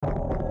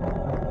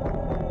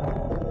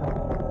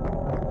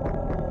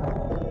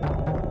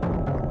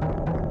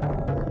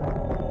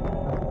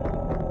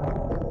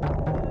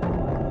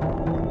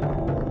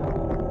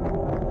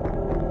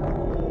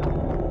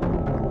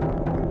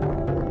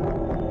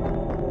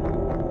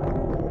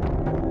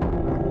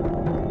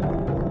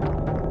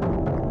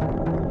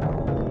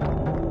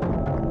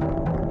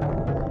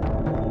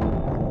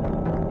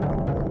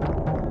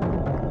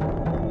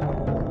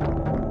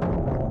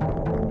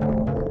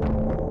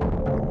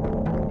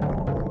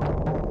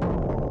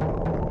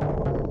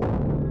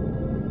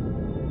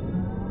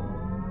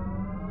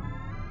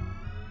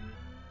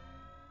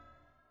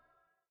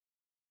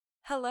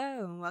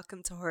Hello, and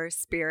welcome to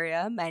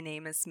Horrorspiria. My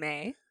name is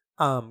May.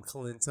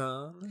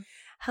 Clinton.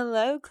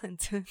 Hello,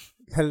 Clinton.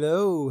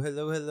 Hello.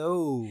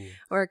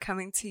 We're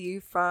coming to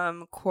you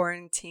from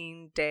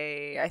quarantine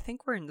day. I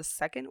think we're in the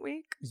second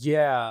week.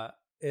 Yeah,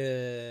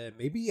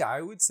 maybe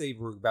I would say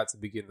we're about to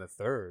begin the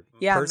third.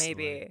 Yeah, personally.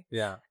 maybe.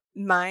 Yeah.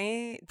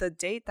 The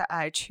date that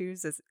I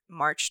choose is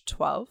March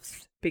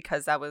 12th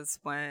because that was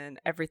when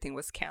everything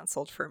was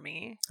canceled for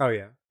me. Oh,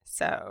 yeah.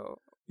 So,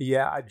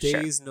 Yeah,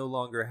 Sure. days no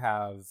longer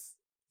have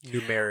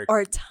numeric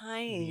or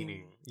time.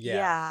 meaning.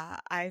 Yeah,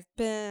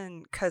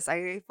 because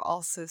I've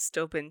also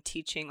still been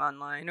teaching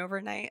online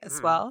overnight as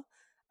Mhm. well.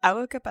 I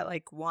woke up at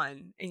like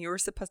 1 and you were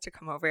supposed to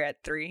come over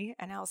at 3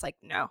 and I was like,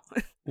 no.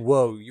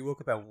 Whoa, you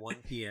woke up at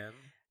 1 p.m.?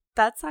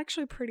 That's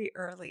actually pretty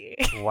early.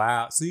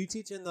 Wow. So you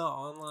teach in the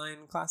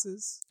online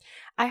classes?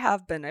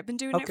 I've been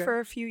doing it Okay.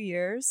 for a few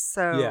years.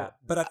 So Yeah,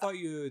 but I thought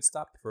you had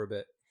stopped for a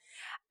bit.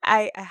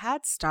 I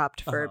had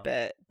stopped for a Uh-huh.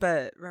 bit,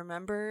 but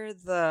remember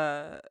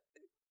the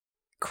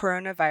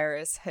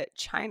coronavirus hit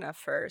China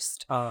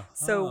first. Uh-huh.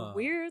 So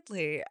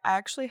weirdly, I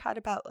actually had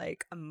about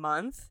like a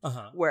month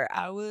Uh-huh. where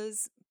I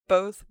was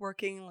both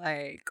working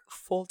like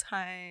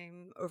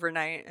full-time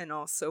overnight and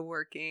also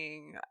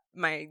working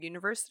my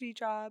university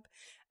job.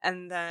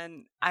 And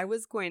then I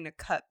was going to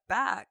cut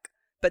back,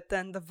 but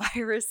then the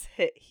virus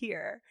hit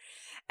here.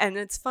 And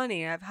it's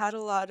funny, I've had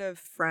a lot of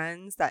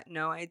friends that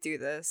know I do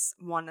this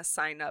want to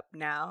sign up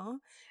now.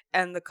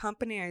 And the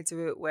company I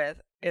do it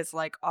with is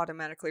like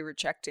automatically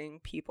rejecting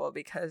people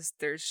because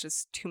there's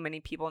just too many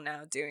people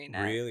now doing it.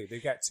 Really?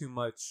 They got too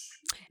many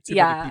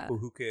Yeah. people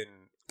who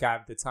can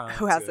have the time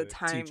Who has to the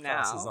time teach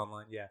classes now.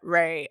 online. Yeah.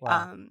 Right.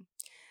 Wow.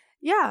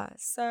 Yeah.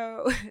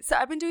 So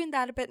I've been doing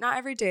that a bit, not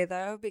every day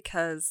though,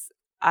 because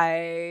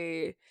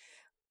I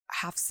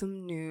have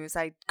some news.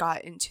 I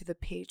got into the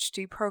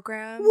PhD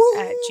program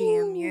at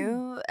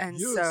GMU, and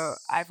so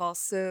Yes. I've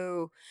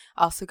also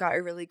got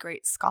a really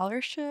great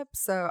scholarship.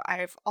 So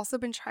I've also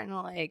been trying to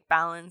like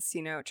balance,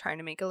 trying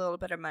to make a little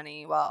bit of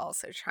money while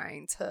also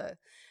trying to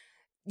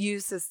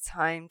use this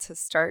time to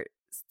start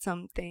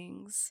some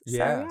things.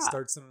 Yeah. So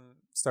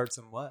Start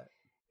some what?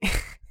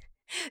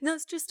 No,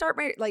 it's just start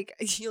my like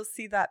you'll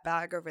see that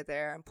bag over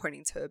there. I'm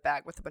pointing to a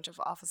bag with a bunch of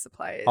office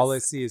supplies. All I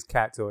see is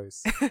cat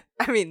toys.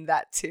 I mean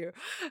that too.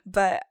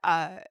 But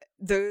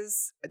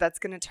that's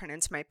gonna turn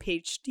into my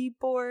PhD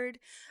board.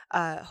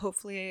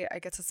 Hopefully I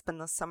get to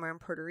spend the summer in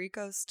Puerto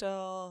Rico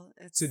still.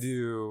 It's to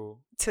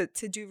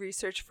do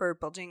research for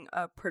building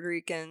a Puerto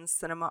Rican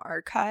cinema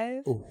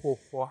archive.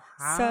 wow.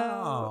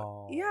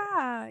 So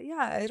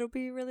yeah, it'll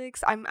be really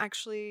I'm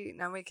actually,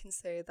 now we can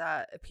say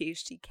that a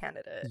PhD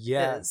candidate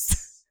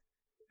is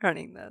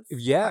running this.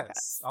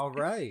 Yes. podcast. All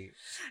right.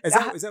 Is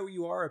that what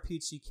you are, a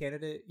PhD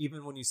candidate,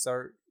 even when you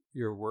start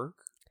your work?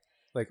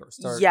 Like, or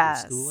start your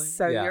schooling?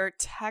 So you're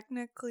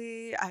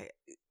technically,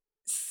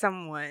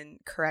 someone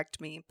correct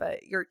me,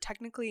 but you're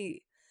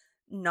technically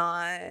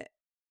not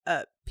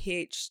a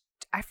PhD.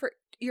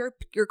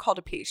 You're called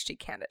a PhD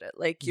candidate.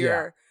 Like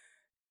you're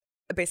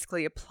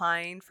basically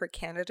applying for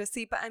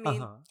candidacy, but I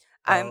mean,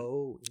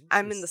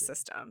 I'm in the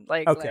system.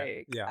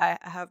 I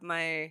have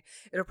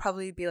it'll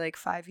probably be like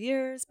 5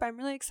 years, but I'm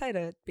really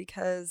excited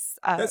because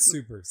that's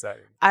super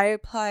exciting. I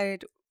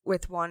applied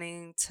with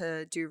wanting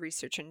to do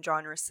research in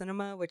genre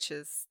cinema, which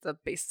is the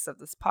basis of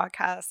this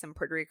podcast, in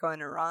Puerto Rico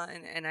and Iran.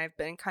 And I've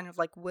been kind of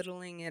like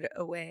whittling it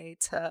away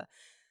to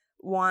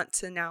want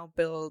to now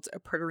build a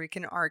Puerto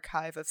Rican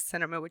archive of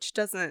cinema, which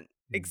doesn't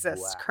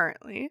exist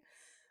currently.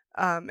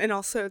 And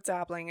also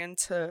dabbling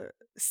into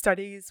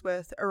studies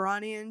with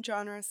Iranian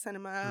genre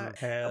cinema.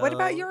 What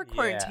about your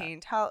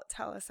quarantine? Yeah.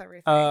 Tell us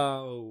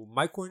everything.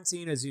 My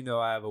quarantine, as you know,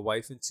 I have a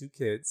wife and 2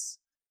 kids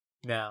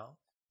now.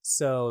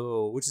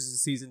 So, which is a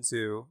season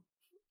 2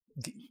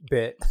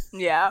 bit.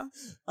 Yeah.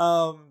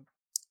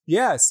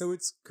 Yeah, so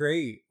it's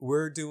great.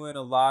 We're doing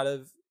a lot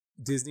of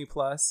Disney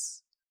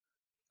Plus.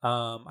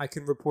 I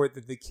can report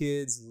that the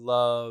kids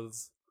love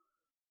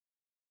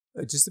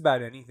just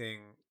about anything,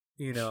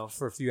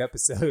 for a few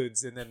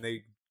episodes, and then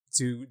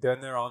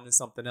they're on to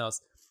something else.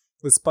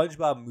 The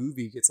SpongeBob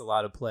movie gets a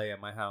lot of play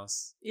at my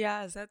house.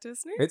 Yeah, is that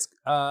Disney? It's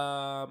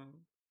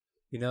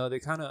they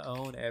kind of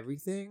own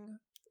everything,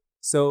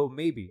 so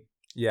maybe.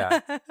 Yeah.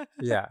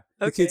 Yeah.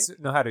 The Okay. kids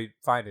know how to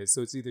find it.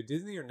 So it's either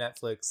Disney or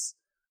Netflix,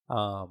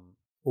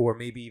 or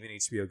maybe even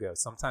HBO Go.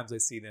 Sometimes I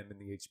see them in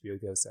the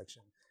HBO Go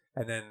section.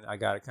 And then I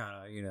got to kind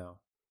of,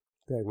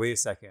 be like, wait a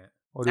second.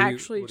 I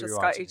actually just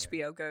got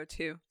HBO Go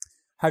too.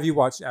 Have you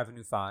watched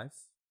Avenue 5?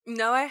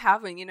 No, I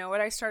haven't. You know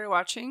what I started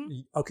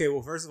watching? Okay,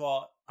 well, first of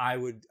all, I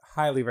would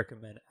highly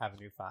recommend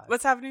Avenue 5.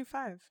 What's Avenue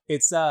 5?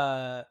 It's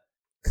a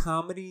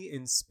comedy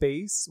in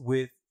space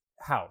with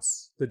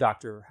House, the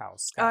Dr.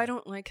 House guy. Oh, I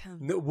don't like him.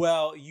 No,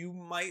 well, you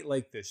might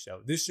like this show.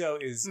 This show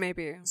is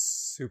maybe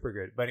super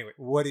good. But anyway,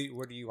 what are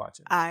you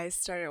watching? I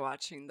started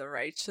watching The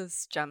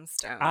Righteous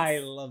Gemstones. I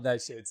love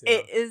that show too.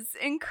 It is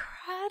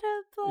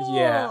incredible.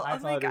 Yeah,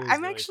 I'm really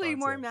actually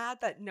more mad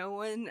that no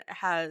one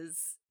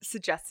has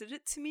suggested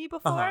it to me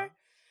before.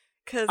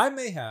 Because I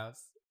may have.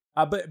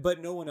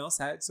 But no one else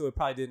had, so it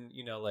probably didn't,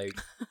 like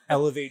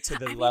elevate to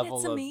the level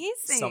it's of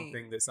amazing.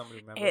 something that someone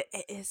remembered.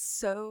 It is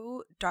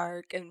so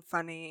dark and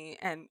funny,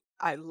 and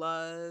I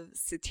love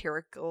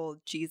satirical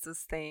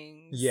Jesus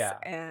things. Yeah.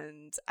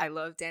 And I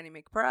love Danny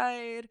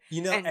McBride.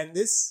 And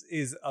this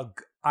is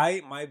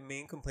my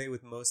main complaint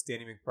with most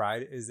Danny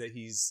McBride is that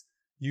he's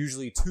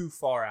usually too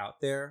far out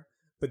there,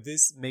 but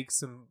this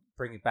makes him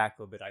bring it back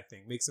a little bit, I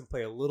think. Makes him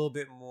play a little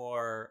bit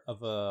more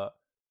of a...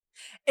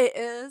 It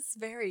is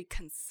very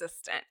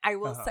consistent. I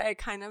will say I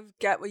kind of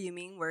get what you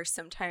mean, where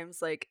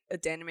sometimes like a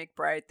Danny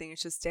McBride thing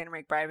is just Danny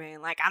McBride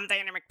being like, I'm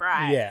Danny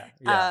McBride.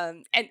 Yeah.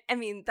 And I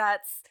mean,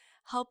 that's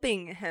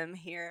helping him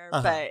here,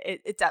 but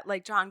it's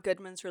like John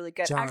Goodman's really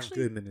good. John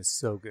Goodman is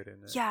so good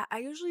in it. Yeah, I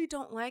usually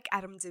don't like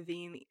Adam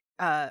Devine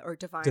or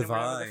Divine. Or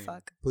whatever the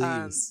fuck.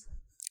 Please.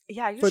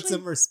 Yeah, I usually, put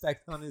some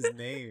respect on his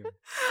name.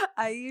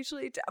 I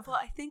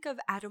think of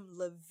Adam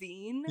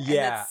Levine.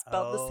 Yeah, and it's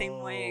spelled the same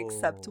way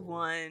except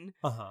one.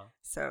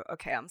 So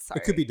okay, I'm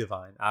sorry. It could be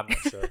Divine. I'm not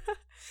sure.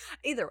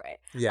 Either way,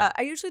 yeah.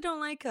 I usually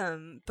don't like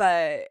him,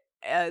 but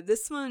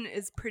this one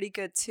is pretty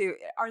good too.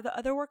 Are the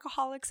other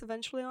Workaholics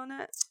eventually on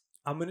it?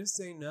 I'm gonna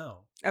say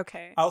no.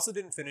 Okay. I also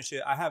didn't finish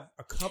it. I have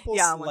a couple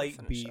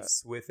slight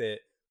beefs with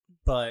it,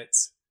 but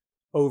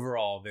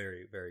overall,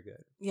 very, very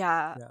good.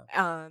 Yeah.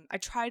 I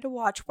tried to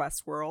watch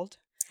Westworld.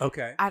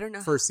 Okay. I don't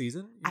know. First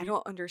season? I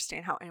don't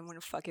understand how anyone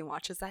fucking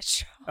watches that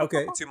show.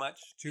 Okay. Too much?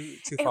 Too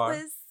far?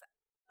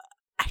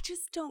 I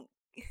just don't.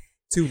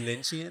 Too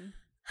Lynchian?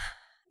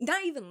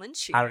 Not even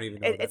Lynchian. I don't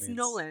even know what that it's means.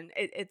 Nolan.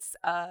 It's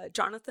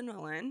Jonathan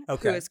Nolan,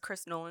 okay. who is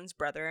Chris Nolan's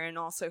brother and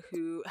also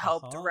who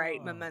helped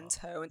write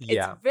Memento. And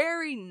yeah. It's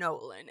very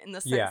Nolan in the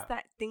sense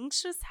that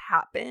things just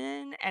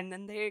happen and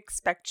then they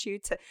expect you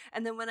to.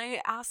 And then when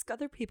I ask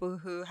other people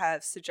who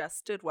have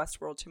suggested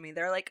Westworld to me,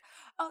 they're like,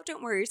 oh,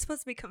 don't worry, you're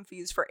supposed to be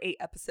confused for 8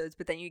 episodes,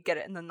 but then you get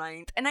it in the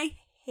 9th. And I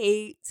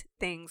hate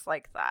things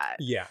like that.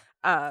 Yeah.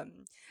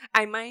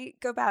 I might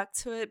go back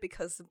to it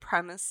because the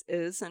premise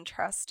is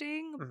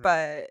interesting,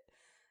 but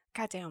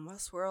goddamn,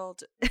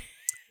 Westworld.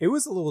 It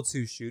was a little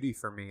too shooty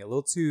for me. A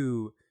little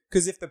too...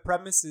 Because if the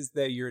premise is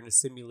that you're in a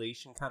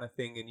simulation kind of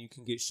thing and you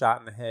can get shot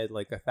in the head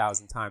like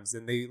 1,000 times,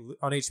 then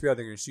on HBO,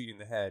 they're going to shoot you in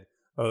the head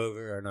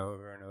over and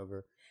over and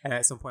over. And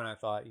at some point I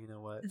thought, you know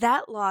what?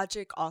 That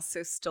logic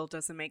also still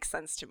doesn't make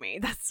sense to me.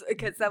 That's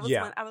because that was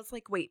when I was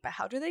like, wait, but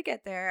how do they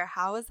get there?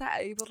 How is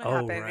that able to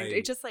happen? Right. And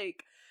it just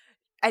like...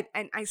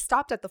 I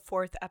stopped at the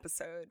 4th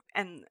episode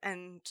and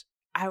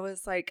I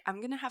was like, I'm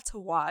going to have to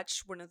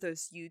watch one of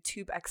those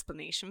YouTube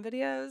explanation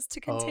videos to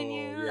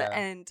continue. Oh, yeah.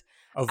 And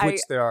of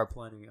which there are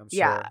plenty, I'm sure.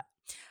 Yeah.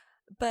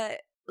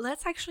 But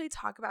let's actually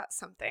talk about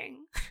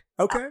something.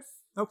 Okay.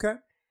 Okay.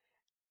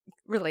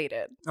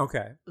 Related.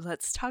 Okay.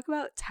 Let's talk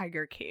about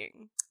Tiger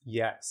King.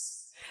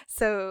 Yes.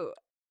 So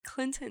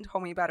Clinton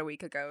told me about a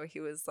week ago, he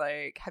was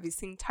like, have you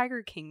seen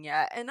Tiger King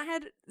yet? And I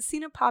had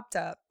seen it popped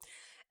up.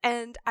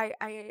 And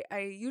I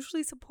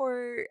usually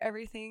support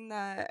everything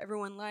that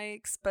everyone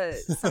likes, but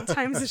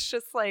sometimes it's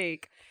just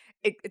like,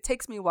 it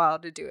takes me a while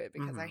to do it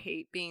because I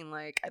hate being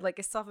like, I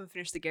still haven't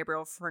finished the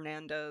Gabriel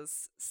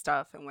Fernandez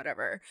stuff and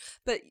whatever.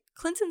 But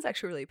Clinton's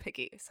actually really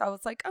picky. So I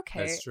was like, okay,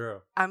 that's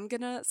true. I'm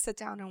going to sit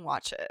down and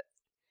watch it.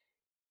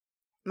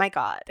 My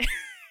God.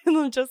 And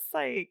I'm just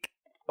like,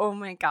 oh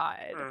my God.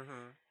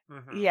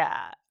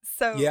 Yeah.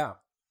 So yeah.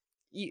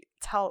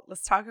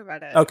 Let's talk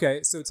about it. Okay.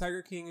 So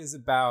Tiger King is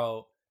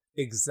about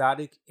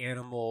exotic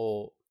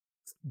animal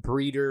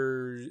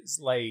breeders,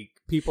 like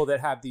people that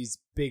have these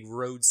big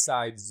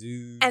roadside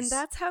zoos. And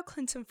that's how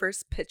Clinton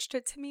first pitched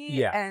it to me.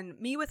 Yeah. And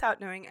me, without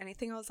knowing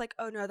anything, I was like,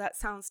 oh no, that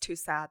sounds too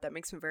sad. That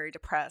makes me very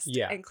depressed.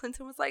 Yeah. And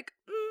Clinton was like,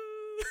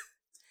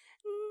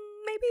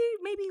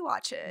 maybe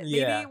watch it.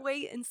 Yeah. Maybe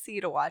wait and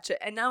see to watch it.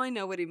 And now I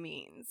know what he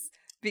means.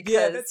 Because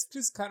yeah, that's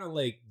just kind of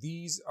like,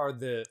 these are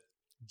the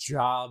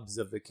jobs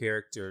of the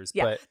characters.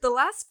 Yeah, but the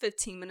last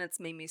 15 minutes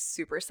made me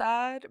super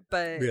sad,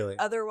 but really?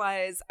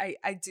 Otherwise I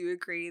do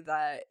agree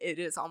that it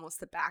is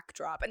almost a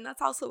backdrop, and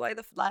that's also why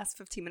the last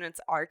 15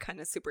 minutes are kind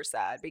of super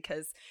sad,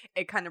 because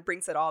it kind of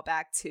brings it all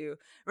back to,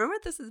 remember,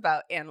 this is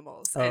about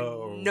animals,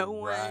 and no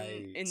one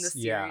in the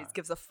series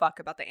gives a fuck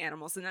about the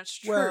animals, and that's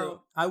true.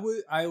 Well, I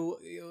will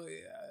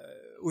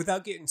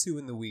without getting too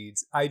in the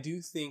weeds, I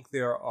do think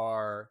there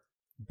are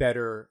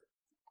better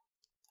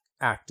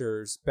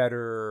actors,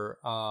 better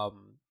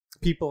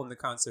people in the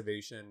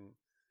conservation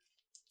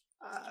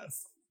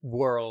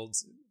world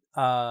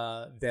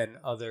than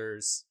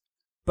others,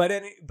 but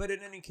in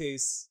any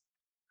case,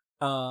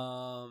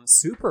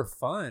 super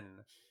fun.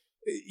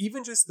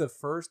 Even just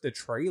the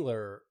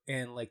trailer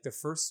and like the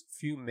first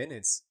few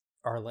minutes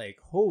are like,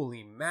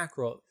 holy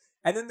mackerel.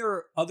 And then there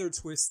are other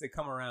twists that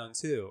come around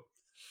too.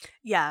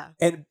 Yeah.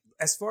 And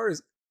as far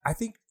as, I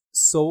think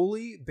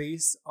solely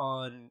based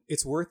on,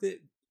 it's worth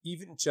it,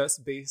 even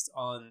just based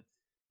on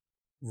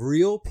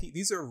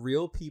these are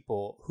real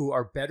people who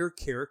are better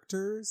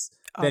characters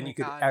than you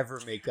could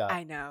ever make up.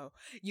 I know.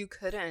 You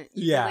couldn't.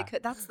 You really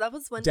could. That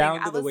was one down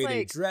thing. to the way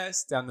they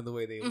dress, down to the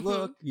way they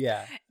look.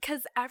 Yeah.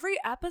 because every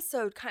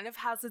episode kind of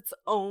has its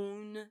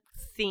own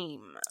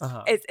theme.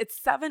 Uh-huh.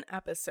 It's 7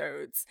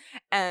 episodes,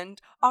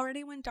 and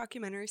already when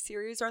documentary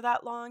series are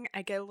that long,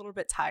 I get a little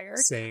bit tired.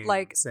 Same.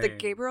 The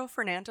Gabriel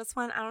Fernandez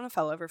one, I don't know if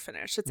I'll ever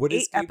finish. It's What 8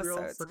 is Gabriel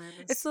episodes.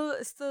 Fernandez?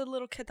 It's the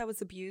little kid that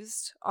was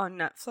abused on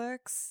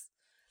Netflix.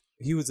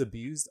 He was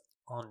abused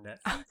on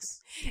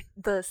Netflix?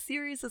 The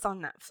series is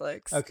on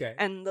Netflix. Okay.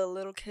 And the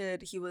little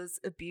kid, he was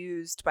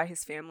abused by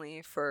his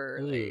family for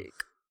Ooh.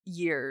 like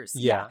years.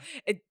 Yeah.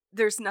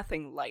 There's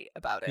nothing light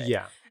about it.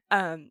 Yeah.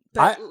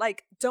 But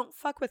don't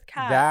fuck with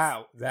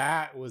cats.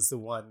 That was the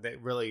one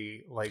that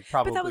really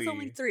probably. But that was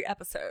only 3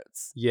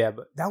 episodes. Yeah,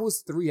 but that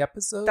was 3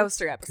 episodes. That was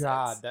 3 episodes.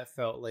 God, that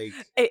felt like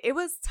it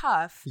was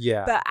tough.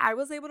 Yeah, but I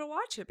was able to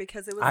watch it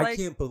because it was I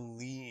can't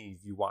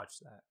believe you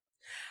watched that.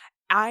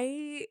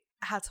 I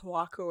had to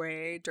walk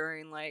away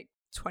during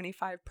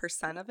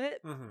 25% of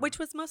it, which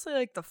was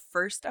mostly the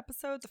first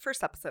episode. The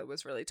first episode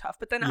was really tough,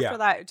 but then after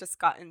that, it just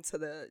got into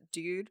the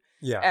dude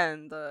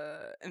and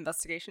the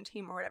investigation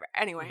team or whatever.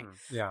 Anyway,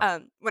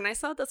 when I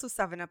saw this was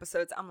 7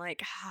 episodes, I'm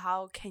like,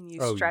 how can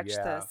you stretch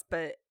this?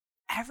 But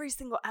every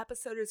single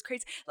episode is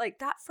crazy.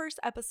 That first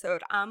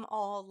episode, I'm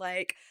all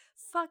like,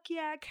 fuck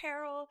yeah,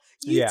 Carol,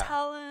 you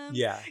tell him.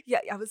 Yeah,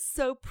 I was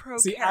so pro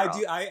Carol.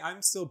 See,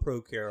 I'm still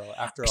pro Carol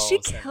after all. She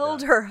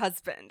killed her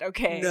husband,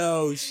 okay?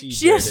 No, she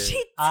didn't. She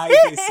did.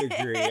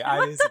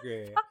 I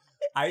disagree.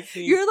 I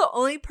think you're the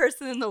only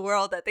person in the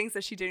world that thinks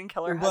that she didn't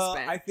kill her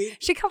husband. I think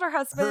she killed her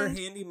husband. Her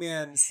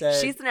handyman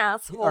said she's an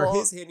asshole. Or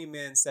his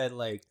handyman said,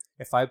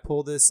 if I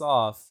pull this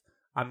off,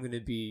 I'm going to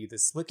be the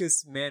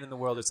slickest man in the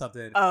world or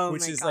something. Oh,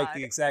 which my is God.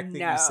 The exact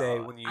thing you say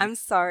when you. I'm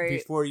sorry.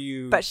 Before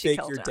you fake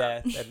your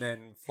death and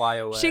then fly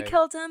away. She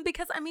killed him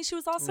because, she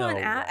was also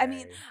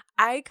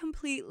I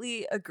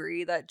completely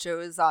agree that Joe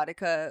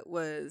Exotica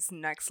was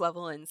next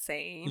level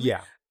insane.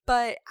 Yeah.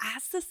 But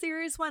as the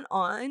series went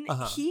on,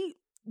 he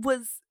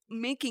was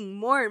making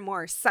more and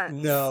more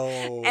sense. No.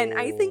 And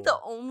I think the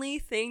only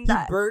thing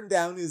that he burned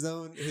down his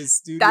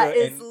studio. That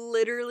is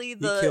literally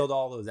he killed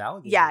all those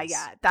alligators.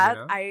 Yeah. That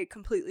I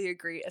completely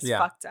agree. It's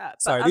fucked up.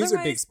 But sorry, these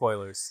are big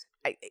spoilers.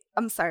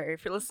 I'm sorry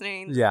if you're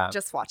listening. Yeah.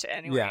 Just watch it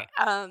anyway.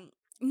 Yeah.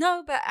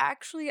 No, but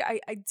actually I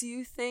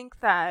do think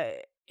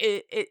that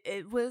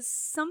it was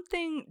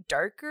something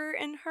darker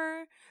in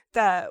her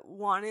that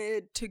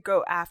wanted to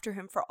go after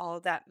him for all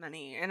that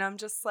money. And I'm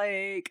just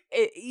like,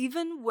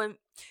 even when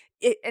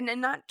and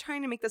not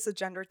trying to make this a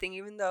gender thing,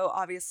 even though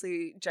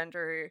obviously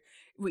gender,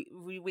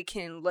 we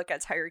can look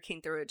at Tiger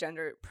King through a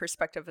gender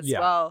perspective as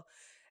well.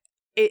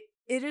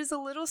 It is a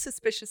little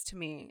suspicious to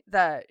me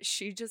that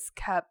she just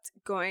kept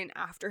going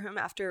after him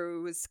after it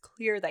was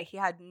clear that he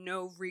had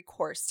no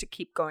recourse to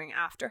keep going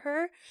after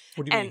her.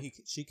 What do you mean?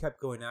 She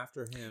kept going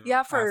after him?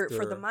 Yeah, for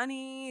the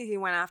money. He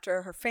went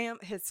after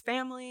his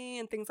family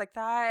and things like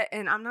that.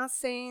 And I'm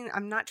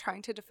not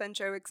trying to defend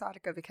Joe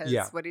Exotica because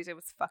what he did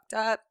was fucked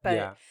up,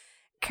 but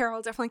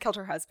Carol definitely killed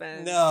her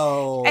husband.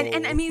 No.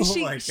 And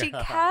she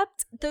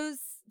kept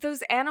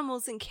those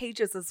animals in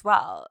cages as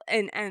well.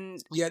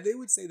 And yeah, they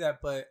would say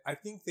that, but I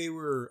think they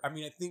were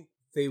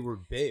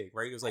big,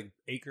 right? It was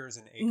acres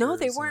and acres. No,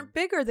 they weren't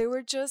bigger. They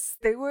were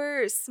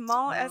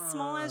small, as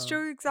small as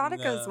Joe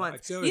Exotica's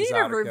ones. You need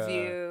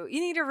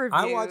a review.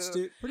 I watched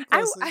it pretty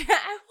closely.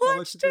 I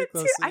watched it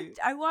too.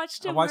 I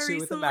watched it more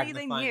recently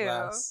than you.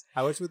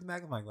 I watched it with a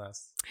magnifying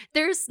glass.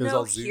 There's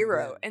no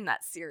hero in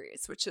that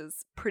series, which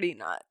is pretty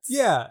nuts.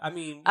 Yeah,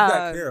 you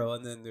got Carol,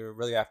 and then they're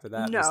really after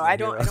that. No, I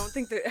don't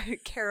think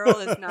that Carol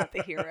is not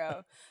the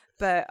hero.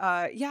 But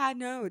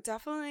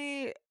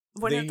definitely.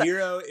 The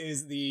hero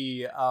is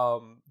the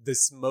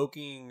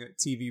smoking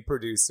TV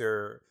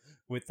producer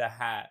with the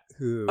hat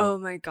who. Oh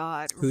my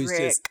God, who's Rick,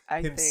 just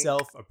I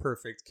himself a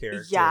perfect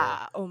character.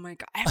 Yeah. Oh my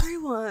God,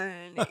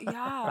 everyone.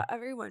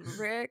 Everyone.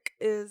 Rick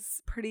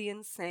is pretty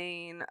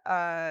insane.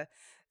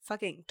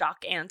 Fucking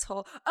Doc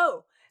Antle.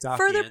 Oh.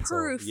 Further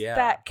proof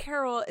that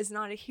Carol is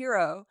not a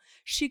hero.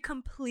 She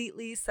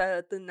completely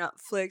said the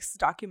Netflix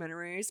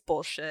documentary is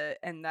bullshit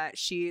and that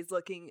she is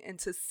looking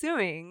into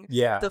suing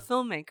the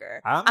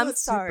filmmaker. I'm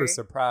sorry. Super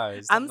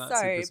surprised. I'm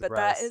sorry, but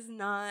that is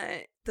not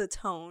the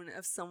tone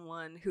of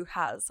someone who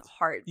has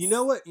hearts. You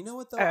know what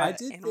though? I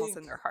did animals think,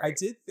 in their heart.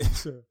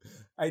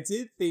 I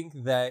did think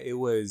that it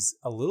was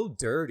a little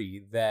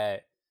dirty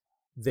that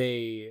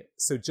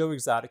so Joe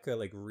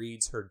Exotica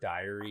reads her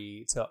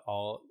diary to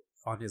all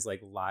on his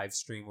live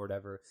stream or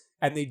whatever,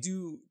 and they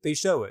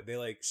show it.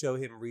 They show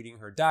him reading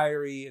her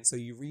diary, and so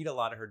you read a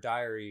lot of her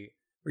diary,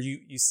 or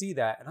you see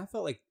that, and I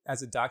felt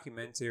as a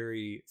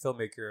documentary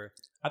filmmaker,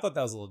 I thought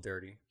that was a little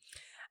dirty.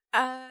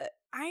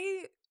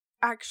 I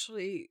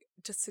actually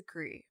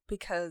disagree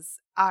because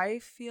I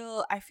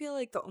feel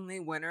like the only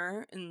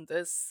winner in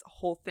this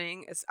whole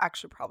thing is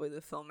actually probably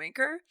the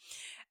filmmaker.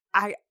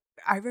 I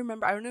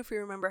remember, I don't know if you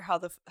remember how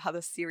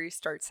the series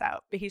starts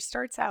out, but he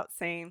starts out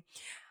saying,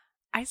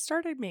 I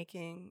started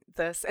making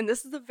this, and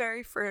this is the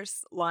very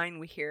first line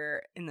we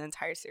hear in the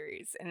entire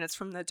series, and it's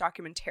from the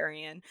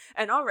documentarian.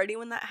 And already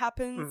when that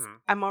happens,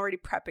 I'm already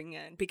prepping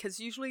in, because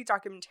usually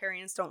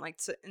documentarians don't like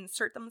to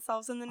insert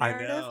themselves in the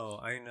narrative.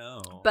 I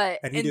know. But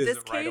and he in does this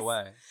it right case,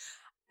 away.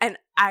 and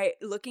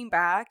looking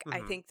back, I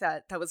think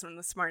that was one of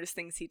the smartest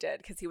things he did,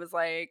 because he was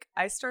like,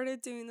 I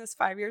started doing this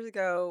 5 years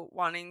ago,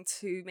 wanting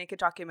to make a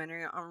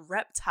documentary on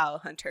reptile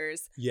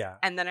hunters. Yeah.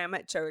 And then I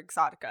met Joe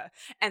Exotica.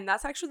 And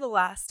that's actually the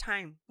last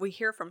time we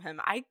hear from him.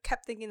 I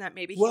kept thinking that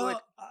maybe he would.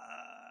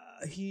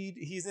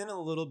 He's in a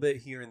little bit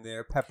here and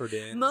there, peppered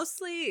in.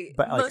 Mostly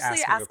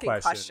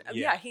asking questions.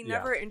 Yeah, he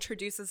never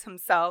introduces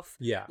himself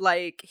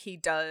like he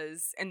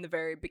does in the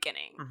very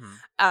beginning.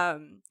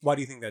 Why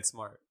do you think that's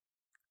smart?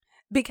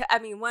 Because, I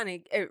mean, one,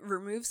 it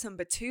removes him,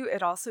 but two,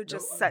 it also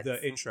just sets...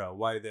 The intro.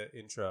 Why the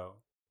intro?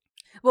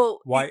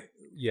 Well... Why...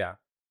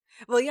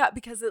 Well, yeah,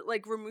 because it,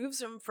 like,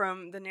 removes him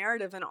from the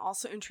narrative and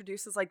also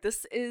introduces, like,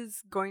 this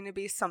is going to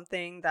be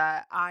something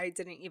that I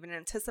didn't even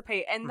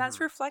anticipate. And that's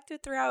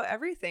reflected throughout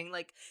everything.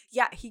 Like,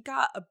 yeah, he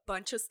got a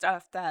bunch of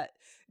stuff that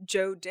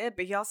Joe did,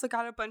 but he also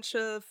got a bunch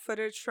of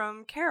footage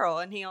from Carol,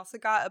 and he also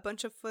got a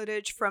bunch of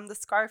footage from the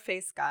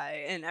Scarface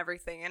guy and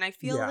everything. And I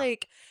feel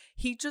like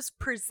he just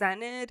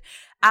presented,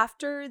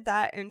 after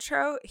that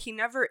intro, he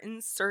never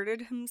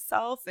inserted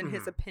himself in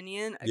his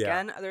opinion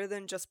again, other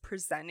than just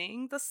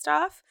presenting the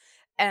stuff.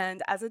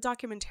 And as a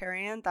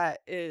documentarian,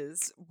 that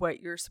is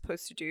what you're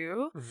supposed to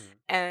do.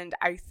 And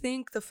I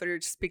think the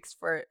footage speaks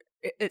for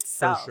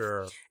itself.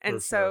 For sure.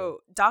 So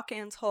Doc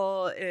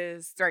Antle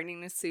is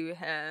threatening to sue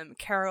him.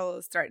 Carol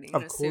is threatening to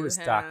sue him. Of course,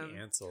 Doc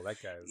Antle.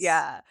 That guy's...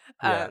 Yeah.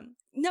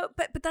 No,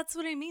 but that's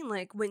what I mean.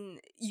 Like, when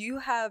you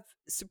have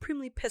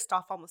supremely pissed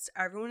off almost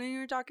everyone in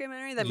your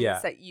documentary, that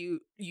means that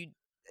you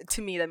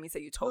to me, that means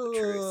that you told the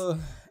truth.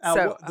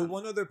 So the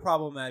one other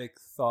problematic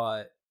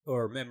thought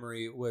or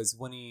memory was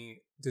when he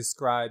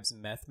describes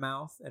meth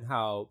mouth and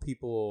how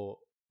people,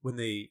 when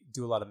they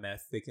do a lot of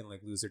meth, they can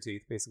like lose their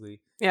teeth basically.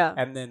 Yeah.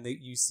 And then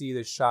you see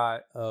the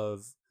shot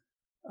of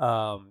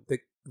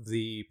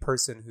the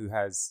person who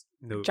has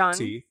no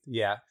teeth.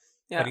 Yeah.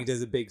 And he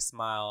does a big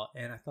smile,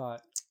 and I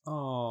thought,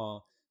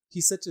 oh,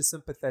 he's such a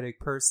sympathetic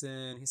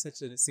person. He's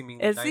such a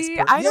seemingly nice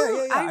person.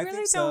 I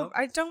really don't.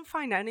 I don't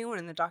find anyone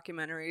in the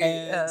documentary.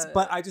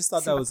 But I just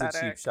thought that was a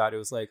cheap shot. It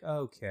was like,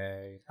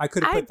 okay, I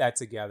could have put that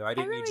together. I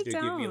didn't need you to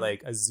give me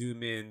like a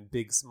zoom in,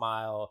 big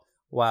smile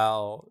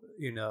while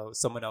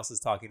someone else is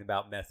talking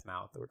about meth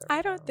mouth or whatever.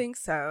 I don't think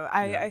so.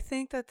 I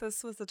think that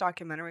this was a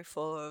documentary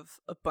full of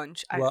a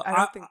bunch.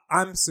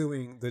 I'm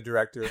suing the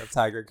director of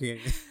Tiger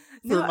King.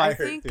 I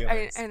think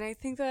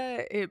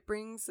that it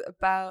brings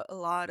about a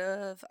lot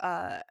of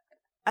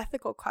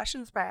ethical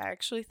questions, but I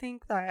actually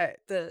think that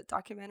the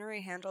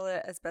documentary handled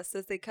it as best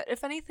as they could.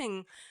 If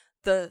anything,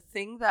 the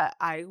thing that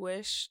I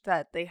wish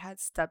that they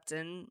had stepped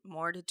in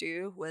more to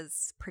do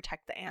was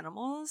protect the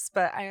animals,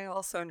 but I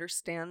also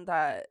understand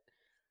that,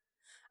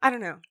 I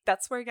don't know,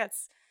 that's where it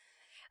gets...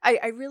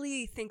 I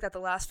really think that the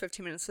last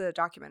 15 minutes of the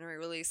documentary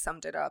really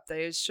summed it up. That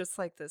it's just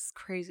like this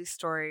crazy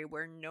story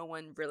where no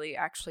one really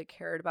actually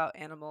cared about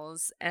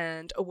animals,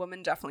 and a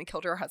woman definitely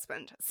killed her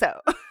husband.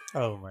 So,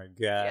 oh my god,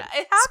 yeah,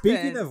 it happened.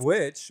 Speaking of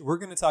which, we're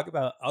going to talk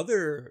about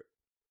other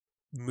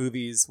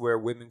movies where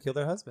women kill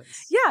their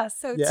husbands. Yeah.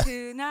 So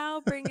to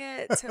now bring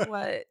it to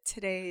what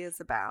today is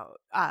about.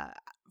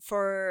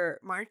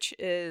 For March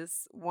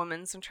is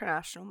Women's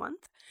International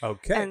Month.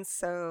 Okay. And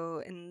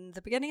so in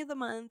the beginning of the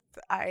month,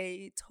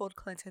 I told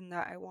Clinton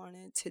that I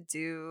wanted to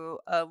do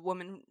a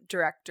woman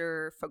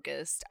director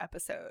focused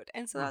episode.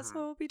 And so that's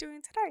what we'll be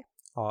doing today.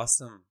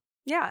 Awesome.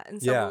 Yeah.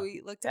 And so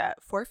we looked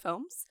at 4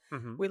 films.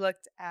 Mm-hmm. We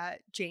looked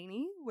at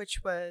Janie,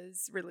 which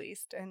was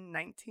released in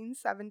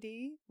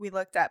 1970. We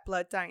looked at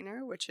Blood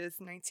Diner, which is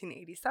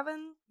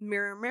 1987.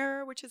 Mirror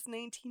Mirror, which is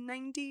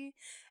 1990.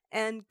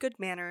 And Good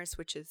Manners,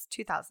 which is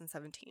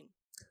 2017.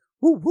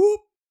 Whoop, whoop.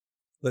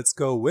 Let's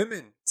go,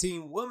 women.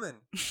 Team woman.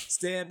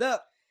 Stand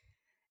up.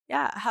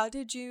 Yeah. How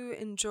did you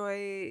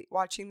enjoy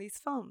watching these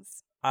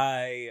films?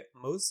 I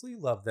mostly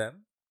love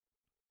them.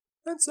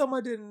 And some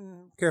I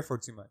didn't care for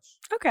too much.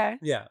 Okay.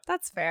 Yeah.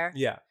 That's fair.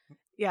 Yeah.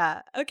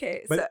 Yeah.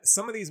 Okay. But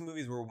some of these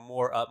movies were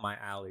more up my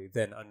alley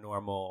than a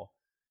normal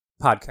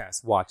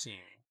podcast watching.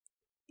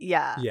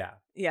 Yeah. Yeah.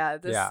 Yeah.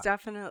 This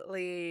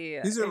definitely...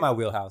 These are my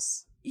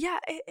wheelhouse. Yeah,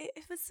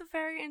 it was a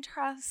very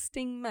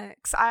interesting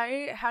mix.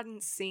 I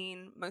hadn't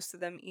seen most of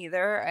them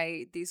either.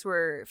 These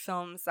were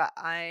films that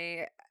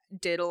I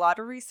did a lot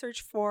of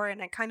research for, and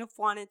I kind of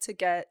wanted to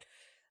get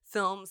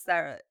films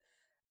that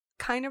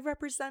kind of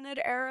represented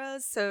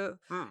eras. So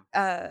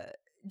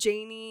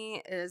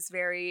Janie is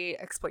very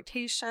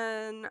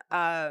exploitation.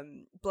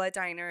 Blood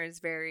Diner is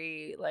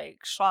very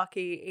like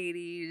schlocky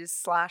 80s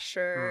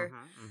slasher.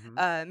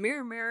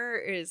 Mirror Mirror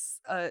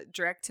is a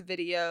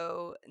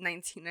direct-to-video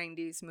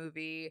 1990s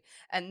movie.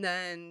 And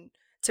then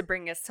to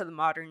bring us to the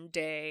modern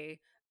day,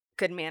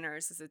 Good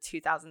Manners is a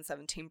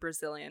 2017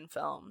 Brazilian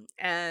film.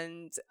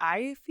 And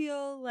I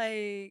feel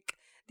like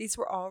these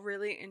were all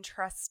really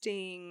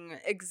interesting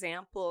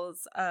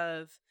examples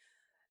of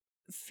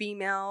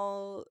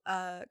female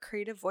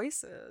creative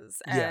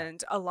voices. Yeah.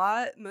 And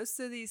most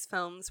of these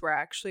films were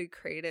actually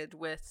created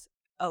with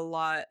a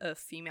lot of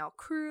female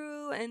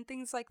crew and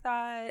things like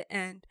that.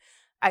 And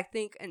I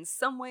think in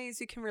some ways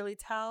you can really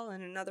tell,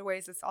 and in other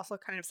ways it's also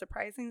kind of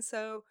surprising.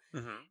 So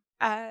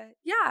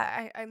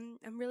I'm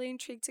really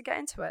intrigued to get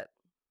into it.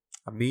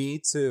 Me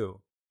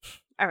too.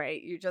 All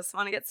right, you just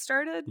want to get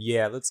started?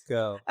 Yeah, let's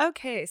go.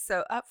 Okay,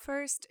 so up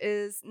first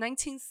is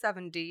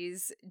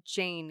 1970s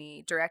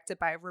Janie, directed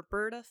by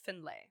Roberta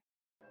Findlay.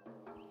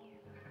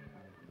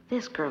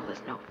 This girl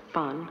is no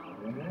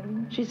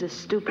fun. She's as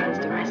stupid as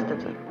the rest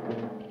of them.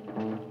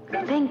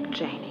 Think,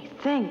 Janie,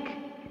 think.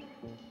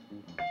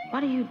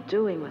 What are you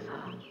doing with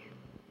her?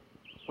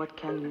 What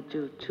can you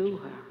do to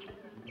her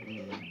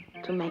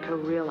to make her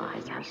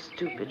realize how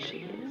stupid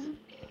she is?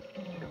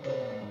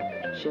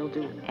 She'll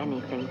do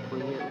anything for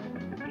you.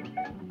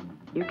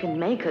 You can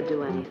make her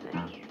do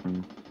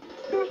anything.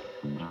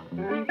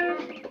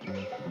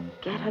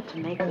 Get her to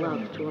make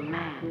love to a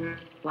man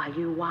while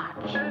you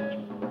watch.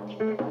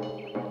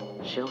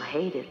 She'll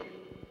hate it,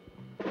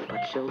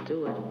 but she'll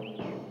do it.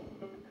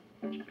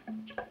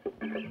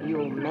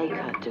 You'll make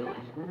her do it.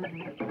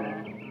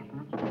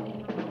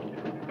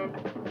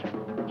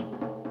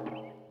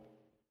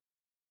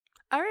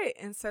 All right,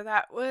 and so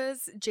that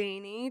was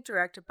Janie,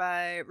 directed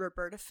by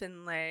Roberta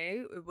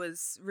Findlay. It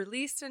was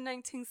released in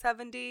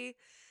 1970.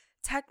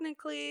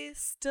 Technically,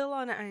 still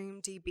on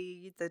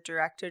IMDb, the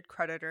directed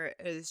creditor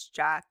is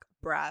Jack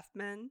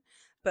Bravman,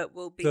 but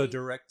will be... The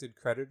directed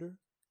creditor?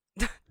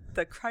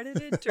 The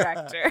credited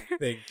director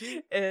Thank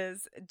you.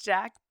 is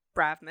Jack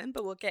Bravman,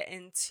 but we'll get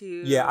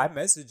into... Yeah, I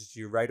messaged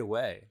you right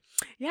away.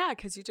 Yeah,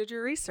 because you did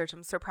your research.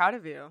 I'm so proud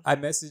of you. I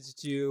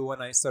messaged you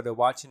when I started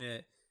watching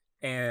it,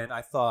 and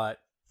I thought,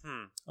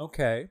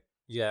 okay,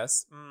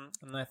 yes.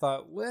 And I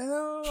thought,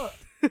 well,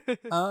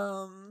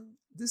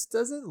 this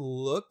doesn't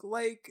look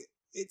like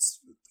it's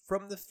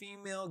from the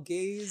female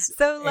gaze.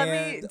 So do you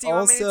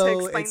want me to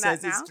explain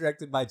that now? It's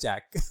directed by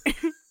Jack.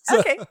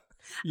 Okay.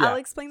 Yeah. I'll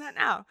explain that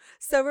now.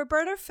 So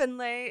Roberta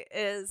Findlay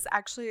is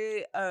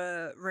actually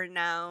a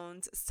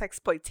renowned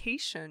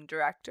sexploitation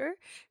director.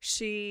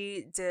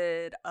 She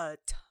did a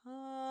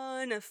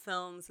ton of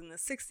films in the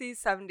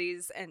 60s,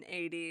 70s, and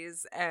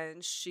 80s,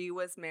 and she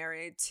was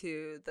married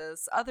to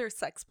this other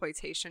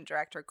sexploitation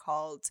director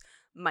called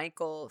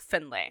Michael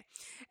Findlay.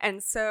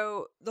 And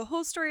so the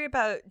whole story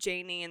about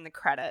Janie and the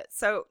credit.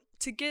 So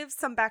to give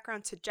some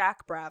background to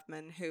Jack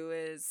Bravman, who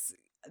is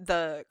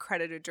the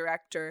credited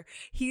director,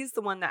 he's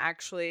the one that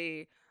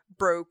actually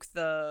broke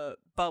the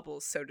bubble,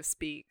 so to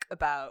speak,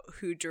 about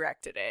who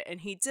directed it.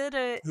 And he did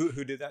it...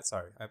 Who did that?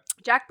 Sorry.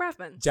 Jack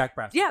Bravman. Jack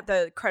Bravman. Yeah,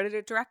 the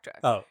credited director.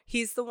 Oh.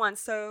 He's the one.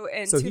 So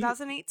in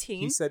 2018...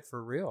 He said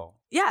for real.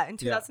 Yeah, in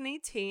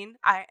 2018,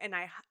 I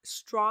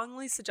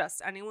strongly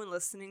suggest anyone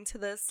listening to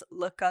this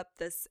look up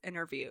this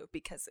interview,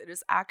 because it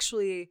is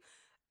actually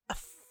a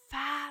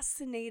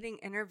fascinating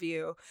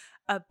interview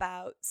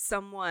about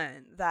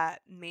someone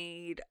that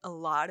made a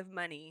lot of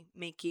money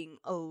making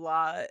a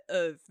lot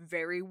of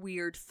very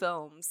weird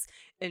films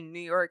in New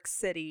York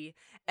City,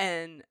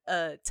 and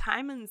a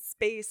time and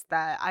space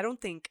that I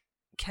don't think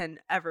can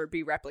ever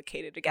be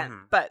replicated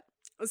again. But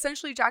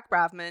essentially, Jack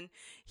Bravman,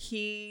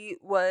 he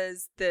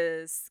was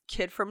this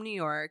kid from New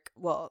York.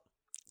 Well,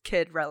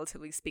 kid,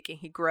 relatively speaking.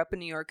 He grew up in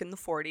New York in the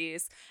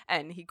 40s,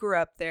 and he grew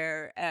up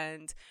there,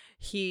 and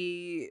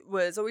he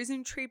was always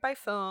intrigued by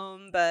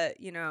film, but,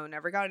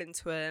 never got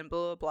into it, and blah,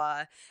 blah,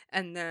 blah.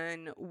 And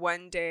then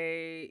one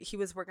day he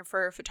was working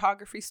for a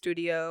photography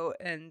studio,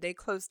 and they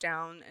closed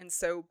down. And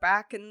so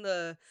back in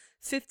the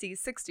 50s,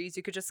 60s,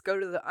 you could just go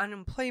to the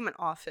unemployment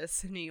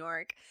office in New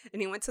York.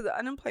 And he went to the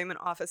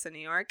unemployment office in New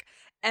York,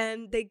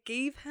 and they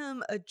gave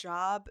him a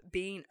job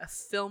being a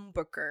film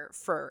booker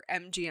for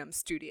MGM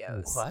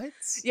Studios. What?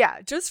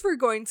 Yeah, just for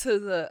going to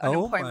the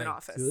unemployment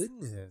office. Oh my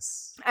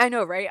goodness. I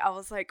know, right? I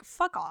was like,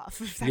 fuck off.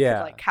 If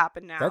that could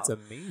happen now. That's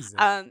amazing.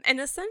 And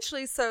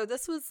essentially, so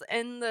this was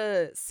in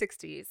the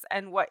 60s,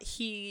 and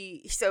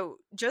so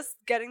just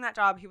getting that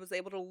job, he was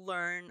able to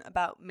learn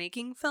about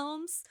making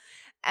films,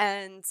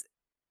 and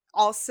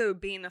also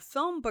being a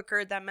film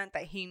booker, that meant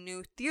that he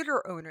knew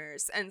theater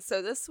owners. And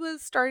so this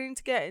was starting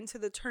to get into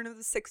the turn of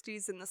the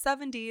 60s and the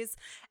 70s,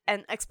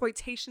 and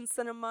exploitation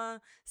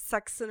cinema,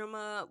 sex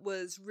cinema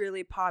was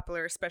really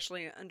popular,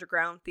 especially in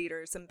underground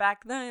theaters. And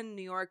back then,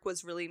 New York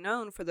was really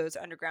known for those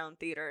underground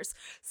theaters.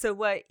 So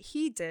what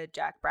he did,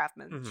 Jack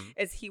Bravman,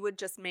 is he would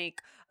just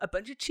make a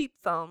bunch of cheap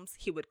films.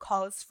 He would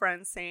call his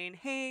friends saying,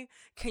 hey,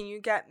 can you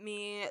get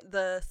me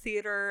the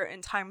theater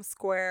in Times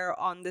Square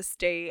on this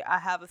date? I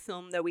have a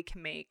film that we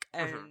can make,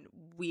 and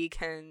we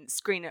can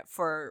screen it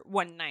for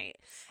one night.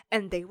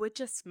 And they would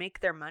just make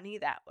their money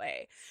that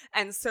way.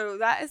 And so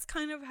that is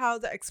kind of how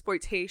the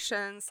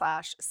exploitation /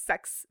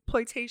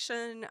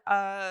 sexploitation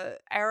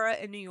era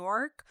in New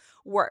York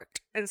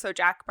worked. And so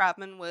Jack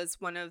Bravman was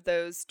one of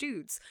those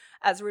dudes.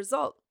 As a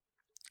result,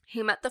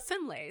 he met the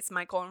Finlays,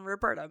 Michael and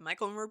Roberta.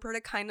 Michael and Roberta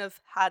kind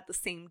of had the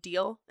same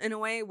deal in a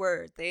way,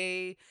 where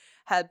they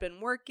had been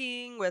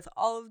working with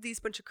all of these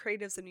bunch of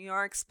creatives in New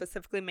York,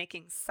 specifically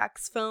making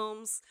sex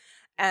films.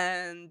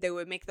 And they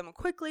would make them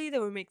quickly, they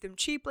would make them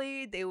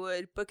cheaply, they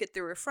would book it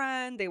through a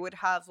friend, they would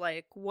have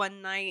like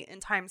one night in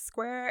Times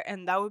Square,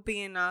 and that would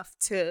be enough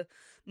to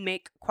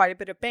make quite a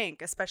bit of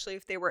bank, especially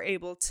if they were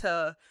able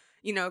to,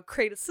 you know,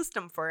 create a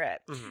system for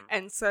it. Mm-hmm.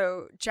 And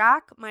so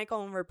Jack,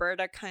 Michael, and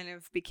Roberta kind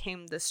of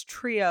became this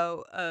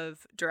trio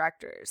of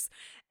directors.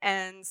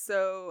 And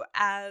so,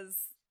 as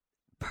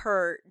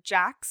per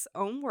Jack's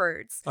own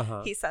words,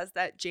 he says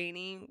that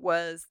Janie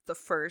was the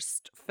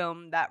first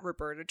film that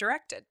Roberta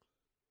directed.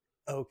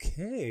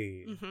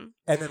 Okay. Mm-hmm.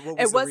 And then what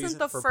was it the wasn't reason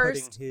the for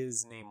first putting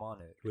his name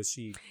on it? Was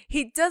she?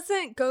 He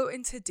doesn't go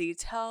into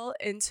detail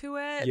into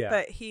it, Yeah.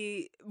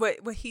 but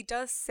what he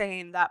does say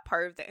in that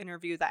part of the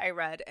interview that I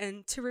read,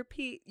 and to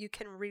repeat, you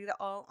can read it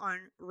all on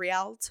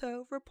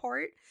Rialto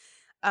Report.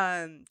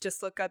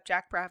 Just look up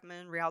Jack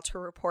Bradman Rialto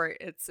Report.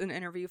 It's an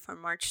interview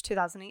from March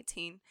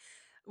 2018.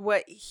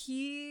 What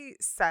he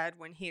said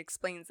when he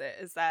explains it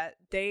is that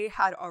they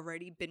had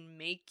already been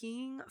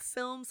making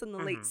films in the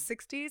late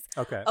 60s.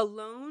 Okay.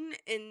 Alone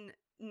in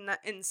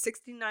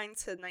 69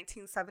 to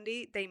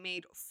 1970, they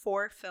made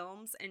 4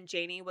 films, and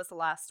Janie was the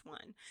last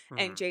one.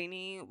 And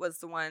Janie was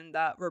the one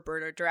that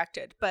Roberta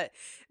directed. But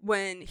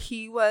when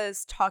he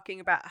was talking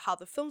about how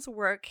the films would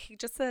work, he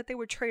just said that they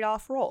would trade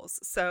off roles.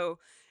 So,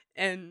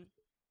 and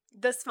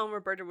this film,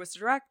 Roberta was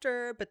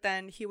director, but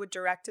then he would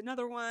direct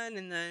another one,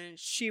 and then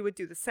she would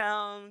do the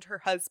sound. Her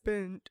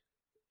husband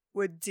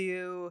would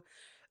do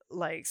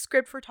like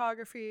script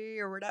photography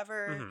or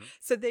whatever.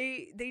 So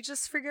they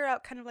just figure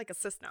out kind of like a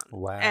system.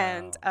 Wow.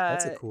 And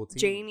that's a cool team.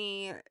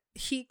 Janie,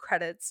 he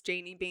credits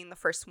Janie being the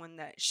first one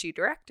that she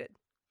directed.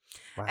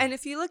 Wow. And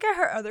if you look at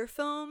her other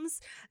films,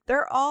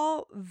 they're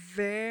all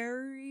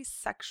very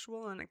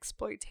sexual and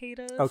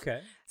exploitative.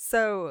 Okay.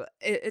 So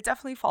it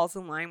definitely falls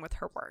in line with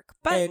her work.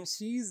 But And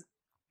she's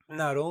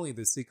not only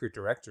the secret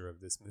director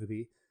of this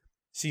movie,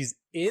 she's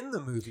in the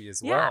movie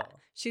as well.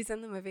 She's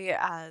in the movie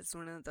as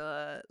one of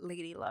the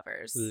lady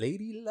lovers.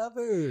 Lady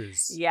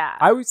lovers. Yeah.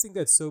 I always think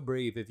that's so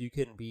brave if you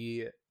can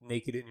be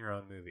naked in your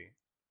own movie.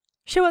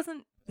 She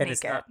wasn't And naked.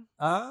 it's not.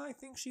 I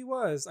think she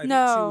was. I think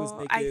No, she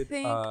was I naked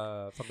think-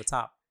 from the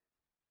top.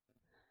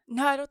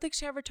 No, I don't think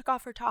she ever took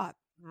off her top.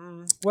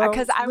 Well,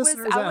 Because I was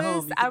listeners at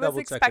home, you can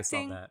double check us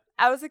on that.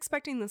 I was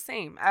expecting the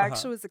same. I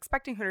actually was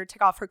expecting her to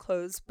take off her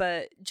clothes,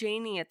 but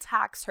Janie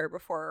attacks her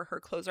before her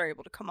clothes are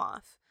able to come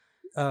off.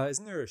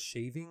 Isn't there a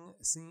shaving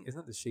scene? Isn't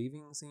it the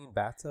shaving scene,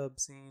 bathtub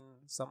scene,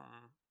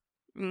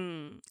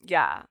 something?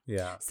 Yeah.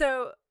 Yeah.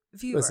 So,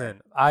 viewer,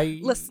 Listen,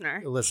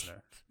 listener.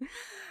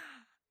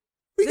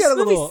 We this got a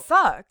movie little.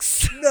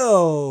 sucks.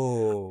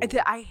 No.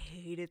 I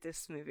hated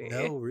this movie.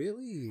 No,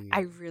 really.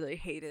 I really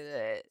hated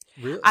it.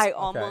 Really? I Okay.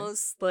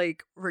 almost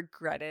like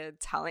regretted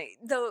telling,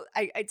 though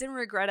I didn't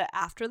regret it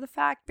after the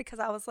fact, because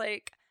I was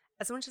like,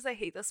 as much as I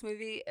hate this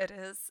movie, it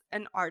is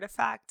an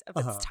artifact of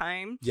its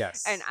time.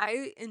 Yes. And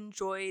I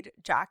enjoyed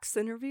Jack's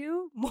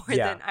interview more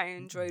Yeah, than I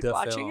enjoyed the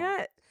watching film.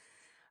 it.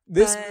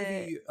 This but-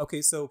 movie.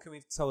 Okay, so can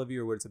we tell the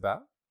viewer what it's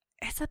about?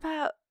 It's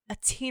about a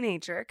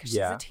teenager, because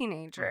Yeah. she's a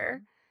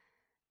teenager,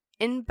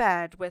 in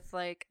bed with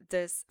like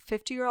this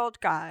 50-year-old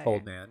guy.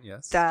 Old man.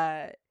 Yes.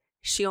 That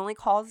she only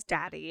calls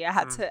daddy. I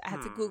had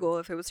to Google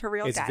if it was her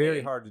real It's daddy.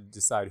 very hard to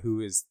decide who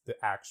is the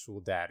actual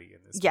daddy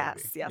in this movie.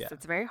 Yes, Yeah.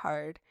 it's very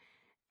hard.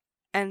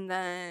 And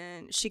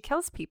then she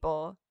kills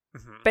people.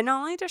 Mhm. But not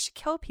only does she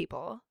kill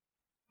people,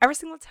 every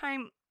single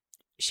time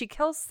she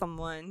kills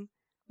someone,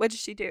 what does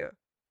she do?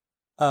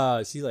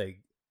 She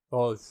like,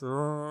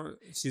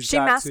 she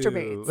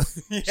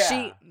masturbates.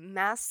 Yeah.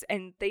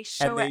 And they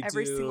show they it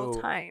every single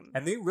do- time.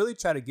 And they really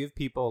try to give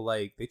people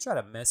like they try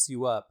to mess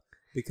you up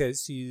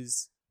because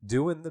she's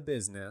doing the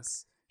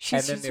business.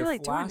 She's and then they're really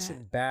doing flashing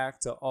it. back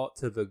to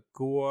the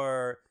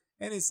gore,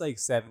 and it's like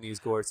 70s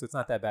gore, so it's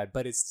not that bad,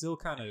 but it's still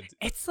kind of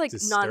It's like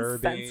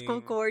disturbing. nonsensical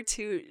gore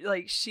too.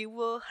 Like she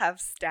will have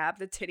stabbed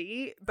the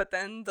titty, but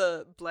then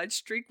the blood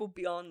streak will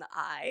be on the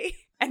eye,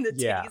 and the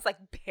Yeah. titty's like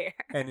bare.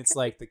 and it's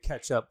like the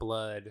ketchup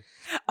blood.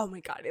 Oh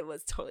my god, it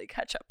was totally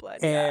ketchup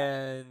blood.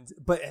 And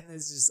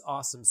there's this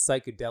awesome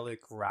psychedelic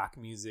rock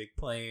music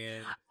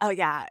playing. Oh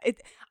yeah,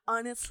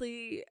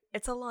 honestly,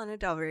 it's a Lana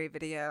Del Rey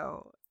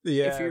video.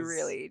 Yeah, If you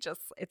really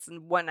just, it's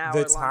 1 hour.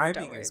 the Lana Del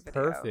timing Rey is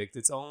video. perfect.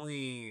 It's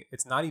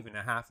not even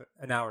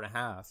an hour and a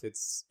half.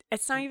 It's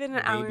It's not even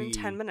an hour and maybe-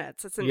 10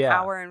 minutes. It's an yeah.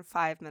 hour and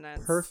 5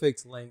 minutes.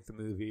 perfect length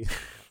movie.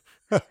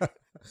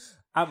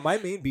 My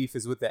main beef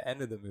is with the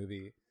end of the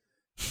movie,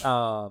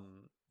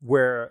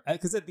 where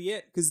because at the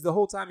end, because the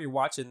whole time you're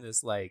watching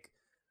this like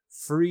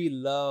free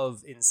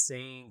love,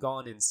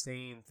 gone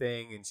insane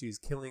thing, and she's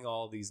killing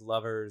all these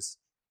lovers.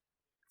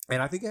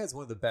 And I think it has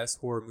one of the best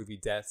horror movie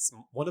deaths,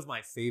 one of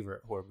my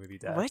favorite horror movie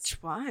deaths. Which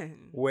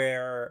one?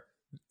 Where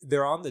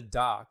they're on the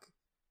dock.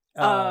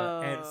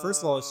 And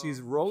first of all,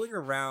 she's rolling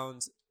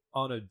around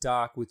on a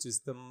dock, which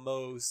is the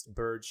most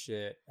bird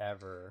shit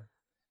ever.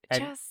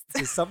 And Just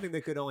it's something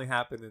that could only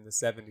happen in the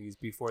 70s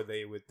before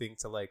they would think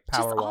to like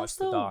power wash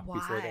the dock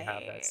before they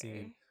have that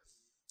scene.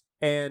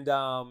 And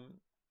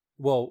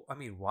well, I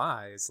mean,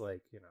 why? It's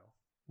like, you know,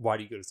 why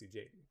do you go to see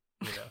Janie?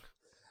 You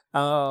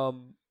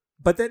know,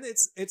 but then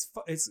it's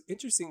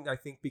interesting, I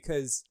think,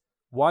 because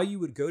why you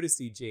would go to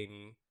see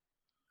Janie,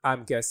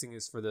 I'm guessing,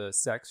 is for the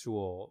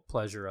sexual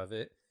pleasure of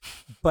it,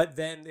 but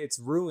then it's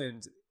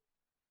ruined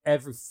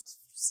every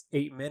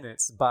 8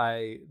 minutes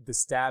by the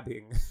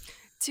stabbing.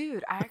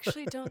 Dude, I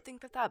actually don't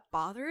think that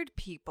bothered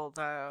people,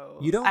 though.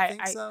 You don't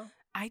think so?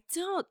 I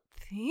don't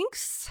think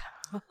so.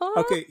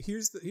 Okay,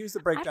 here's the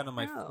breakdown of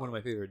one of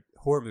my favorite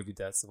horror movie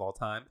deaths of all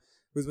time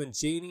was when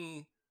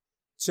Janie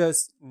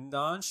just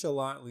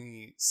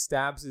nonchalantly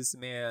stabs this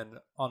man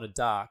on a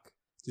dock,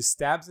 just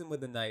stabs him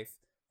with a knife,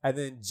 and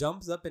then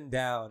jumps up and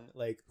down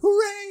like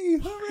hooray,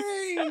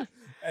 hooray,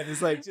 and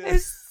it's like just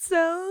it's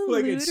so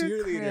like ludicrous. a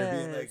cheerleader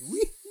being like,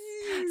 wee.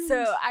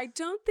 So I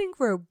don't think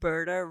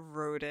Roberta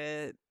wrote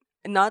it.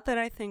 Not that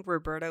I think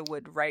Roberta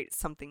would write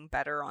something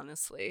better,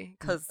 honestly,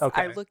 because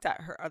I looked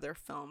at her other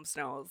films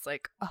and I was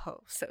like, oh,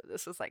 so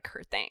this is like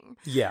her thing.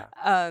 Yeah.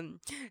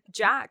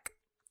 Jack,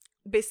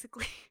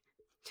 basically.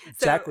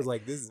 Jack was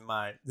like, this is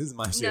my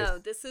shit. No,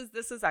 this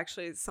is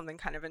actually something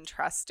kind of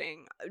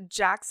interesting.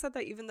 Jack said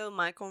that even though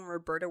Michael and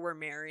Roberta were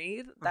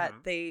married, that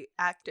they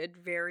acted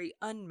very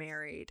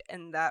unmarried,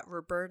 and that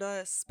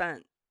Roberta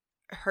spent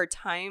her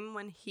time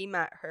when he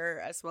met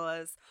her as well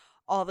as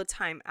all the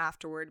time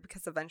afterward,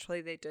 because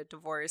eventually they did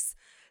divorce,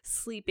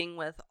 sleeping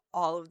with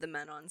all of the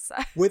men on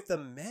set. With the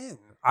men?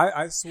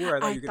 I swear I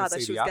thought you were going to say the opposite. I thought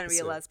that she was going to be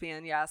a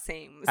lesbian. Yeah,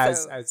 same.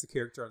 As the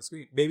character on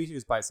screen. Maybe she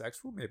was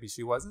bisexual. Maybe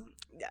she wasn't.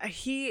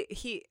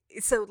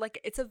 So like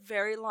it's a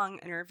very long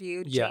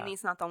interview. Yeah.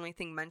 Janie's not the only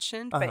thing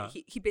mentioned, but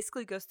he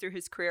basically goes through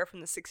his career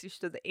from the 60s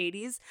to the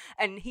 80s,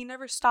 and he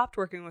never stopped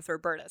working with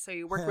Roberta. So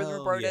he worked with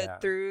Roberta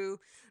through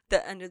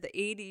the end of the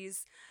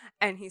 80s,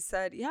 and he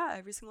said, yeah,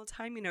 every single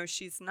time, you know,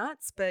 she's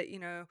nuts, but you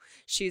know,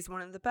 she's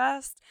one of the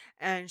best,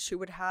 and she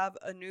would have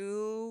a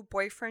new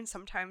boyfriend,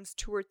 sometimes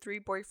 2 or 3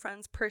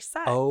 boyfriends per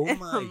set. Oh and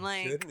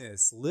my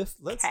goodness. Let's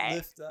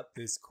lift up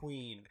this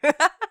queen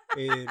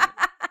in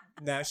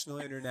National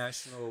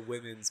International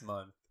Women's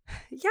Month.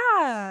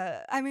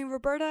 Yeah, I mean,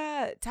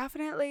 Roberta,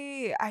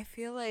 definitely, I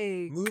feel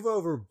like... Move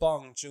over,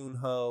 Bong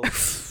Joon-ho.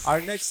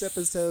 Our next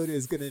episode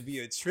is going to be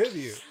a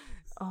tribute.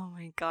 Oh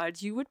my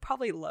God, you would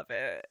probably love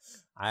it.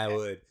 I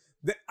would.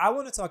 I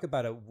want to talk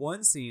about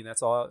one scene.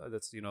 That's all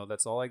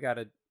I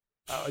gotta.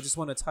 I just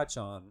want to touch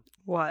on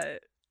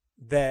what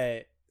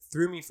that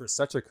threw me for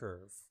such a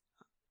curve.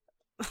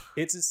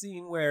 It's a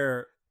scene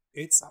where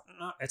it's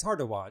hard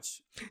to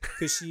watch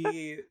because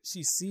she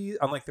sees,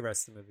 unlike the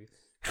rest of the movie,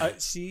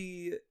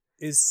 she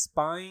is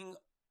spying.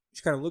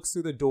 She kind of looks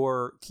through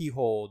the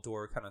keyhole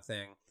door kind of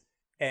thing,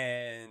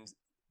 and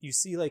you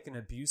see like an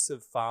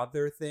abusive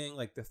father thing,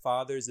 like the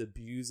father's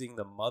abusing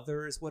the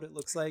mother is what it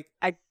looks like.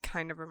 I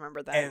kind of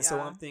remember that. And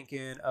so I'm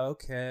thinking,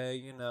 okay,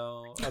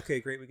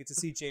 great. We get to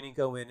see Janie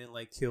go in and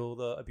like kill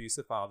the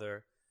abusive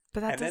father.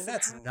 But then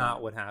that's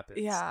not what happens.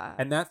 Yeah.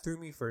 And that threw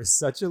me for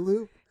such a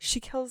loop.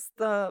 She kills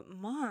the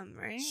mom,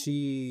 right?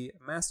 She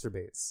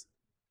masturbates.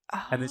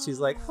 Oh. And then she's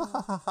like, ha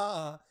ha ha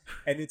ha.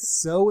 And it's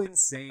so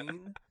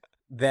insane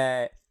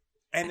that,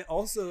 and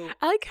also.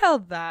 I like how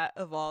that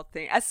of all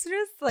things, as soon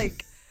as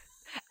like.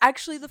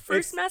 Actually, the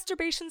first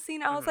masturbation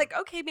scene, I was like,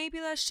 okay, maybe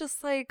that's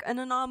just like an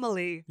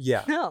anomaly.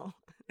 Yeah. No.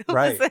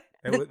 Right.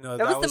 That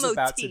was the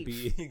about to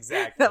be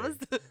exactly.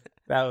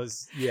 That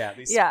was yeah.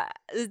 Yeah.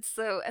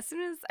 So as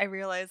soon as I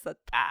realized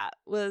that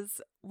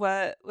was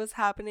what was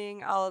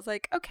happening, I was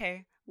like,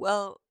 okay,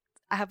 well,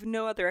 I have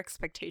no other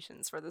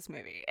expectations for this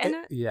movie, and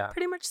it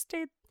pretty much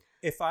stayed.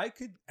 If I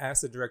could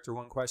ask the director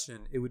one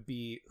question, it would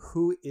be,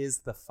 who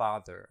is the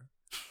father?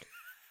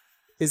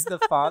 Was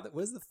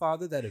the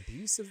father that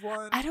abusive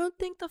one? I don't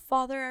think the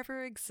father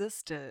ever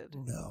existed.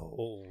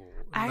 No.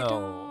 I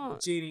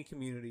don't. Janie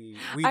community,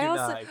 we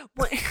deny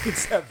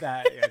accept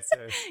that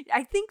answer.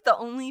 I think the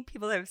only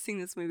people that have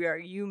seen this movie are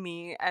you,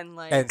 me, and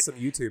some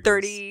YouTubers.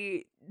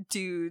 30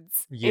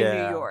 dudes in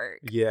New York.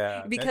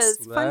 Yeah. Because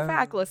fun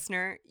fact,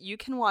 listener, you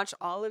can watch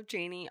all of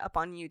Janie up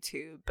on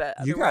YouTube, but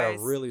otherwise, you gotta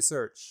really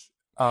search.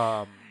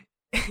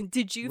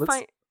 Did you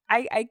find?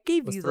 I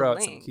gave you the link. Let's throw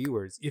out some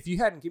keywords. If you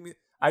hadn't given me.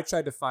 I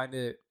tried to find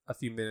it a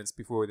few minutes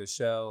before the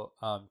show,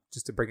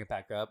 just to bring it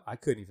back up. I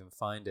couldn't even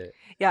find it.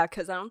 Yeah,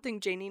 because I don't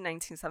think Janie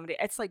 1970.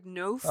 It's like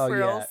no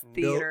frills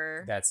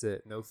theater. That's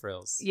it. No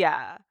frills.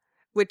 Yeah,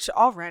 which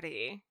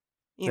already,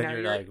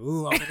 you're like,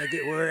 ooh, I'm gonna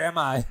get. Where am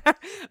I?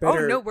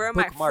 Oh no, where are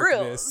my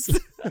frills?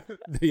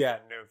 Yeah,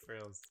 no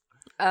frills.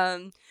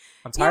 I'm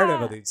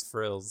tired of these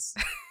frills.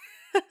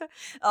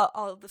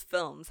 All of the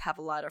films have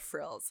a lot of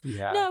frills.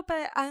 Yeah. No,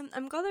 but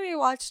I'm glad that we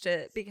watched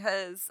it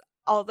because.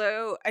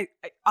 Although I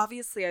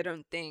obviously I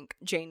don't think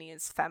Janie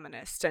is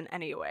feminist in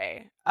any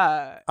way.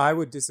 I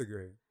would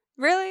disagree.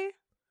 Really?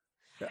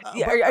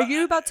 Yeah, are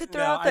you about to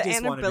throw out the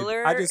Anna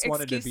Biller I just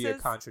wanted to be a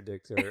excuses?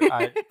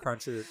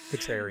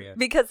 contrarian.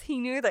 Because he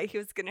knew that he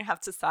was going to have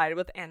to side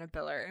with Anna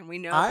Biller, and we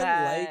know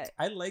that.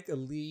 I like a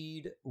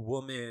lead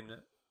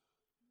woman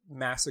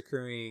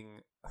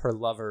massacring her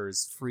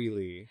lovers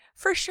freely.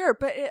 For sure,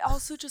 but it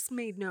also just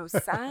made no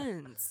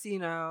sense, you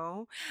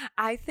know?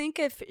 I think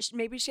if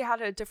maybe she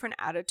had a different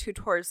attitude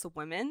towards the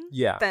women,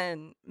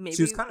 then maybe...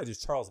 She was kind of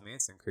just Charles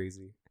Manson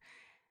crazy.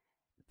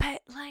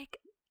 But, like,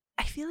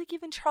 I feel like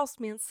even Charles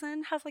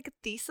Manson has, like, a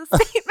thesis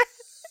statement.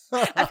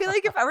 I feel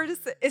like if I were to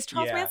say... Is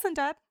Charles Manson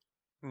dead?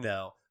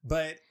 No.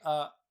 But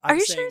Are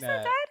you sure he's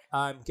not dead?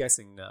 I'm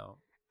guessing no.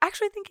 I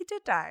actually think he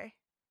did die.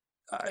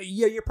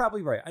 Yeah, you're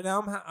probably right.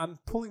 Now I'm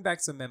pulling back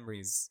some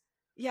memories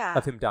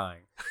of him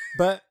dying.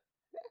 But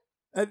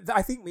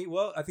I think,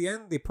 at the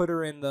end, they put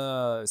her in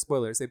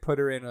spoilers, they put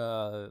her in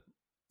a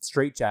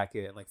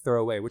straitjacket and, like,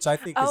 throw away, which I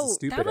think is a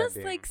stupid ending. That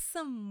was, like,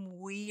 some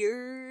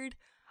weird...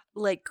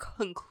 like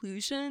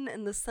conclusion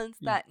in the sense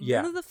that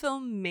none of the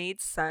film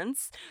made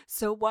sense,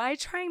 so why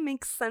try and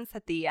make sense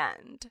at the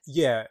end?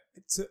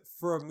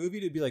 For a movie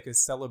to be like a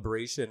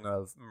celebration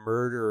of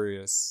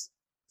murderous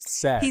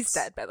sex. He's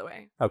dead, by the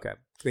way. Okay,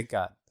 thank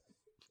God.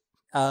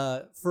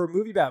 For a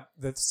movie about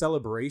the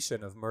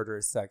celebration of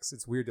murderous sex,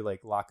 it's weird to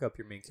like lock up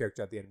your main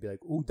character at the end and be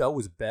like, "Ooh, that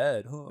was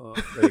bad, huh?"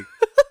 Like,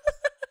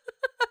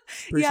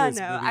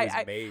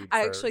 I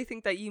actually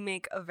think that you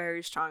make a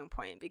very strong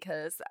point,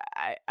 because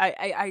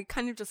I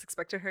kind of just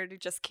expected her to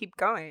just keep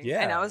going,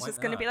 and I was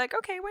just going to be like,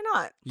 okay, why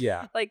not?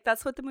 Yeah, like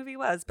that's what the movie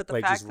was. But the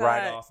like, fact just that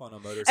ride off on a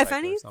motorcycle, if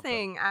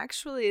anything,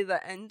 actually,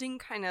 the ending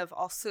kind of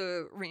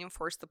also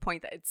reinforced the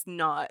point that it's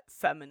not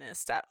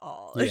feminist at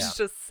all. Yeah. It's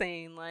just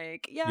saying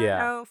like,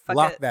 no, fuck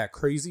lock it. that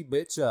crazy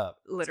bitch up.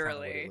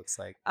 Literally, what it looks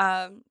like.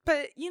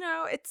 But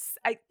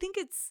I think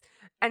it's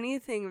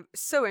anything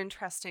so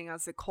interesting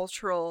as a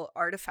cultural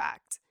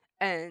artifact.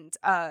 And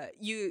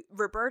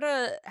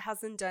Roberta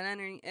hasn't done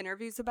any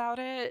interviews about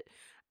it.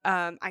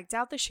 I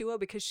doubt that she will,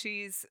 because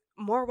she's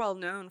more well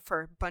known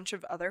for a bunch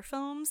of other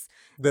films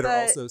that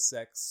are also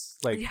sex.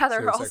 Like,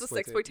 they're also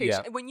sexploitation.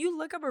 Yeah. When you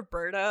look up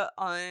Roberta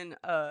on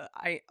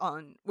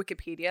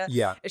Wikipedia,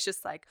 it's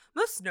just like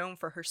most known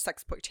for her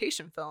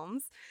sexploitation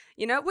films.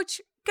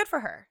 Which good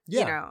for her.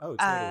 Yeah. Oh,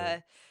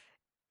 totally.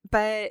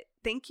 But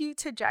thank you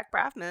to Jack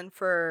Braffman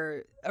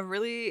for a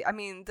really. I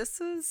mean,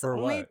 this is for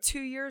only what? 2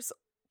 years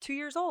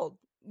old.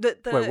 The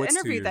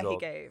interview that he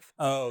gave.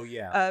 Oh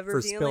yeah,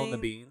 for spilling the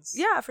beans.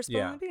 Yeah, for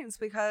spilling the beans,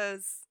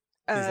 because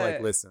he's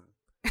like, listen,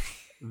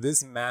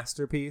 this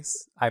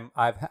masterpiece.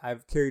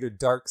 I've carried a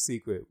dark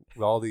secret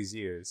all these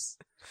years.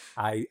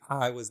 I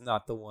was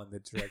not the one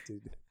that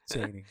directed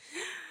Janie.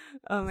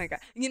 Oh my God!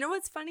 You know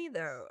what's funny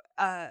though?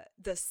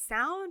 The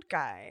sound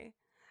guy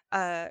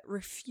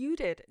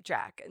refuted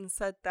Jack and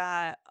said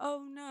that,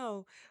 oh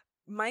no,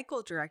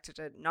 Michael directed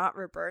it, not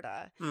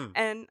Roberta.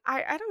 And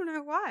I don't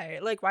know why.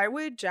 Like, why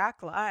would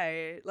Jack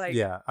lie? Like,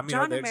 yeah, I mean,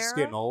 John they're Amaro, just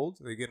getting old.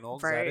 They're getting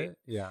old. Right. Is that it?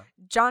 Yeah.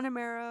 John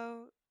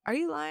Amaro, are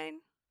you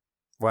lying?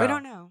 Wow. We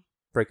don't know.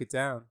 Break it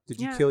down.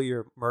 Did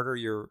you murder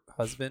your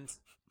husband?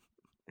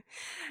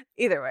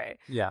 Either way.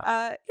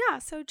 Yeah.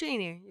 So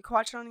Janie, you can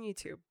watch it on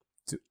YouTube.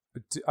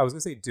 I was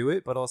gonna say do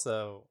it, but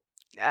also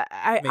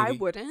I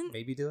wouldn't.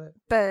 Maybe do it,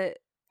 but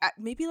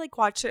maybe like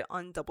watch it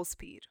on double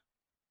speed.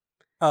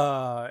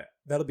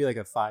 That'll be like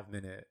a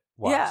 5-minute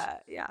watch.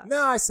 Yeah.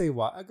 No, I say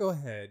go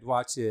ahead,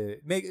 watch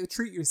it.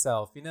 Treat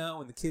yourself. When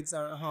the kids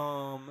aren't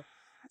home,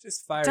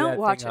 just fire that thing up there.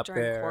 Don't watch it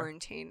during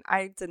quarantine.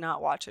 I did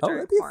not watch it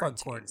during quarantine. Oh, that'd be a fun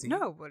quarantine.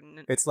 No, it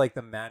wouldn't. It's like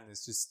the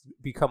madness just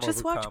watch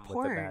overcome porn.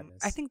 with the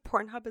madness. I think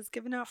Pornhub is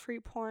giving out free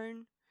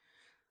porn,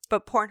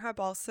 but Pornhub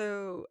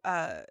also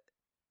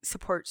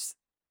supports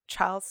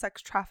child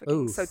sex trafficking.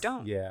 Oof, so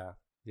don't. Yeah.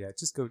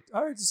 Just go.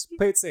 All right, just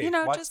play it safe.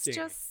 Watch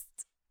just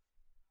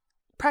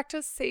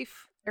practice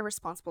safe,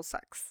 irresponsible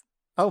sex.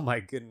 Oh my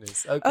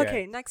goodness.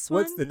 Okay. Next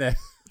one.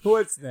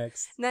 What's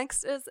next?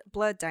 Next is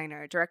Blood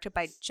Diner, directed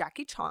by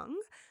Jackie Chong,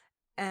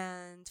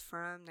 and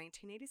from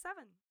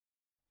 1987.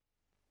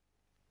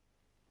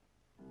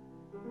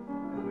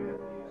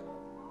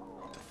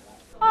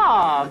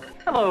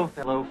 Hello,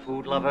 fellow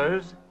food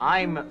lovers.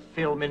 I'm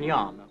Phil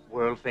Mignon,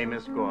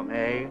 world-famous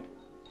gourmet.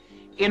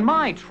 In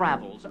my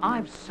travels,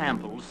 I've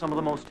sampled some of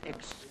the most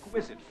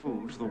exquisite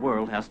foods the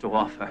world has to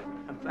offer.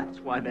 That's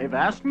why they've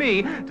asked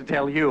me to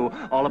tell you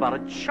all about a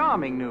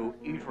charming new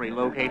eatery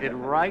located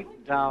right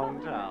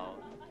downtown.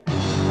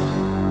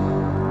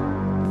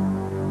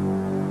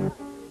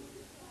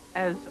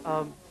 As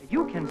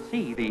you can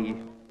see, the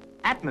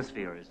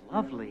atmosphere is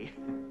lovely.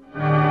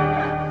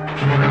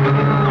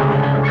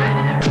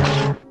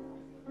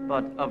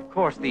 But, of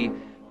course, the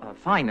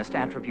finest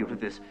attribute of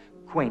this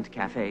quaint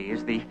cafe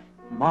is the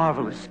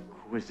marvelous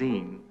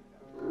cuisine.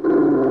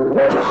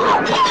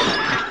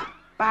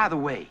 By the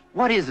way,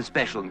 what is the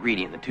special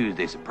ingredient in the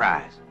Tuesday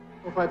surprise?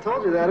 If I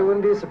told you that, it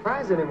wouldn't be a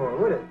surprise anymore,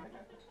 would it?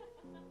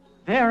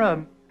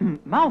 They're,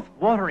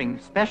 mouth-watering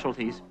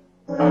specialties.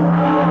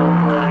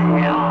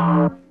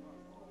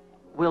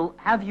 Will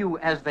have you,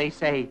 as they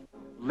say,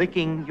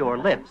 licking your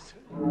lips.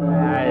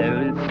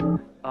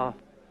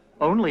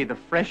 Only the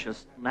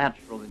freshest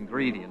natural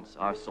ingredients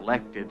are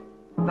selected.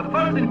 The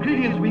first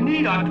ingredients we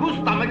need are 2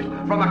 stomachs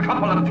from a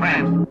couple of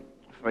tramps.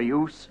 For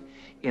use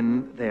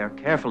in their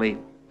carefully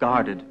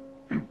guarded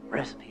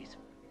recipes.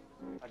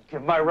 I'd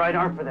give my right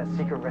arm for that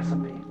secret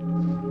recipe.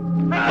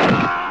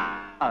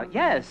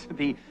 Yes,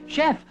 the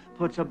chef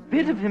puts a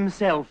bit of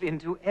himself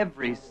into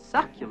every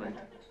succulent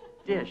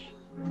dish.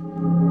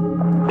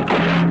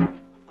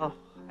 Oh,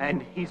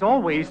 and he's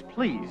always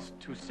pleased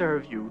to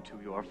serve you to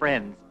your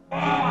friends.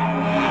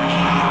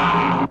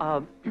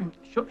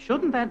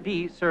 Shouldn't that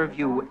be serve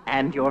you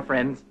and your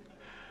friends?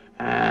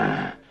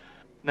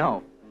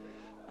 No.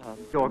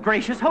 Your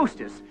gracious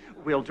hostess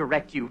will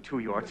direct you to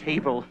your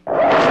table,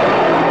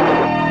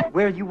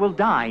 where you will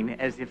dine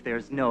as if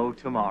there's no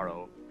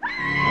tomorrow.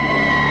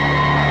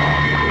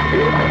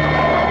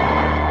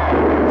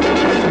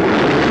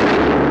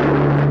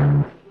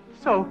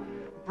 So,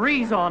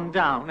 breeze on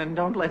down and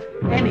don't let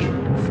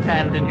anything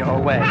stand in your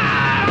way.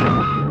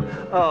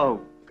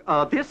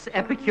 This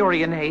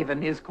Epicurean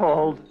haven is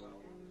called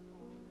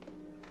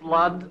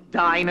Blood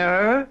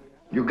Diner.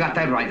 You got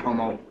that right,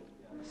 homo.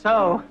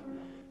 So,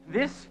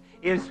 this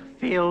is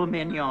Phil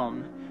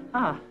Mignon.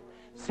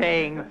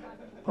 Saying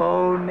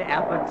bon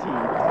appetit.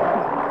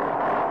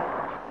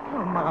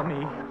 Oh,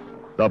 Mommy.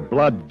 The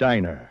Blood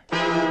Diner.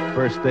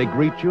 First they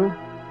greet you,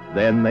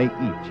 then they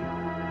eat you.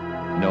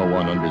 No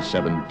one under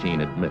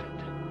 17 admitted.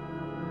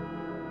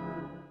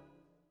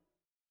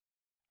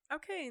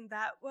 Okay,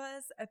 that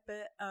was a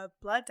bit of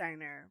Blood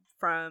Diner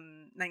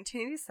from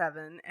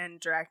 1987 and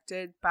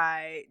directed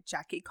by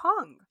Jackie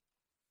Kong.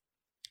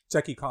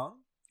 Jackie Kong?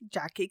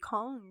 Jackie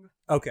Kong.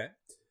 Okay.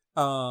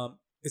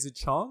 Is it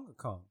Chong or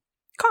Kong?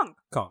 Kong.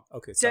 Kong.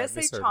 Okay, Did sorry. I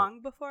say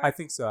Chong before? I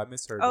think so. I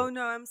misheard Oh, it.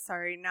 no, I'm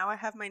sorry. Now I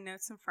have my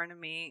notes in front of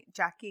me.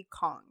 Jackie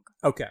Kong.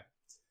 Okay.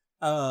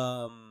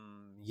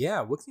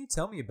 Yeah, what can you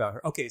tell me about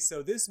her? Okay,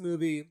 so this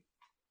movie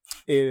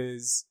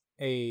is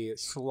a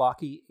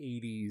schlocky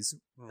 80s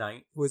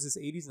was this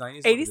 80s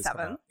 90s?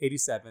 87.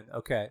 87.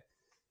 Okay.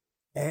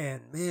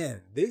 And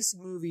man, this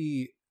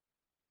movie,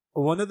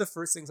 one of the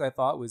first things I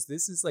thought was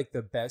this is like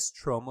the best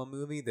Troma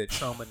movie that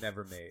Troma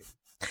never made.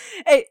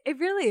 It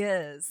really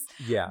is.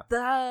 Yeah.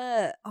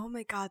 Oh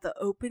my God, the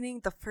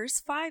opening, the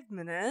first 5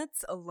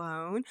 minutes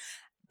alone.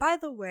 By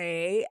the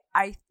way,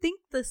 I think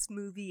this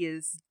movie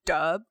is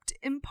dubbed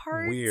in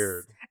parts.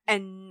 Weird.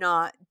 And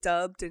not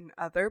dubbed in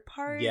other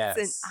parts. Yes.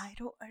 And I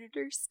don't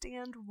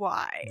understand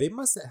why. They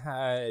must have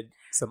had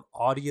some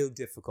audio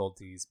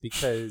difficulties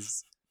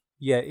because,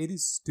 yeah, it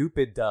is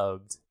stupid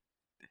dubbed.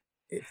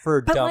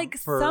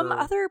 Some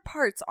other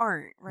parts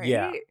aren't,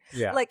 right?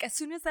 Yeah. Like, as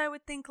soon as I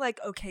would think, like,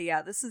 okay,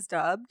 yeah, this is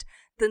dubbed,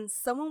 then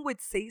someone would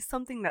say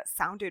something that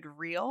sounded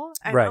real.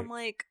 And Right. I'm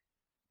like,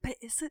 but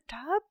is it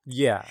dubbed?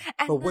 Yeah.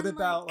 And But what then,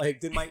 about,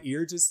 did my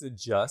ear just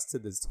adjust to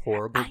this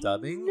horrible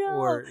dubbing? know.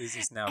 Or is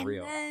this now and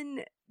real?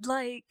 then,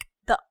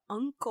 the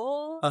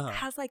uncle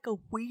has, a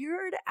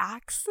weird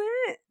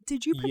accent.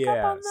 Did you pick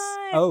up on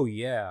that? Oh,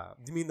 yeah.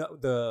 You mean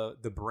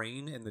the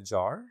brain in the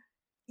jar?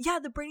 Yeah,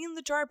 the brain in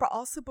the jar, but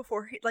also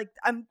before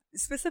I'm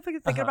specifically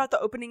thinking about the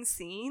opening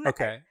scene.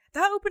 Okay.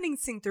 That opening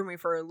scene threw me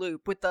for a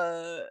loop with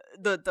the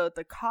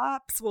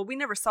cops. Well, we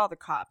never saw the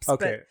cops.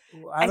 Okay.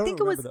 But I don't think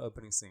remember it was the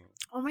opening scene.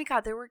 Oh my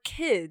God, they were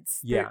kids.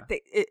 Yeah.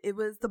 It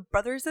was the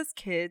brothers as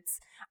kids.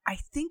 I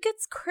think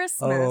it's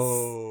Christmas.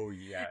 Oh,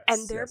 yes.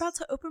 And they're about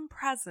to open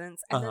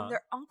presents, and then Uh-huh.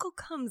 their uncle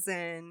comes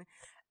in,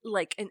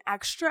 like an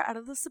extra out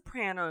of The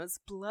Sopranos,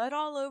 blood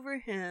all over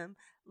him,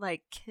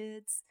 like,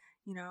 kids,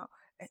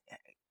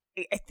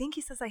 I think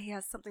he says that he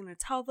has something to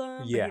tell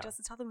them, Yeah. but he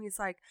doesn't tell them. He's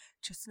like,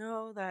 just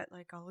know that,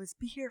 I'll always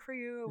be here for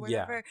you or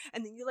whatever.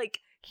 And then you,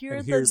 hear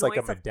And the here's, noise a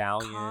of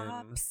medallion.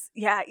 cops.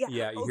 Yeah.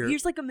 Yeah, you hear-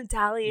 Here's, a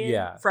medallion,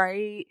 Yeah.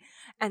 right?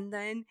 And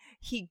then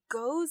he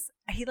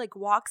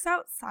walks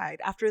outside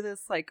after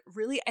this,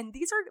 really, and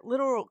these are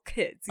literal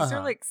kids. These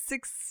are,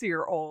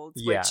 6-year-olds,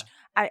 Yeah. which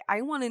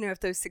I want to know if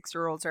those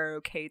 6-year-olds are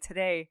okay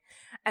today.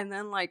 And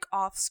then,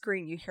 off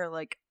screen, you hear,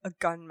 a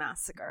gun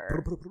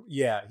massacre.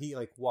 Yeah, he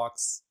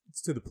walks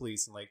to the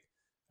police and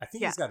I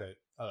think Yeah. he's got a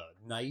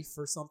knife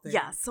or something.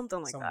 Yeah, something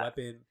like some that.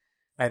 weapon,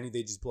 and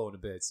they just blow into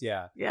bits.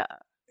 Yeah, Yeah.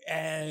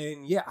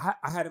 and yeah,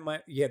 I had in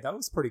my that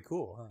was pretty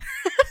cool,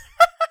 huh?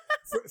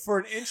 for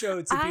an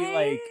intro to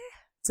be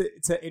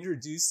to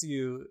introduce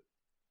you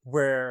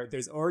where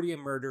there's already a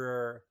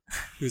murderer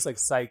who's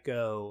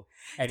psycho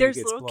and he There's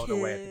gets little blown kids.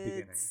 away at the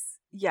beginning.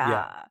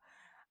 Yeah.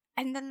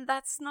 And then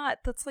that's not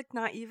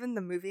even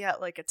the movie at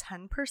a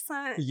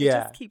 10%. It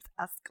Yeah. just keeps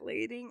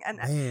escalating. And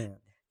Man.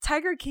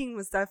 Tiger King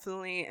was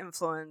definitely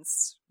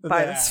influenced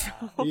by this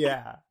film.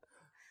 Yeah.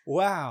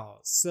 Wow.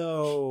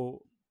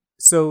 So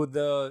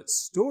the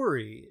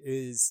story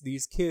is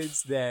these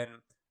kids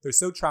then they're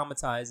so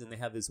traumatized and they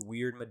have this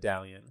weird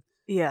medallion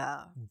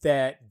Yeah.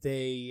 that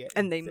they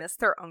miss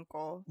their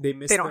uncle. They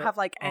miss They don't their have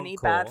any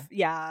uncle. bad.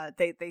 Yeah.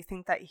 They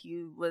think that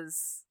he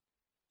was.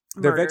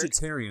 They're murdered.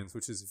 vegetarians,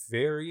 which is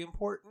very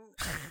important.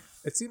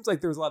 It seems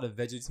like there's a lot of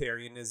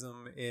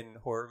vegetarianism in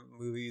horror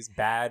movies,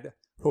 bad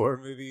horror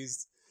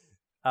movies.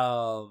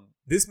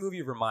 This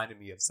movie reminded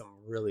me of some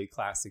really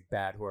classic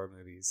bad horror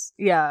movies.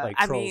 Yeah, like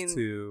Trolls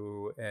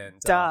 2 and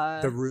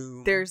The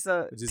Room.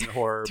 Which isn't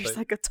horror, there's but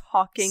like a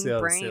talking so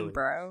brain, silly.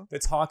 bro. The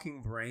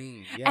talking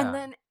brain, yeah. And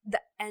then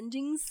the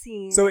ending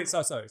scene. So wait,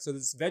 sorry. So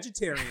there's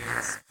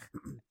vegetarians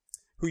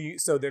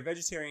so they're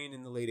vegetarian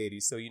in the late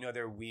 80s. So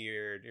they're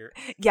weird.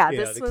 Yeah,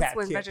 this was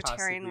when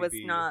vegetarian was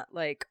not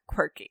like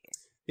quirky.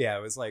 Yeah,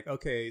 it was like,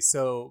 okay,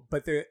 so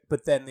but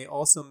then they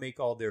also make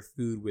all their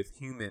food with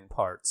human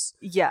parts.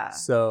 Yeah.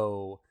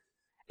 So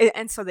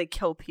and so they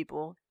kill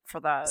people for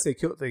that. So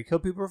they kill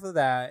people for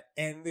that,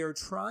 and they're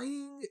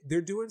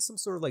doing some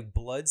sort of like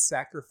blood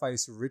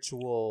sacrifice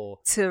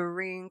ritual to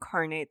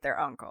reincarnate their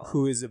uncle,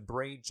 who is a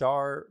brain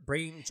jar.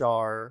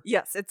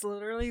 Yes, it's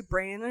literally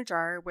brain in a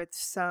jar with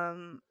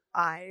some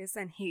eyes,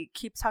 and he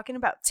keeps talking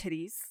about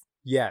titties.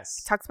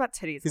 Yes, he talks about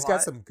titties. He's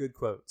got some good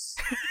quotes.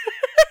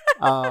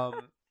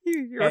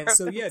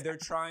 They're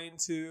trying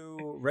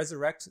to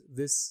resurrect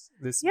this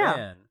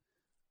man,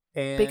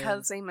 and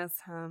because they miss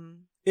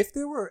him. If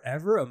there were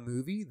ever a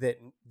movie that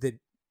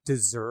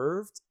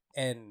deserved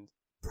and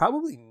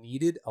probably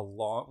needed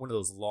one of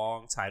those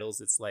long titles,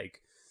 it's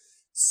like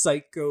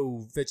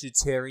Psycho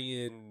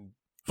Vegetarian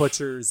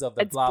Butchers of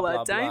the blah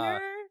blah Diner?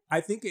 Blah. I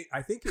think it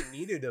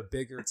needed a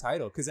bigger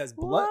title because as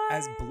Blood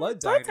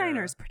Diner,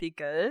 Diner's pretty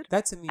good.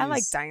 That to me, I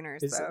like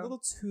diners. It's a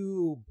little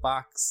too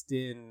boxed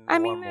in. I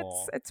mean,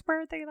 it's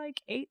where they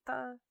like ate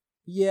the.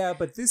 Yeah,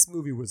 but this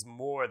movie was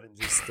more than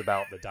just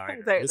about the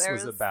diner. This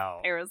was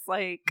about. There was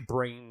like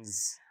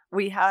brains.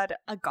 We had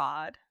a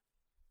god.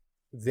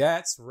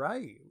 That's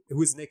right. It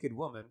was Naked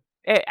Woman.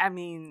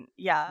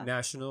 Yeah.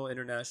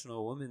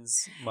 International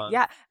Women's Month.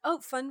 Yeah. Oh,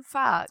 fun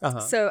fact.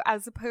 So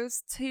as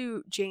opposed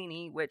to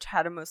Janie, which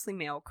had a mostly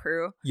male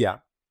crew. Yeah.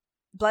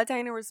 Blood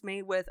Diner was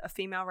made with a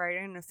female writer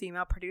and a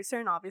female producer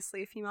and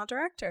obviously a female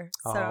director.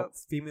 So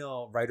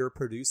female writer,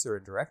 producer,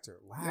 and director.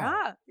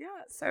 Wow. Yeah.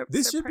 So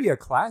this should be a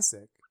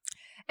classic.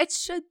 It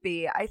should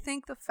be. I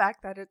think the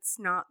fact that it's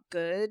not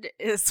good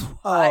is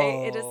why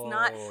it is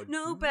not.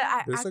 No, but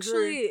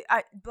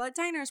Blood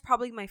Diner is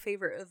probably my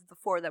favorite of the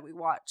 4 that we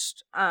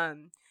watched.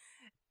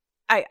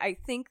 I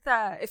think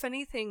that if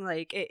anything,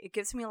 like it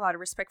gives me a lot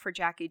of respect for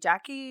Jackie.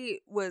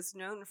 Jackie was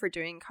known for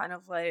doing kind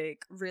of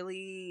like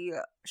really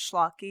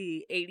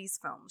schlocky 80s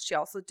films. She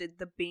also did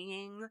The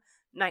Being,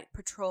 Night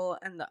Patrol,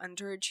 and The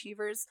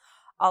Underachievers.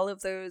 All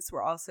of those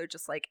were also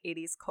just like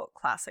 80s cult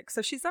classics.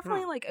 So she's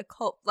definitely like a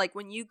cult. Like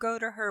when you go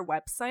to her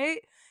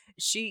website,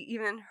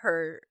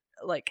 her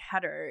like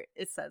header,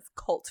 it says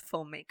cult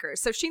filmmaker.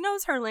 So she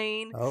knows her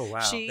lane. Oh, wow.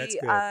 That's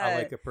good. I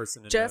like a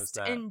person who knows that. Just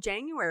in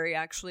January,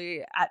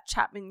 actually, at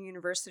Chapman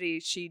University,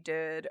 she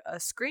did a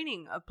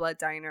screening of Blood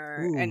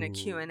Diner and a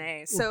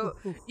Q&A. So,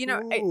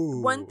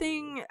 one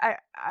thing, I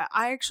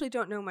actually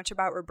don't know much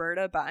about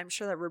Roberta, but I'm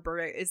sure that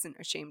Roberta isn't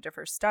ashamed of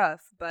her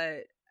stuff.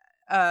 But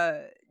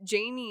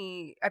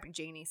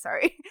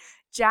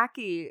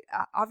Jackie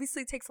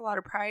obviously takes a lot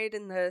of pride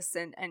in this,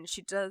 and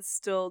she does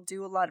still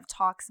do a lot of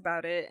talks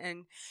about it,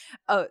 and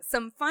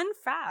some fun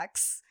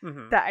facts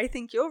that I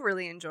think you'll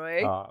really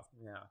enjoy.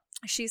 Yeah.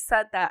 She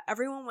said that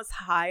everyone was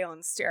high on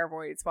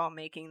steroids while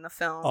making the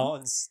film.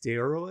 On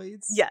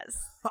steroids? Yes.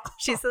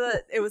 She said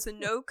that it was a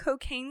no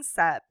cocaine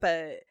set,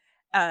 but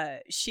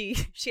she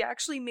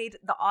actually made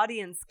the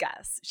audience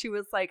guess. She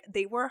was like,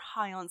 they were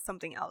high on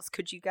something else.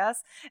 Could you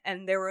guess?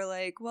 And they were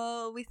like,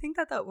 well, we think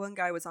that one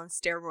guy was on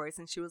steroids.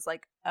 And she was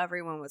like,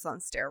 everyone was on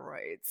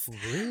steroids.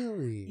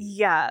 Really?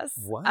 Yes.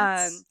 What?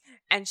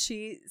 And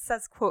she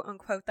says, quote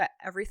unquote, that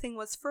everything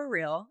was for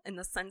real in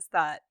the sense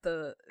that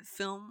the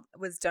film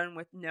was done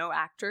with no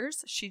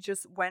actors. She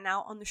just went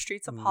out on the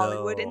streets of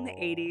Hollywood in the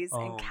 80s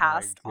and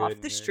cast off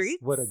the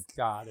streets. What a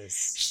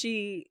goddess.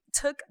 She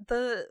took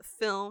the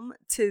film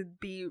to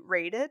be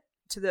rated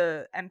to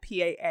the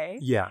MPAA.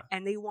 Yeah.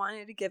 And they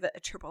wanted to give it a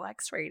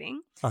XXX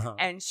rating.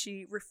 And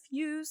she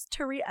refused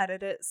to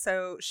re-edit it.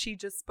 So she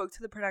just spoke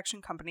to the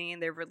production company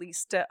and they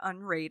released it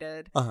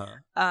unrated.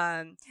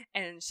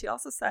 And she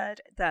also said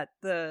that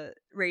the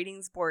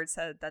ratings board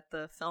said that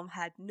the film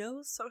had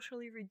no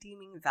socially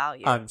redeeming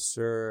value. I'm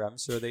sure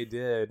they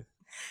did.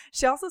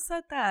 She also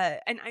said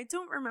that, and I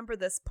don't remember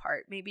this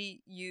part,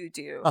 maybe you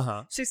do.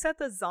 She said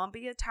the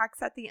zombie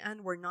attacks at the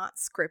end were not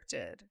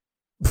scripted.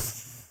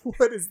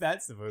 What is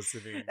that supposed to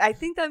mean? I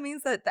think that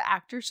means that the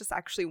actors just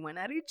actually went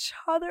at each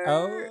other.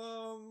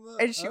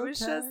 And she was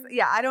just,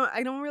 I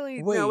don't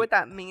really know what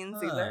that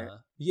means either.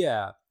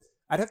 Yeah.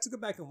 I'd have to go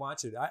back and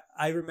watch it.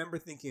 I remember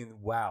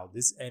thinking, wow,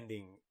 this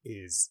ending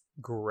is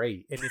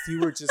great. And if you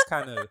were just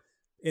kind of,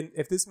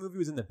 if this movie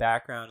was in the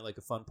background, like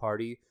a fun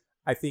party,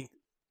 I think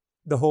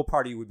the whole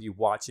party would be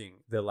watching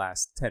the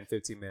last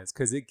 10-15 minutes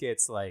because it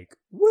gets like,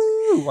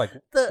 woo, like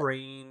the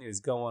train is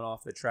going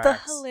off the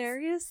tracks. The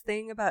hilarious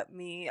thing about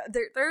me,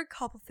 there are a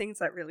couple things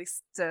that really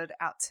stood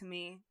out to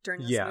me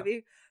during this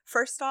movie.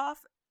 First off,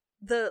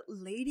 the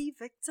lady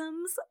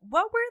victims,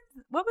 what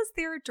was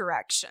their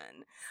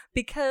direction?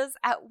 Because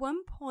at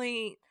one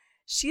point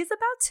she's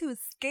about to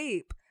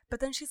escape, but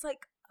then she's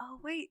like, oh,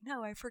 wait,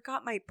 no, I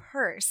forgot my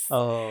purse.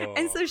 Oh,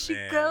 and so she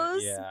man,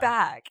 goes yeah.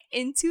 back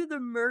into the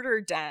murder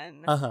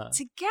den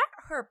to get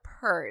her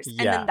purse.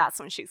 And Yeah. then that's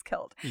when she's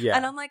killed. Yeah.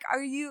 And I'm like,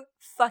 are you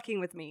fucking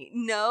with me?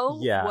 No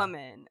Yeah.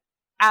 woman,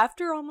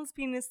 after almost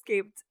being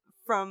escaped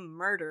from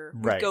murder,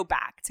 would Right. go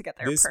back to get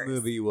their This purse.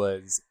 movie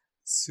was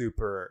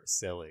super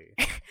silly.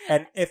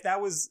 And if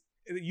that was,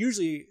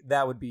 usually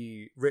that would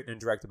be written and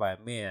directed by a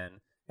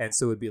man. And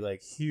so it would be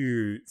like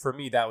huge. For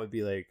me, that would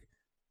be like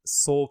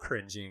soul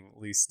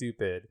cringingly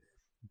stupid.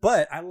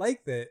 But I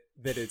like that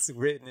it's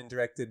written and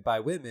directed by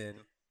women,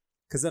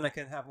 because then I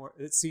can have more.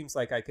 It seems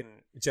like I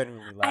can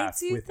genuinely laugh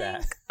with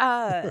that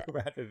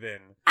rather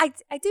than. I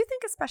do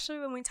think, especially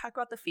when we talk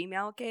about the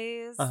female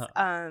gaze,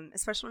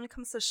 especially when it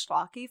comes to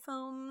schlocky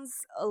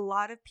films, a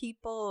lot of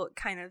people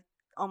kind of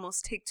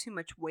almost take too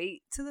much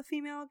weight to the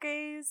female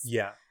gaze.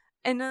 Yeah.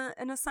 In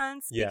a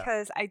sense,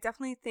 because I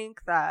definitely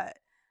think that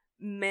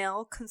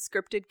male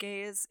conscripted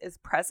gaze is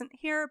present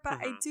here, but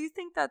I do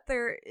think that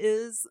there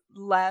is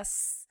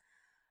less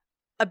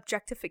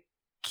objectification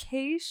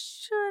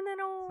in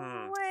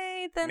a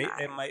way than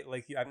it might,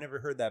 like, I've never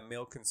heard that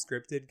male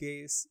conscripted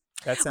gaze.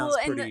 That sounds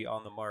pretty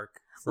on the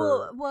mark.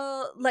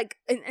 Well, like,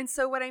 and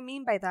so what I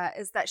mean by that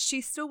is that she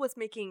still was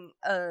making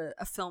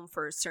a film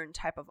for a certain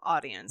type of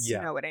audience. Yeah.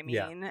 You know what I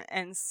mean? Yeah.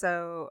 And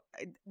so,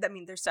 I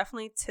mean, there's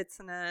definitely tits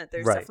in it.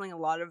 There's Right. definitely a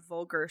lot of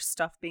vulgar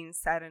stuff being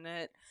said in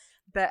it.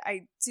 But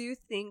I do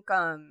think,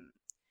 I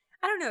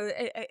don't know,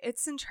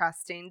 it's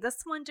interesting.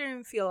 This one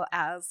didn't feel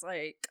as,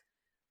 like,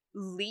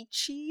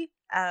 leechy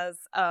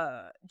as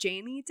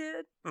Janie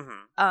did.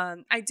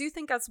 I do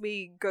think as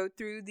we go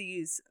through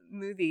these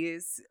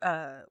movies,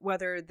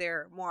 whether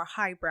they're more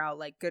highbrow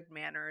like Good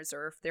Manners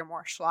or if they're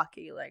more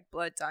schlocky like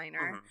Blood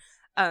Diner,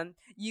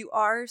 you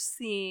are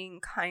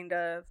seeing kind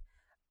of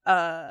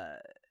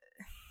an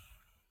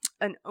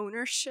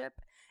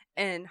ownership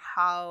in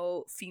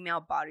how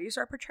female bodies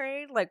are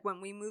portrayed. Like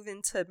when we move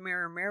into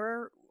Mirror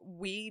Mirror,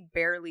 we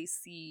barely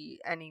see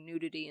any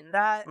nudity in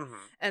that.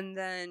 And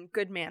then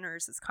Good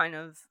Manners is kind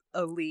of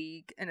a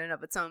league in and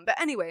of its own. But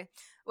anyway,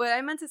 what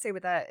I meant to say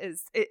with that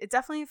is it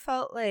definitely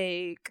felt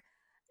like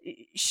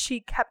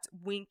she kept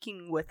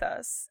winking with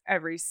us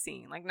every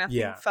scene. Like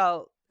nothing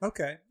felt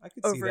okay. I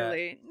could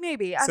overly, see that.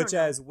 maybe, I Such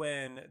don't know. as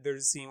when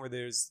there's a scene where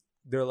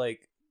they're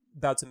like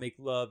about to make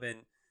love,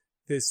 and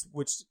this,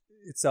 which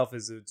itself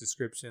is a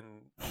description,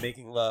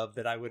 making love,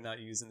 that I would not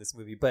use in this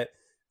movie. But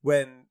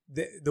when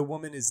the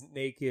woman is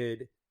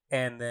naked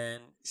and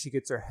then she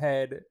gets her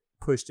head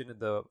pushed into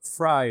the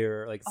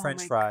fryer, like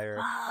French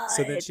fryer,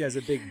 so then she has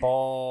a big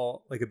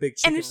ball, like a big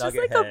chicken and it's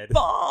nugget just like head, a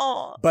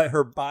ball, but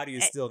her body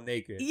is still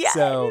naked. Yeah,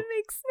 so it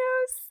makes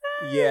no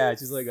sense. yeah,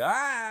 she's like,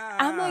 ah.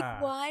 I'm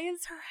like, why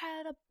is her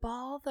head a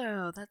ball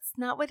though? That's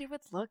not what it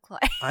would look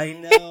like. I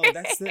know,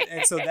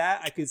 and so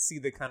that I could see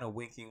the kind of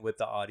winking with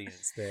the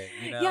audience thing,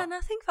 you know? Yeah,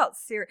 nothing felt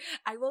serious.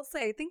 I will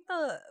say, I think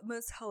the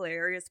most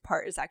hilarious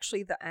part is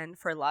actually the end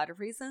for a lot of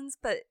reasons,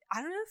 but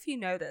I don't know if you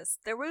noticed,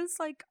 there was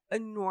like a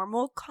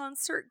normal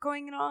concert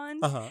going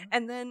on,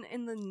 and then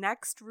in the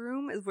next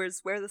room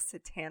was where the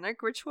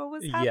satanic ritual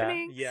was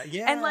happening. Yeah.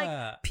 And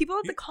like people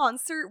at the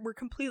concert were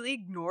completely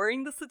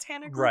ignoring the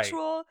satanic Right.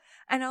 ritual,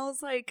 and I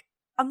was like,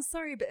 I'm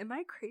sorry, but am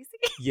I crazy?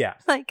 Yeah.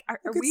 Like, are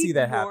I could we see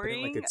that ignoring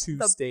happening, like a the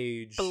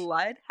two-stage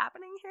blood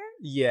happening here?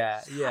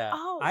 Yeah.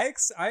 Oh.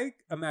 I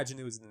imagine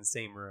it was in the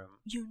same room.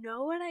 You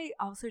know what I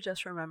also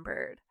just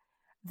remembered?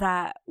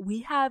 That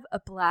we have a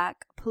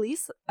black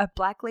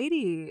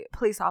lady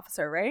police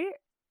officer, right?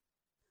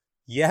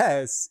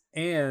 Yes,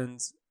 and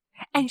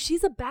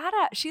she's a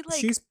badass.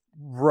 she's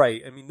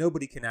right. I mean,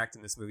 nobody can act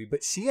in this movie,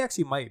 but she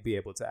actually might be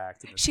able to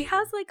act in this she movie.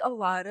 has like a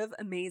lot of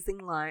amazing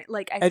lines.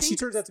 Like I and think she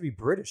turns out to be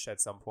British at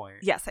some point.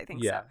 Yes, I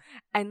think Yeah. so.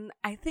 And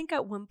I think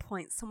at one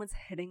point someone's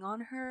hitting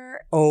on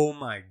her. Oh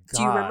my god!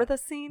 Do you remember the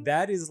scene?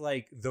 That is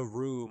like The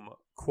Room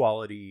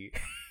quality.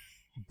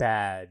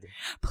 Bad.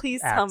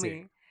 Please acting. tell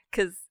me,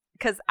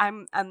 because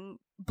I'm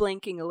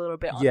blanking a little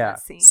bit on that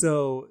scene.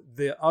 So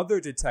the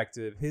other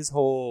detective, his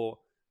whole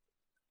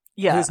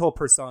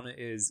persona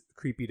is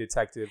creepy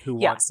detective who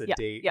wants to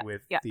date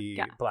with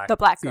the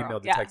black female girl,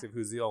 detective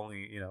who's the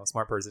only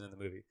smart person in the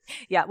movie.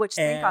 Yeah, which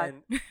thank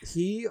God.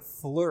 He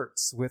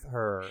flirts with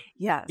her.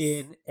 Yes.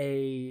 In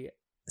a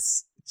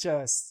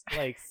just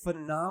like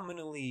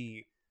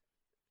phenomenally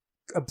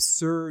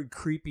absurd,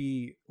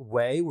 creepy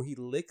way where he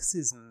licks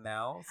his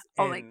mouth.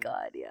 Oh my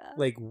god, yeah.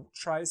 Like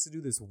tries to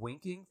do this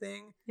winking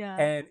thing. Yeah.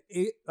 And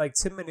it like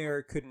Tim and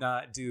Eric could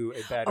not do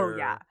a better. Oh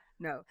yeah.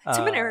 No,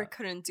 Tim and Eric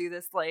couldn't do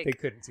this. Like they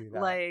couldn't do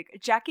that. Like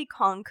Jackie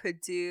Kong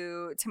could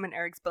do Tim and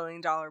Eric's $1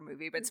 billion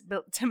movie, but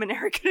Tim and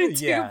Eric couldn't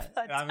do. Yeah,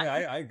 I mean,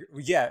 I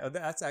agree. Yeah,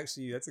 that's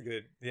a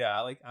good. Yeah,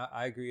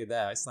 I agree with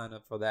that. I sign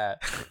up for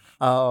that.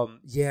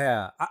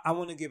 Yeah, I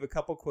want to give a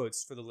couple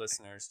quotes for the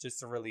listeners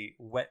just to really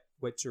wet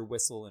your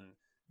whistle and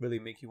really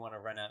make you want to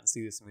run out and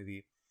see this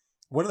movie.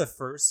 One of the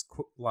first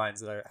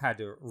lines that I had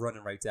to run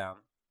and write down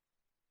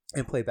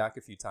and play back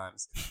a few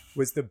times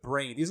was the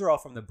brain. These are all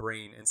from the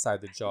brain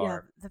inside the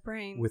jar. Yeah, the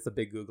brain with the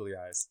big googly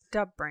eyes.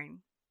 Dub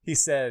brain. He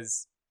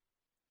says,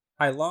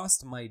 I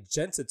lost my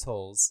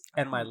genitals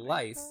and my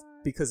life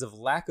because of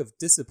lack of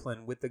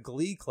discipline with the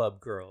Glee Club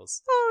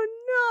girls. Oh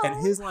no!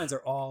 And his lines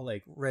are all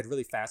like read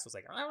really fast. Was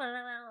like,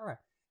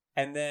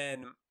 and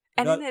then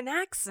in an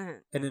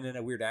accent, and then in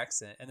a weird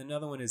accent. And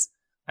another one is,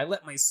 I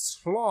let my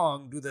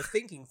slong do the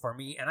thinking for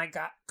me, and I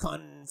got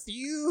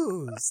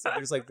confused.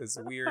 There's like this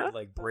weird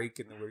like break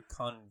in the word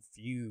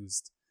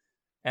confused.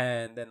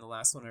 And then the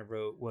last one I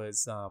wrote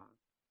was,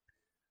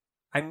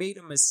 I made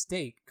a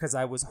mistake because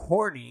I was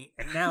horny,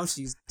 and now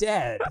she's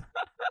dead.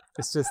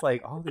 It's just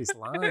like all these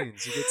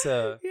lines. You get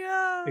to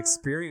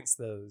experience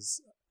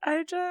those.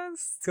 I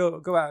just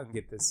go out and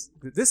get this.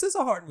 This is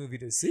a hard movie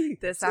to see.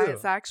 This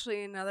is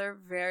actually another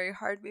very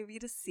hard movie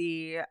to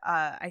see.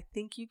 I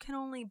think you can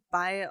only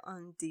buy it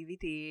on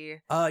DVD.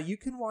 You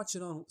can watch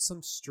it on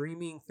some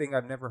streaming thing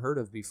I've never heard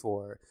of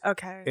before.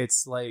 Okay.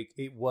 It's like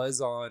it was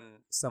on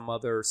some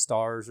other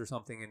Stars or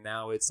something, and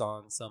now it's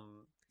on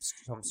some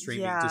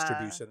streaming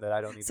distribution that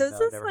I don't even know. So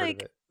it's never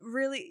like heard of it.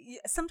 really.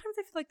 Sometimes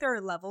I feel like there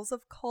are levels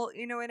of cult.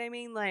 You know what I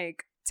mean?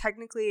 Like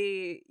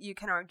technically, you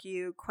can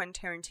argue Quentin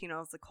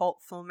Tarantino is a cult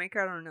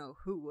filmmaker. I don't know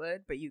who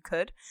would, but you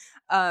could.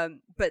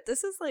 But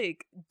this is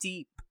like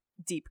deep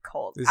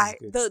cult.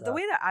 The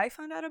way that I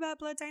found out about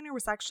Blood Diner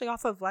was actually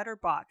off of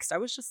Letterboxd. I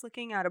was just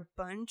looking at a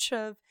bunch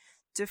of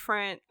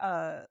different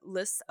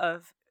lists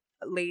of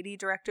lady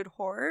directed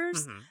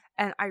horrors,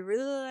 and I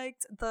really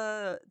liked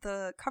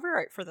the cover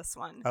art for this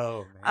one.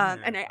 Oh man!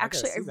 And I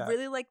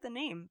really like the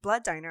name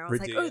Blood Diner. I was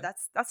like, oh,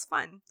 that's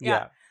fun.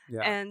 Yeah.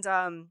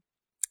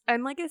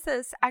 And like I said,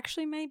 this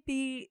actually might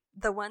be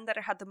the one that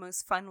I had the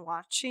most fun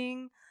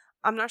watching.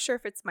 I'm not sure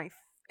if it's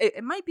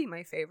it might be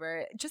my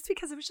favorite, just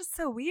because it was just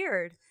so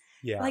weird.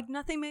 Yeah, like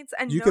nothing makes.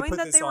 And you knowing could put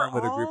that this they were on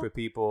with a group of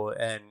people,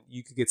 and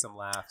you could get some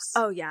laughs.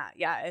 Oh yeah.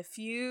 If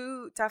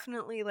you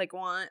definitely like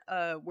want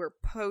we're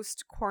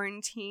post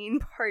quarantine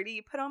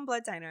party, put on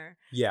Blood Diner.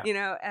 Yeah, you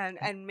know,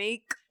 and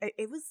make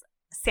it was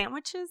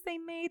sandwiches they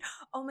made.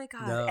 Oh my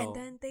god! No. And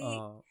then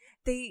they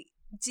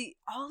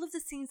all of the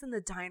scenes in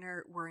the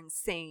diner were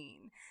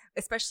insane.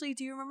 Especially,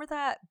 do you remember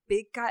that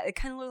big guy? It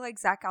kind of looked like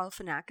Zach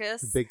Galifianakis.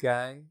 The big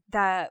guy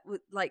that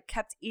like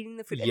kept eating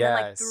the food and then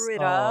like threw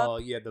it up. Oh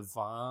yeah, the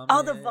vomit.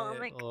 Oh, the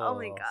vomit. Oh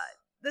my god,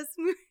 this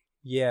movie.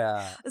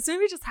 Yeah, this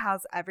movie just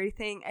has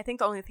everything. I think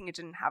the only thing it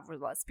didn't have were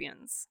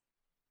lesbians.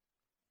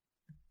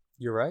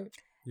 You're right.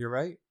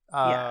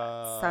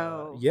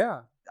 So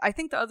yeah, I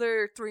think the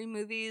other 3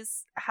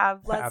 movies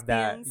have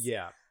lesbians.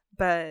 Yeah,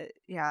 but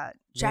yeah,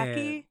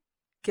 Jackie. Man.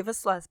 Give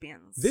us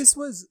lesbians. This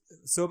was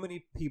so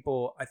many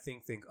people I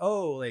think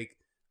oh, like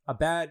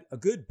a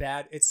good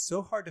bad. It's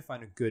so hard to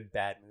find a good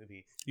bad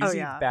movie.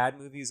 Usually bad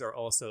movies are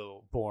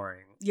also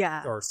boring.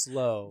 Yeah. Or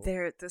slow.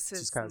 This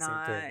is kind of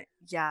not. Same thing.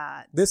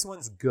 Yeah. This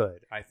one's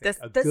good, I think.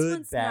 This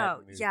one's bad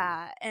movie.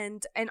 Yeah.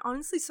 And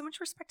honestly, so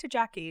much respect to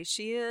Jackie.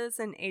 She is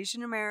an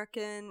Asian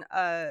American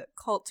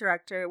cult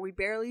director. We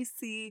barely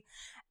see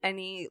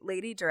any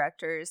lady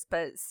directors,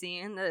 but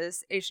seeing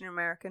this Asian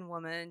American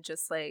woman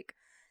just like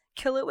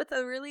kill it with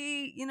a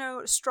really,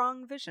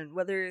 strong vision,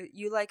 whether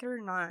you like it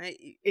or not.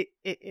 It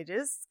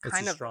is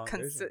kind of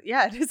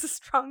it is a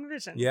strong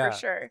vision for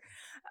sure.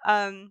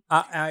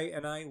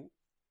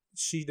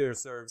 She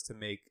deserves to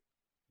make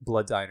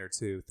Blood Diner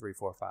 2, 3,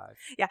 4, 5.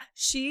 Yeah,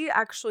 she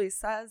actually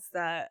says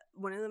that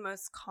one of the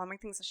most common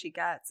things that she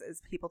gets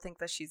is people think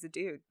that she's a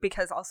dude,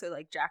 because also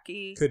like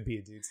Jackie could be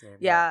a dude's name.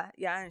 Yeah,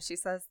 and she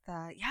says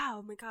that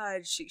oh my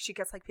god, she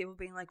gets like people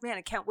being like, man,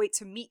 I can't wait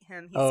to meet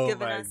him. He's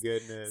given us. Oh my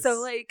goodness. So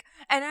like,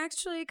 and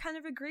actually, I kind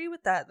of agree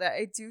with that. That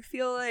I do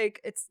feel like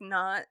it's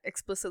not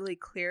explicitly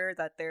clear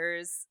that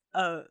there's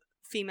a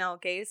female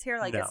gaze here.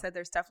 Like I said,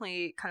 there's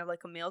definitely kind of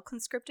like a male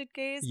conscripted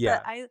gaze.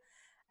 Yeah. But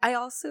I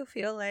also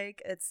feel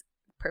like it's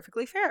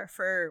perfectly fair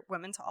for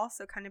women to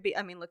also kind of be,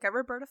 look at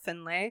Roberta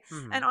Findlay.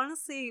 And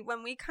honestly,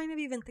 when we kind of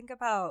even think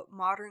about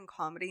modern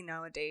comedy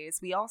nowadays,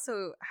 we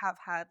also have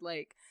had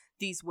like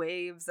these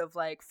waves of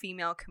like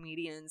female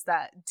comedians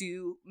that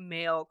do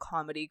male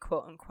comedy,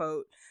 quote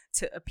unquote,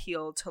 to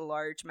appeal to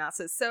large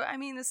masses. So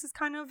this is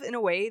kind of in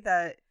a way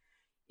that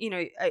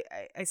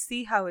I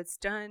see how it's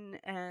done,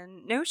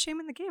 and no shame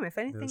in the game. If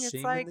anything, it's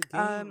like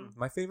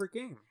my favorite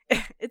game.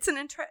 It's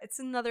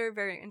another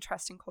very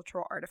interesting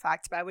cultural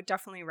artifact, but I would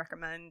definitely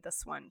recommend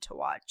this one to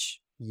watch.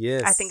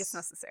 Yes, I think it's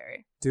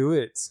necessary. Do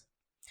it.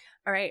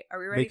 All right, are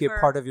we ready? Make it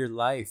part of your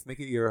life.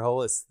 Make it your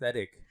whole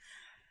aesthetic.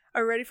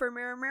 Are you ready for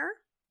Mirror Mirror?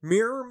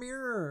 Mirror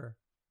Mirror.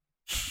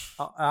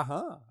 Okay,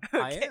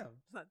 I am.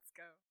 Let's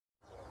go.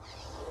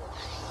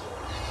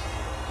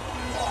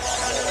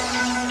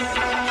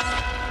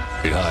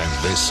 Behind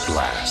this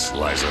glass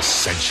lies a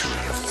century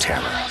of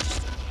terror,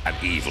 an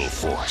evil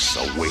force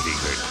awaiting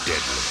her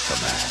deadly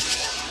command.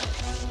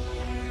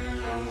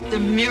 The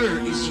mirror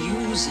is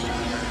using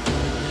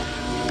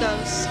her.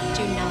 Ghosts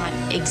do not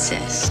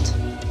exist.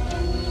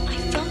 I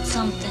felt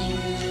something,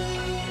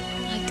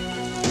 like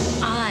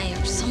I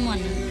or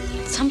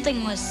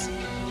something was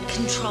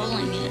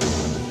controlling it,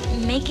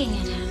 making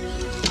it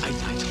happen. I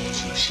told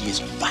you, she is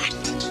back.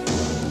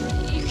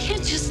 You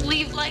can't just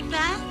leave like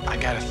that. I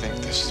gotta think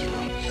this through.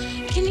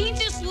 Can he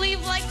just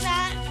leave like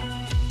that?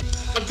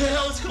 What the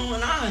hell is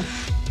going on?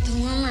 The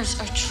rumors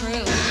are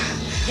true.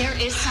 There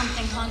is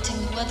something haunting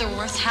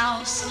Weatherworth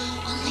House.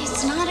 Only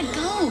it's not a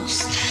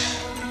ghost.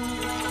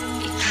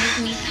 It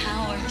gave me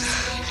powers.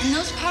 And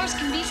those powers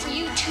can be for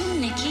you too,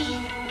 Nikki.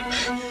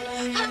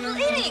 I'm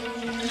bleeding.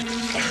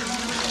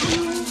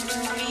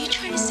 Are you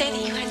trying to say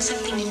that you had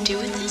something to do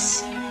with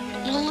this?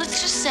 Well, let's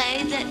just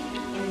say that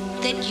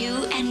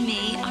you and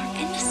me are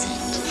innocent.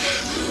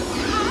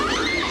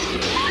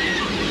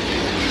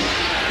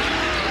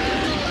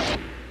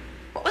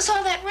 What was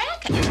all that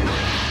racket?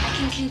 I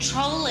can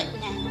control it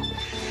now.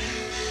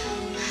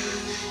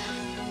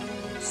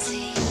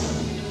 See?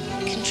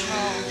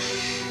 Control.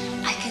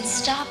 I can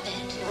stop it.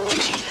 Or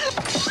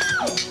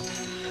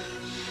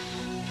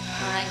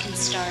I can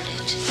start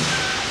it.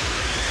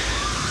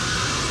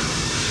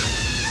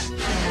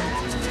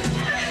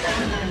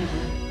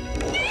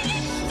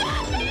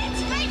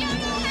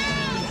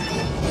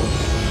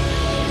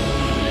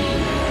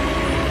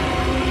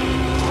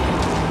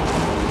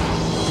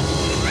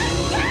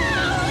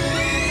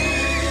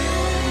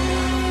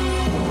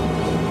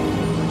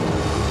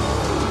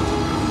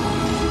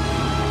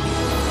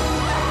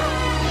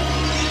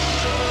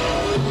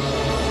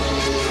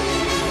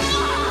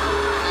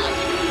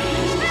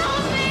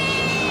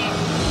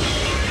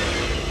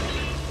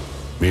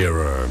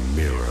 Mirror,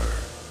 Mirror.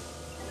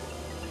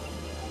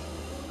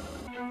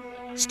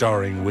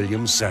 Starring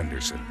William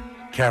Sanderson,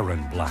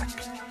 Karen Black,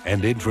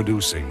 and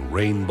introducing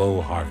Rainbow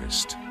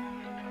Harvest.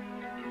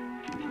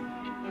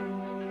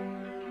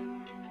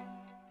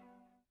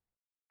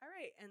 All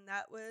right, and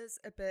that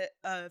was a bit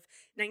of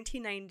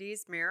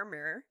 1990s Mirror,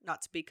 Mirror,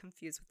 not to be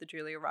confused with the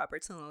Julia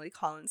Roberts and Lily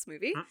Collins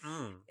movie.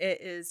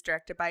 It is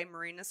directed by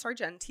Marina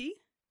Sargenti,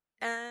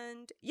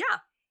 and yeah.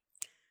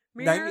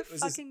 Mirror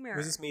fucking Mirror.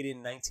 Was this made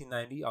in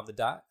 1990 on the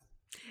dot?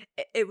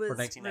 It was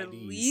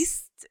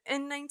released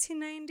in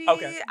 1990.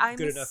 Okay, I'm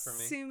good enough for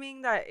me.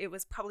 Assuming that it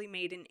was probably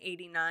made in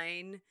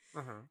 89,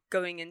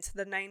 going into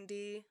the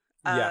 90.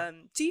 Yeah.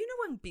 Do you know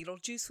when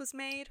Beetlejuice was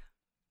made?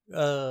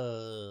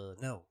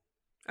 No.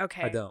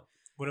 Okay. I don't.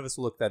 One of us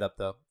will look that up,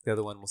 though. The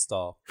other one will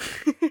stall.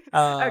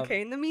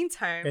 Okay, in the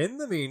meantime,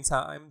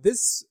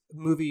 this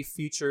movie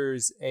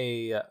features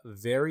a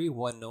very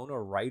Winona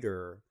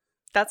Ryder.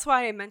 That's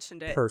why I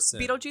mentioned it. Person.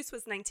 Beetlejuice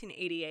was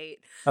 1988.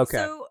 Okay.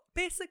 So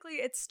basically,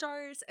 it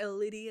stars a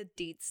Lydia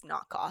Dietz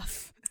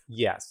knockoff.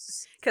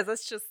 Yes. Because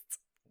that's just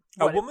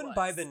a woman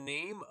by the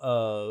name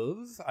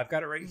of, I've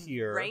got it right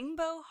here.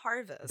 Rainbow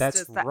Harvest.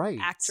 That's is the right.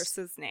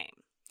 actress's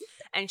name.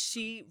 And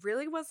she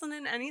really wasn't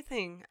in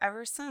anything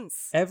ever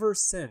since.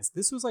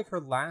 This was like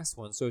her last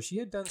one. So she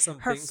had done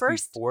some things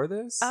before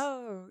this.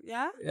 Oh,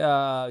 yeah?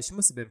 She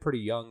must have been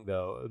pretty young,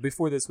 though.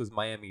 Before this was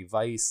Miami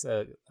Vice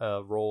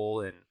role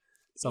and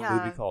some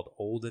movie called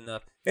Old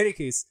Enough. In any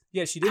case,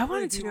 yeah, she didn't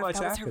really do much after this. I wanted to know if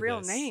that was her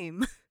real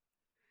name.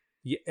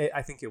 Yeah,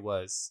 I think it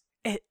was.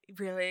 It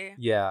really?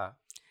 Yeah.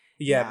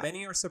 Yeah,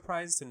 many are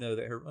surprised to know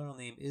that her real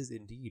name is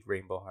indeed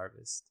Rainbow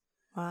Harvest.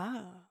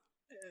 Wow.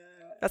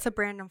 That's a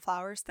Brandon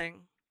Flowers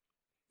thing.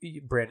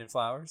 Brandon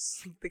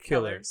Flowers? The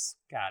Killers.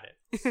 Got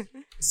it.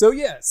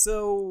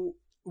 So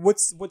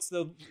what's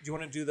the do you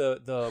want to do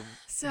the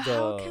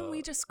how can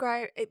we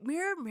describe it?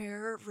 Mirror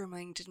Mirror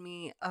reminded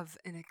me of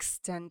an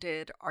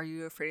extended Are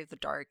You Afraid of the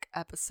Dark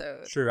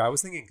episode. Sure, I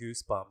was thinking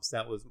Goosebumps.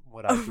 That was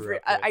what I grew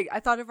up with. I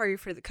thought of Are You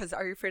Afraid because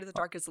Are You Afraid of the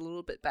Dark is a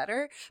little bit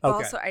better. But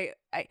also I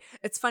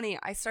it's funny,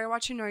 I started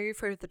watching Are You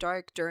Afraid of the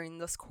Dark during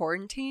this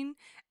quarantine,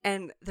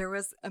 and there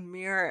was a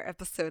Mirror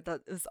episode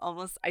that was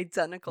almost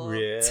identical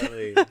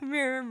to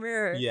Mirror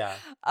Mirror. Yeah.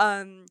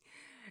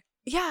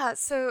 Yeah,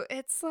 so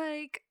it's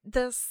like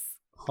this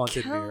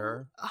haunted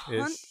mirror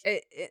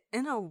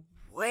in a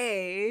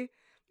way,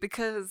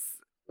 because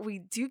we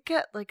do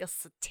get like a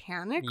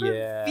satanic reveal.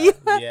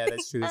 Yeah,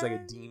 that's true. There's like a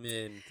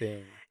demon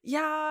thing.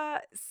 Yeah,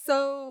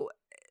 so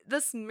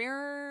this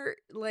mirror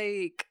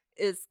like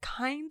is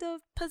kind of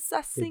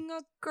possessing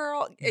a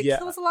girl. It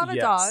kills a lot of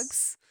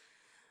dogs.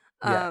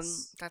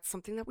 That's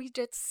something that we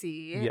did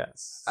see.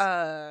 Yes.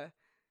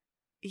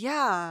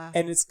 Yeah.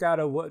 And it's got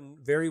a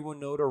very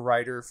Winona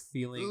Ryder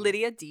feeling.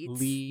 Lydia Dietz.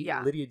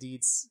 Lydia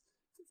Dietz.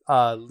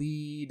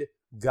 Lead,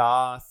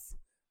 goth,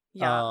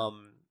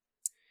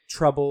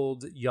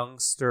 troubled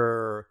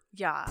youngster,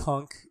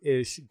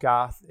 punk-ish,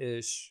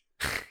 goth-ish,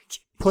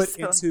 put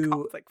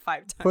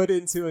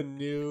into a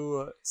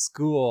new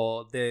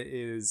school that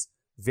is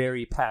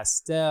very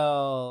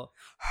pastel.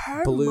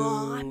 Her blue,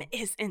 mom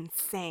is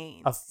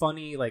insane. A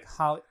funny, like,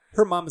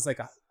 her mom is like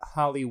a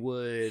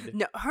Hollywood.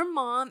 No, her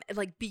mom,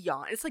 like,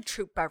 beyond. It's like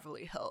Troop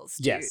Beverly Hills,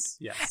 dude.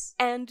 Yes.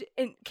 And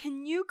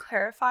can you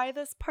clarify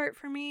this part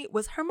for me?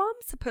 Was her mom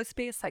supposed to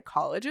be a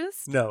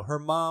psychologist? No, her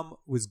mom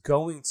was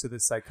going to the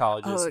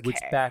psychologist, which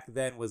back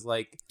then was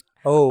like,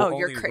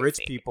 only rich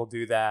people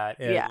do that.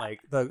 And like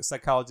the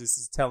psychologist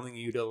is telling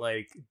you to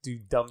like do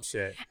dumb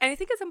shit. And I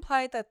think it's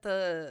implied that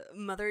the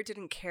mother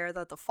didn't care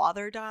that the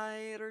father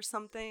died or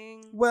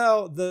something.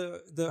 Well,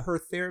 her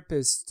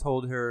therapist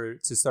told her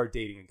to start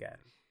dating again.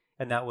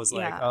 And that was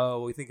like, Yeah.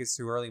 oh, we think it's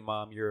too early,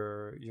 Mom.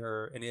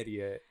 You're an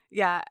idiot.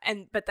 Yeah,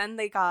 but then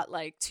they got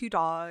like 2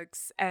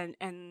 dogs,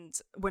 and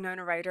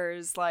Winona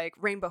Ryder's like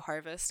Rainbow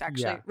Harvest.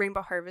 Actually, Yeah.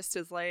 Rainbow Harvest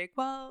is like,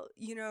 well,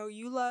 you know,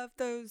 you love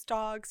those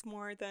dogs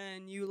more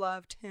than you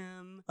loved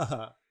him.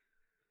 Uh-huh.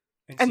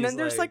 And then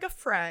there's like a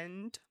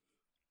friend.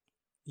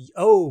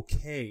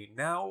 Okay,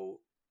 now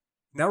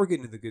we're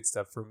getting to the good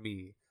stuff for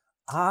me.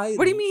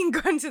 What do you mean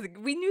going to the?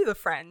 We knew the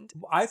friend.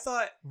 I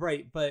thought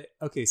right, but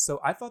okay. So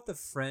I thought the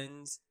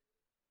friend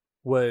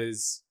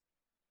was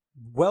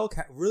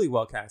really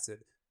well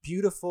casted,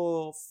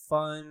 beautiful,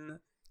 fun,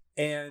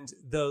 and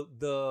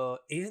the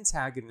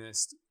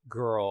antagonist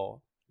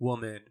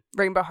woman,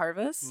 Rainbow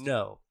Harvest.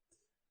 No,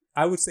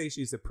 I would say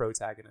she's the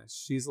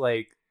protagonist. She's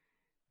like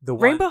the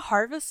one. Rainbow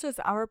Harvest is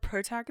our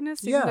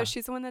protagonist, even Yeah. though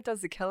she's the one that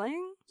does the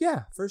killing.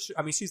 Yeah, for sure.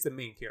 I mean, she's the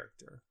main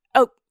character.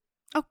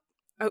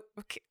 Oh,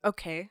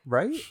 okay.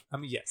 Right? I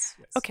mean, yes.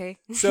 Okay.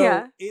 So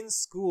yeah. in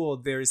school,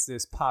 there's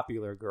this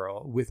popular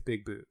girl with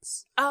big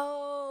boobs.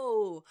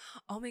 Oh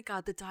my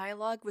God. The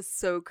dialogue was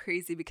so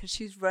crazy because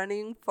she's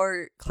running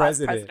for class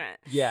president.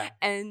 Yeah.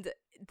 And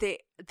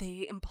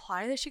they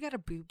imply that she got a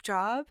boob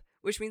job,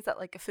 which means that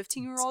like a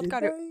 15-year-old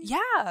got a...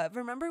 Yeah.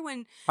 Remember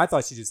when... I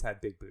thought she just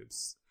had big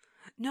boobs.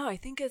 No, I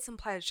think it's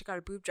implied that she got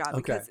a boob job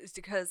Okay.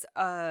 because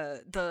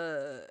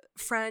the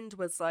friend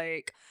was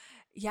like...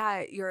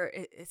 Yeah,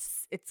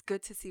 it's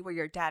good to see what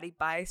your daddy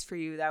buys for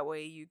you. That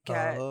way you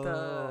get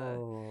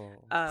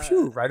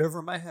Phew, right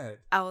over my head.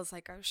 I was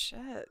like, oh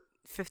shit,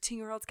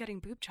 15-year-olds getting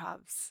boob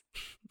jobs.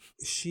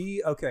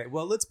 Okay,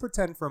 well, let's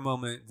pretend for a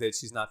moment that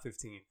she's not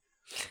 15.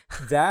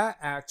 That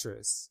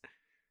actress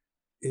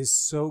is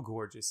so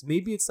gorgeous.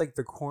 Maybe it's like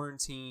the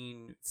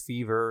quarantine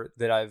fever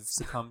that I've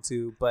succumbed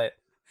to, but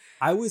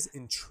I was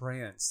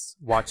entranced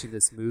watching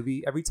this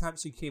movie every time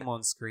she came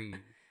on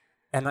screen.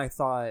 And I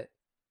thought,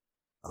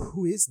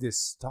 who is this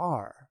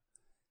star?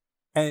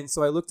 And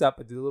so I looked up,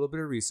 I did a little bit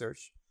of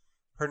research.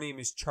 Her name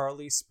is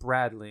Charlie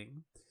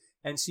Spradling.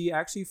 And she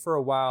actually for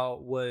a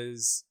while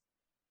was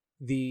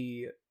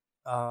the,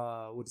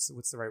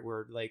 what's the right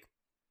word? Like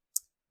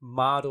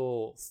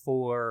model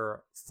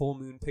for Full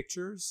Moon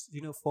Pictures.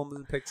 You know Full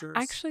Moon Pictures?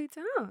 I actually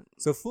don't.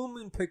 So Full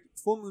Moon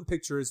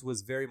Pictures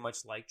was very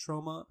much like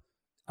Troma.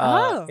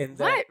 And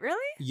what? Really?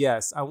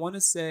 Yes, I want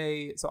to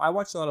say. So I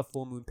watched a lot of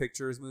Full Moon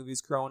Pictures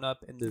movies growing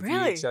up in the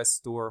VHS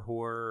store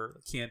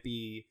horror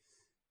campy,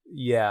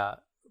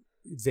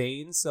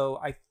 vein.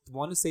 So I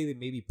want to say that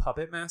maybe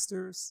Puppet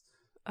Masters.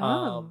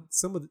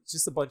 Some of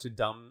just a bunch of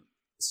dumb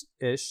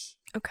ish.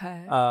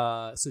 Okay.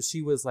 So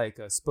she was like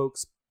a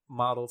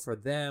spokesmodel for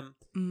them,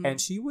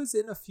 and she was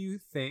in a few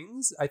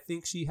things. I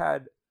think she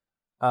had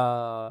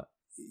a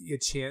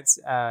chance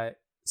at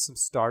some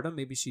stardom.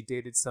 Maybe she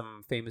dated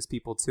some famous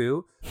people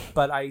too,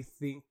 but I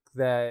think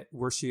that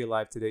were she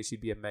alive today, she'd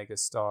be a mega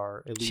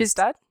star. At least she's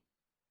dead.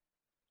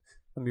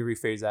 Let me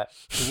rephrase that.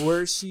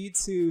 Were she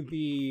to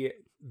be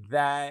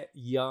that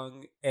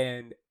young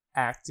and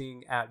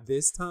acting at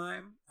this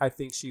time, I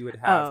think she would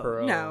have her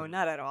own. No,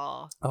 not at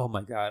all. Oh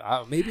my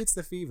God. Maybe it's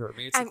the fever.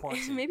 Maybe it's the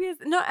quarantine. Maybe it's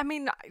no. I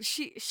mean,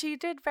 she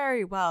did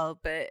very well,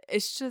 but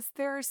it's just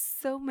there are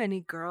so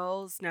many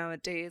girls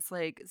nowadays,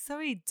 like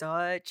Zoe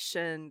Dutch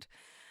and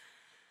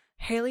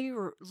Haley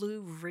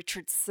Lou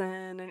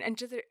Richardson and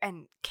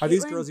Caitlin are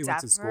these girls you went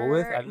to school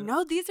with?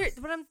 No, these are.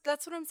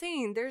 That's what I'm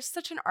saying. There's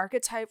such an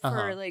archetype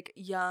for like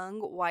young,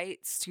 white,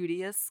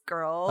 studious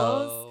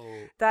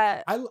girls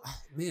that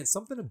man,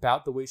 something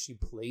about the way she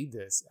played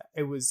this.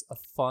 It was a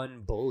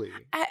fun bully.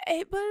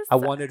 It was. I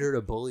wanted her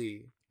to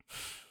bully.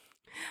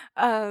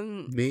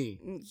 Me.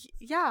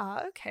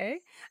 Yeah. Okay.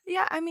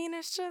 Yeah. I mean,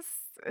 it's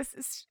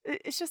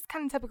just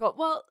kind of typical.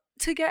 Well,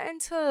 to get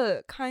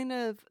into kind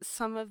of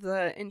some of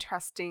the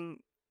interesting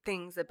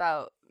things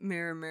about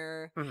Mirror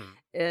Mirror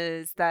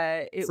is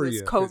that it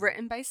was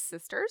co-written by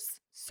sisters.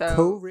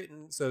 So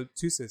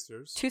two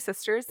sisters. Two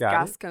sisters,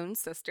 Gascon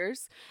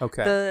sisters.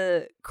 Okay.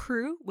 The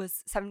crew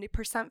was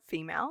 70%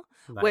 female,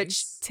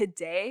 which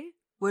today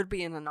would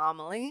be an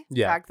anomaly.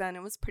 Yeah. Back then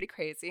it was pretty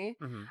crazy.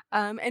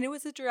 And it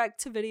was a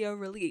direct-to-video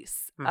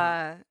release.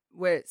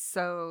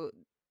 So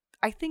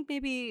I think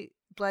maybe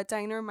Blood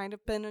Diner might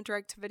have been a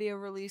direct-to-video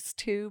release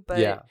too,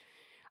 but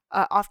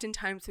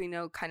oftentimes we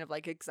know kind of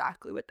like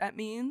exactly what that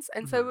means.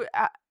 And so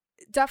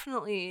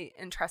definitely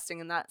interesting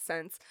in that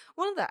sense.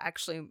 One of the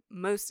actually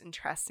most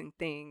interesting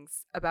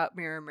things about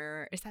Mirror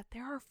Mirror is that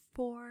there are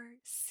 4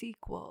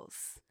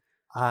 sequels.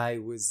 I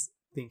was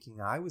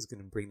thinking I was going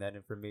to bring that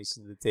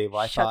information to the table.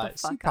 I thought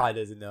she probably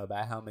doesn't know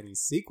about how many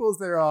sequels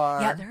there are.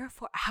 Yeah, there are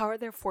 4. How are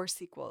there 4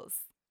 sequels?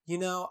 You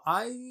know,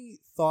 I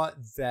thought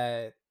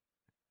that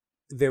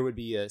there would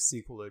be a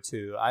sequel or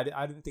 2. I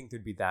didn't think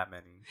there'd be that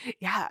many.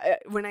 Yeah,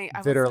 when I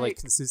that are like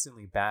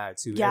consistently bad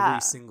too. Yeah.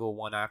 Every single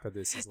one after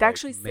this is they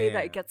actually say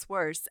that it gets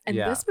worse, and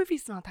this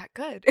movie's not that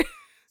good.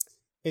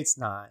 It's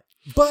not,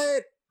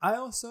 but I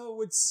also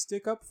would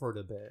stick up for it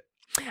a bit.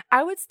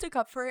 I would stick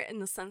up for it in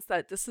the sense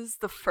that this is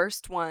the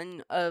first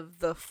one of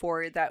the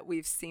 4 that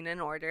we've seen in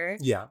order.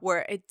 Yeah,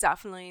 where it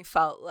definitely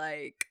felt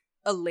like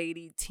a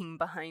lady team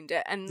behind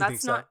it, and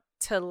that's not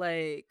to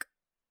like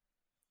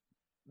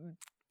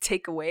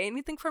take away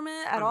anything from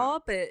it at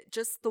all, but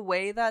just the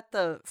way that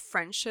the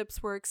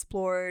friendships were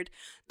explored,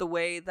 the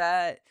way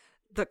that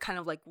the kind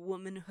of like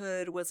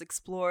womanhood was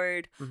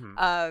explored.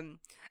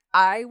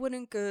 I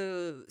wouldn't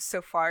go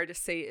so far to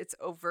say it's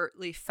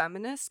overtly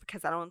feminist,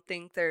 because I don't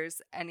think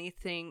there's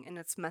anything in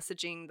its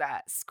messaging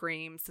that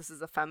screams this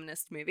is a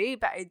feminist movie,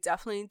 but I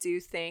definitely do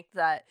think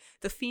that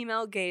the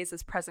female gaze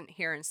is present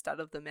here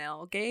instead of the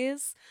male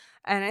gaze,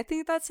 and I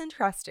think that's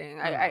interesting.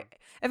 I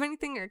if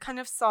anything, I kind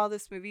of saw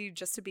this movie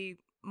just to be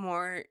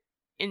more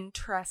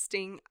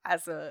interesting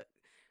as a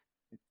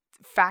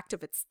fact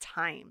of its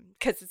time,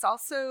 because it's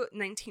also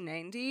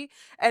 1990,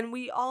 and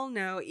we all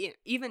know,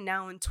 even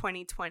now in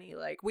 2020,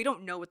 like, we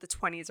don't know what the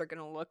 20s are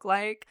going to look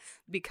like,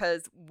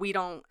 because we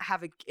don't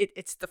have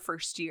it's the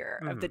first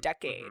year of the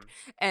decade,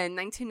 and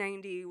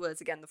 1990 was,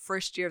 again, the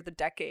first year of the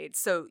decade,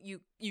 so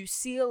you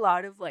see a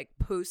lot of like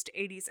post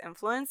 80s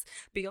influence,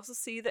 but you also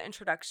see the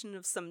introduction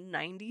of some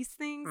 90s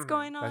things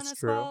going on. That's as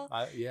true. Well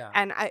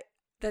and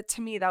that,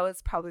 to me, that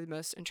was probably the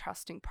most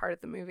interesting part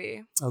of the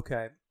movie.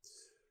 Okay.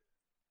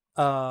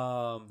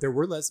 There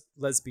were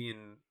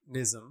lesbians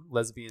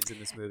in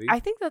this movie. I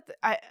think that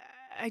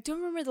I don't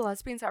remember the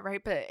lesbians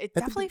outright, but it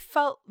definitely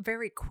felt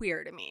very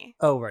queer to me.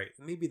 Oh, right.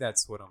 Maybe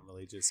that's what I'm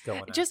really just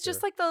going after.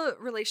 Just like the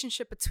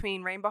relationship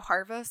between Rainbow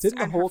Harvest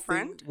and her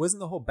friend.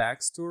 Wasn't the whole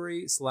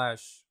backstory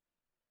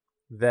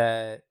 /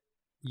 that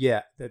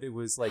it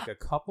was like a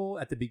couple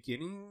at the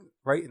beginning,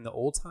 right? In the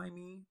old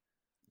timey.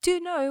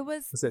 Dude, no, it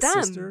was them,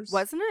 sisters?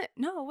 Wasn't it?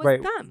 No, it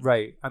was them.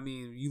 Right. I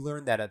mean, you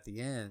learn that at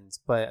the end,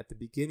 but at the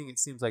beginning, it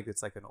seems like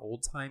it's like an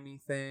old-timey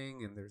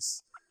thing, and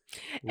there's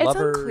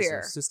lovers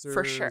or sisters.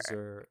 For sure.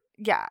 Or,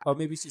 yeah. Oh,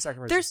 maybe she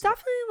sacrificed. There's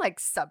definitely like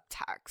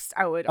subtext,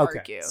 I would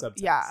argue. Subtext.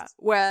 Yeah.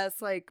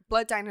 Whereas like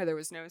Blood Diner, there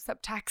was no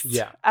subtext.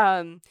 Yeah.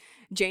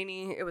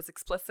 Janie, it was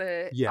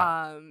explicit.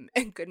 Yeah.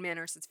 And Good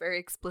Manners, it's very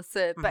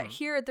explicit. But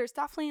here, there's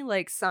definitely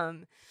like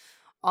some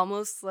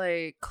almost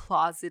like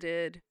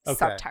closeted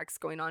subtext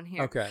going on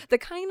here. The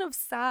kind of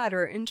sad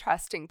or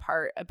interesting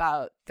part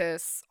about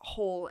this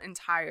whole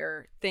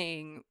entire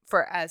thing,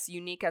 for as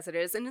unique as it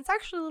is, and it's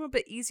actually a little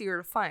bit easier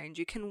to find.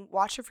 You can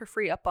watch it for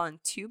free up on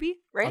Tubi,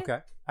 right? Okay,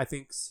 I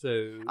think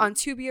so. On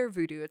Tubi or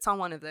Vudu, it's on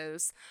one of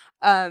those.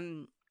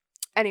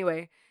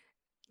 Anyway,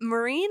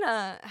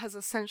 Marina has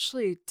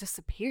essentially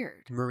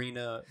disappeared.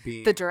 Marina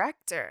being the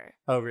director.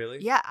 Oh, really?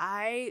 Yeah,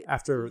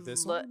 after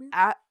this one.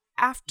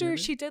 After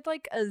she did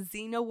like a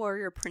Xena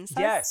Warrior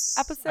Princess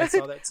episode, I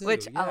saw that too.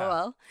 Which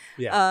LOL.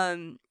 Yeah.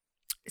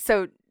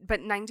 So,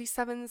 but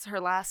 97 is her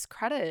last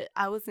credit.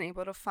 I wasn't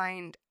able to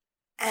find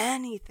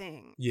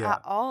anything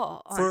at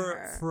all on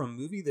her. For a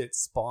movie that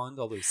spawned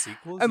all those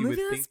sequels. A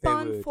movie that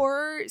spawned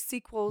 4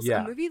 sequels.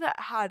 A movie that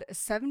had a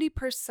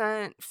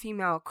 70%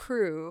 female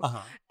crew,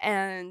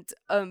 and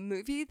a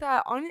movie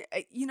that,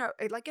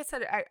 like I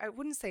said, I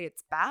wouldn't say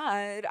it's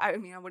bad. I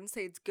mean, I wouldn't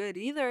say it's good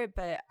either,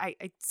 but I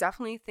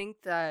definitely think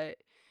that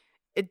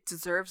it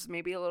deserves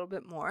maybe a little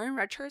bit more in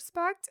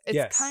retrospect.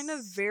 It's kind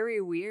of very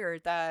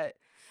weird that,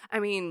 I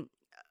mean,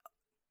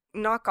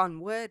 knock on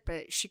wood,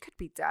 but she could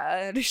be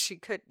dead. She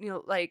could,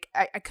 like,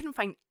 I couldn't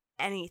find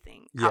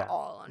anything at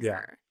all on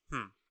her.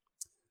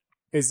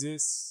 Is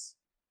this,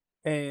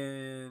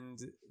 and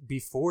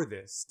before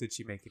this, did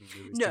she make any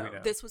movies? No,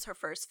 this was her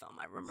first film.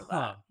 I remember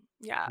that.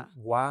 Yeah.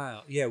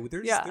 Wow. Yeah.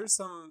 There's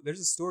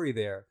a story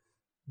there.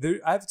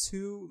 I have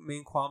 2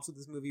 main qualms with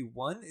this movie.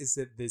 One is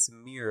that this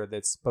mirror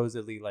that's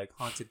supposedly like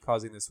haunted,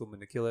 causing this woman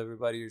to kill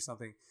everybody or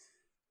something,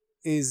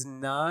 is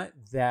not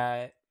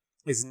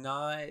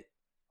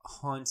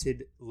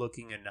haunted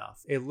looking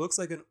enough. It looks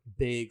like a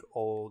big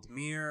old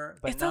mirror,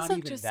 but it's not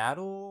even that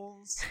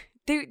old.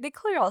 They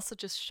clearly also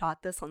just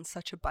shot this on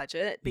such a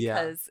budget,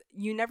 because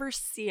you never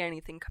see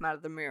anything come out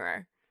of the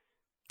mirror.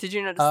 Did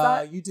you notice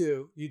that? You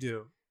do.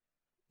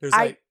 There's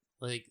like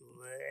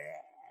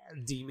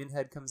demon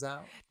head comes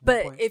out.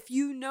 But if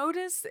you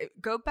notice,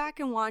 go back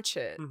and watch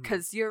it,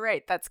 because you're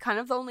right, that's kind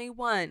of the only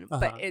one,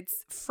 but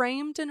it's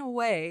framed in a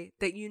way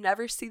that you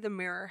never see the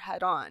mirror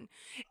head on.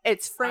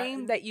 It's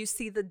framed that you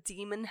see the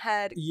demon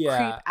head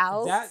creep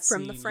out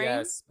from the frame.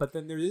 Yes, but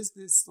then there is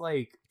this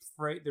like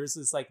there's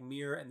this like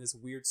mirror and this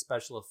weird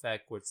special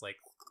effect where it's like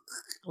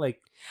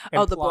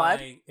the blood.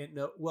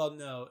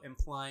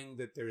 Implying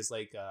that there's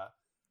like a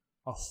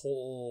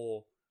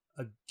hole,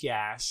 a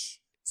gash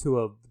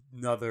to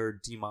another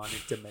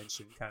demonic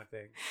dimension kind of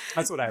thing.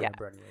 That's what I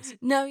remember anyways.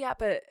 No,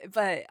 but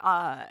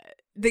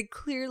they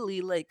clearly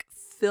like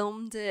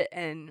filmed it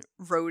and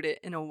wrote it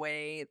in a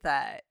way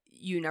that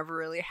you never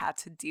really had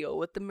to deal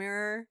with the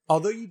mirror.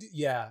 Although you do,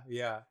 I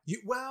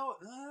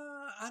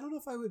don't know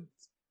if I would.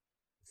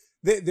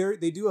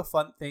 They do a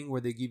fun thing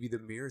where they give you the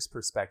mirror's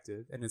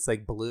perspective, and it's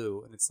like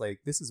blue, and it's like,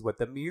 this is what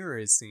the mirror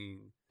is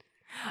seeing.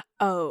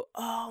 Oh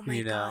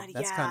my god,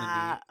 that's kind of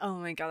neat. Oh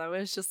my god, that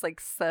was just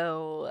like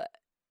so.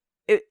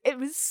 It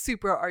was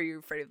super Are You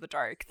Afraid of the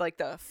Dark? Like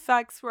the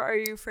effects were Are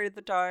You Afraid of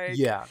the Dark?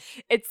 Yeah.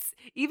 It's,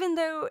 even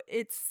though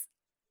it's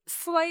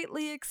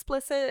slightly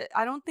explicit,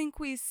 I don't think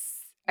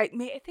I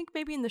think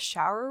maybe in the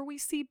shower we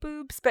see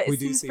boobs, but We it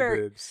do seems see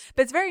very, boobs.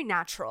 but it's very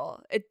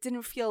natural. It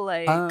didn't feel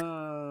like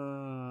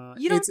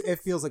it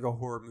feels like a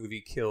horror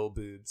movie kill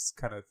boobs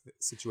kind of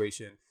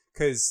situation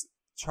because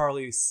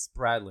Charlie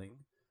Spradling.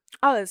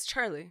 Oh, it's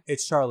Charlie.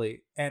 It's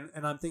Charlie, and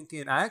I'm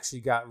thinking I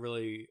actually got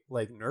really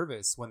like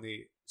nervous when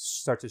they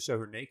start to show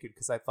her naked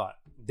because I thought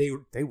they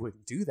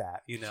wouldn't do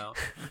that, you know.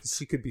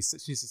 She's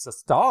just a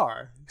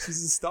star.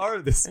 She's a star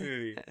of this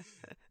movie.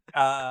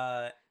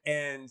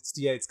 And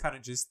yeah, it's kind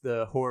of just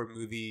the horror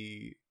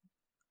movie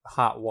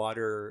hot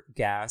water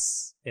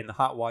gas and the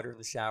hot water in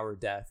the shower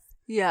death.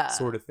 Yeah.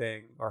 Sort of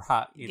thing, or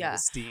hot, the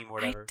steam or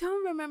whatever. I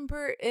don't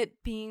remember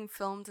it being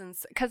filmed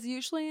because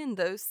usually in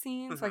those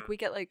scenes, like we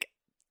get like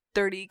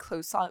 30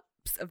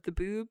 close-ups of the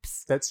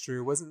boobs. That's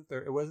true. It wasn't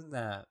that.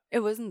 It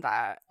wasn't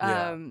that.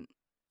 Yeah.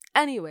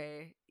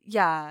 Anyway,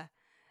 yeah.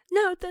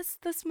 No, this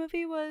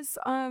movie was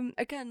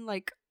again,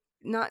 like,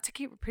 not to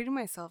keep repeating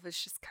myself,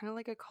 it's just kind of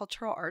like a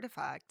cultural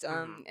artifact.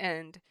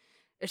 And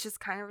it's just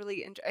kind of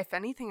really if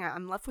anything,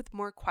 I'm left with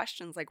more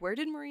questions like, where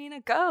did Marina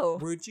go?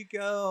 Where'd you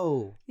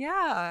go?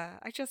 Yeah,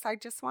 I just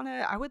want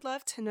to. I would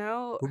love to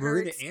know her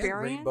Marina experience.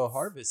 and Rainbow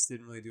Harvest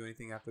didn't really do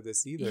anything after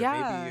this either.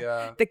 Yeah,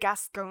 maybe the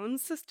Gascon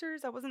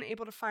sisters. I wasn't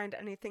able to find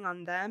anything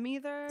on them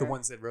either. The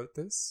ones that wrote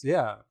this,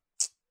 yeah.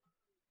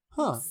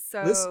 Huh.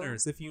 So,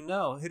 listeners, if you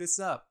know, hit us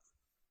up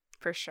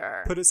for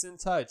sure. Put us in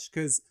touch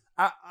because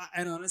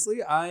and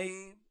honestly,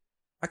 I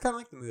kind of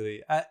like the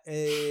movie.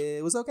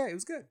 It was okay. It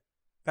was good.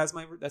 That's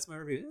my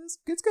review.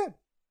 It's good.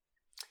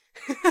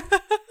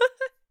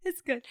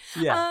 It's good.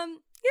 Yeah.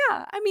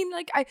 Yeah. I mean,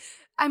 like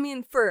I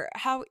mean, for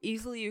how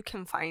easily you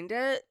can find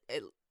it,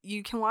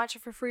 you can watch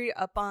it for free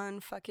up on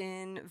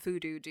fucking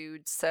Voodoo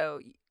Dudes. So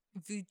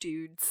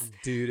Voodoods.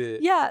 Dude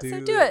it. Yeah. So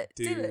do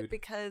it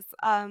because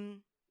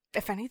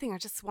if anything, I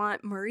just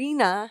want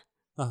Marina.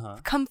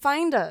 Come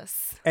find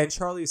us. And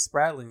Charlie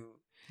Spradling.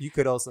 You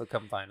could also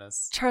come find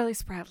us. Charlie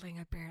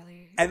Spradling,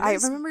 I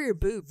remember your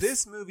boobs.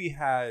 This movie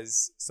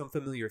has some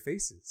familiar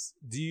faces.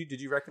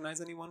 Did you recognize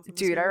anyone from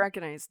this movie? I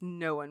recognized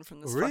no one from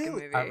this fucking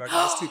movie. I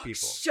recognized two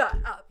people. Shut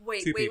up.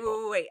 Wait.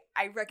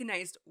 I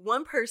recognized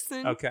one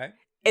person. Okay.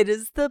 It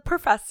is the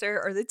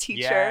professor or the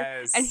teacher.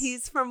 Yes. And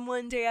he's from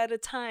One Day at a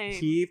Time.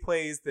 He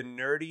plays the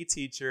nerdy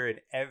teacher in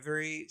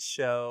every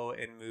show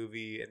and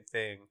movie and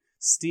thing.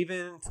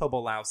 Stephen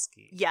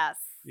Tobolowsky. Yes.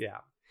 Yeah.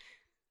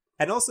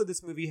 And also,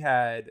 this movie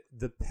had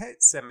the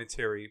Pet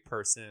Cemetery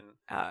person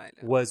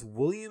was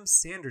William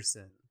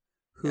Sanderson,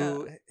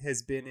 who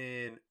has been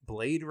in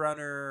Blade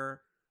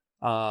Runner,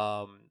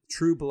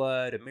 True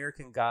Blood,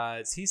 American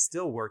Gods. He's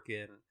still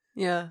working.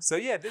 Yeah. So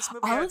yeah, this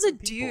movie all had of the some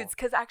people. dudes,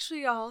 because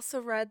actually I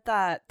also read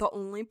that the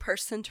only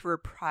person to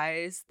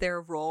reprise their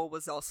role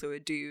was also a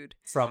dude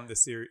from the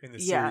series in the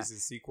series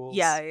and sequels.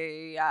 Yeah.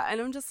 And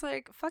I'm just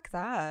like, fuck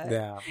that.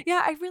 Yeah.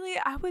 Yeah,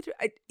 I would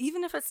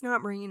even if it's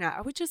not Marina,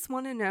 I would just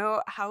want to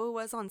know how it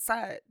was on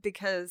set,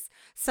 because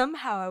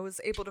somehow I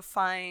was able to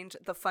find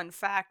the fun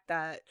fact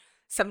that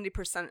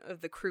 70%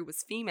 of the crew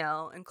was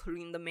female,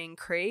 including the main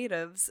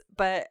creatives,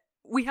 but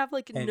we have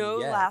like no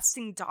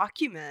lasting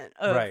document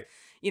of,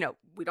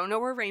 we don't know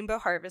where Rainbow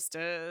Harvest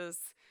is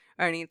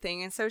or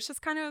anything. And so it's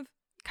just kind of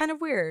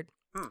weird.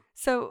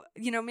 So,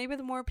 maybe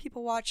the more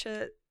people watch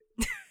it,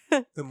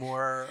 the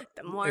more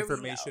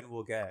information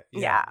we'll get.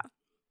 Yeah.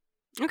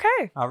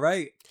 Okay. All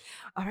right.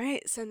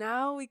 So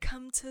now we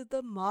come to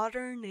the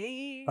modern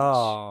age.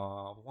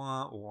 Oh,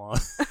 wah.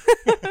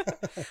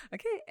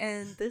 Okay.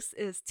 And this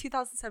is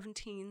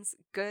 2017's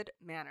Good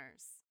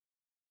Manners.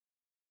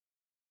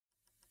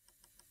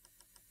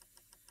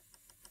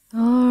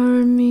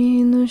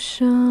 Dorme no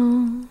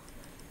chão,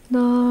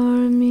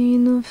 dorme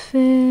no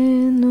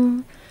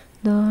feno,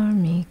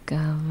 dorme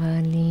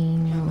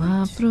cavalinho,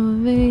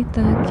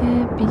 aproveita que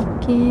é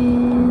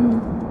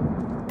pequeno.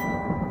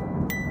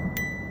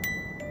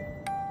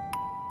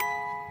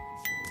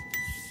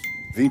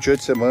 –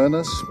 28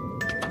 semanas,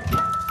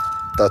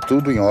 tá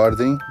tudo em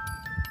ordem.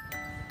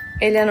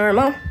 Ele é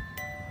normal?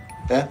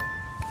 É.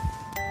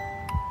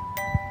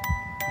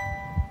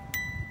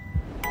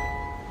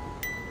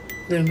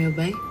 Dormiu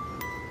bem?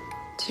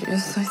 Eu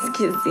sou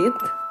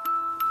esquisita.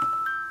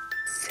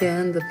 Você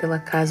anda pela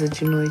casa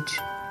de noite.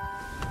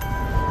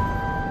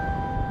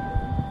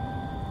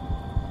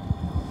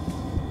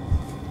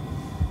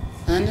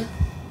 Anda?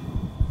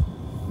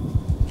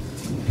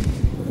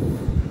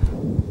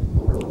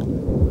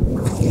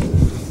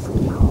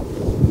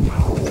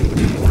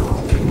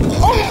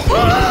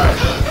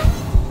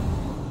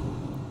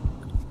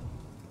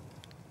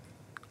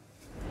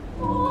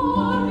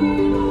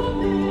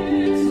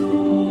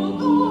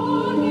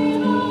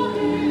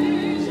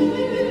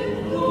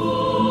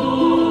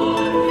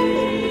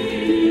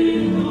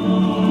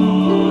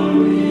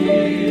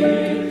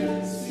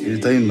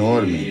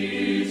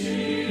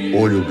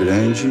 Olho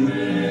grande,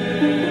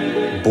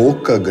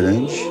 boca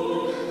grande,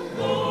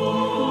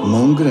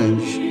 mão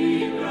grande.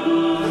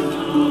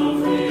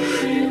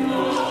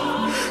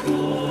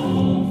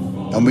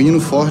 É um menino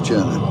forte,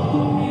 Ana.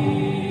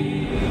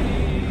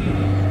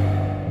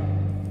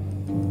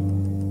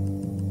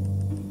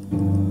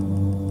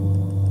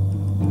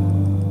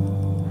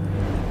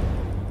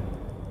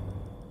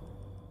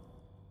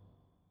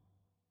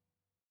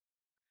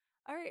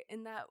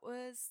 and that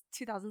was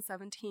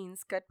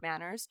 2017's Good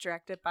Manners,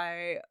 directed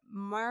by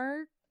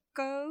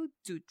Marco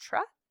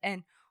Dutra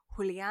and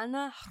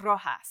Juliana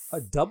Rojas.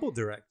 A double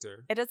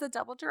director. It is a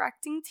double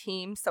directing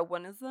team, so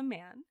one is a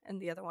man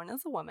and the other one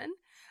is a woman.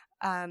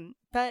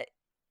 But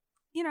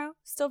you know,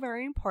 still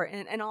very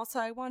important. And also,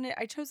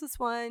 I chose this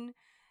one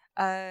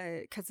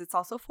because it's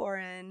also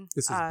foreign.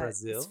 This is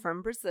Brazil. It's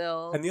from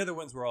Brazil, and the other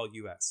ones were all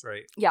U.S.,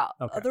 right? Yeah,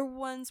 okay. Other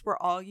ones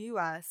were all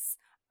U.S.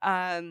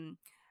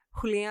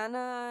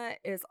 Juliana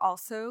is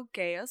also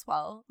gay as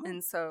well,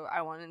 and so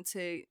I wanted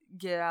to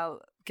give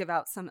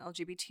out some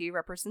LGBT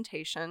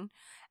representation.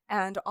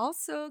 And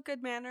also,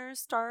 Good Manners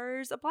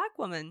stars a Black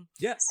woman.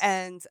 Yes.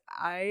 And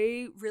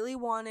I really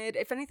wanted,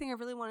 if anything, I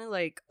really wanted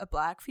like a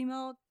Black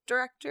female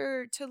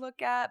director to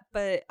look at,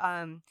 but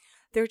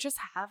there just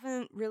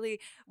haven't really.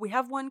 We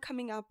have one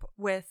coming up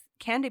with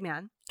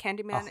Candyman.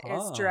 Candyman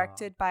is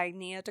directed by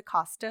Nia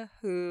DaCosta,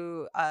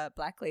 who a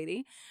Black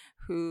lady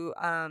who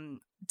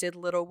did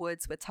Little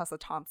Woods with Tessa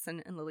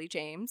Thompson and Lily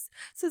James.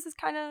 So this is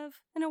kind of,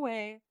 in a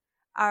way,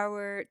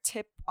 our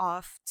tip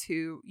off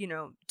to, you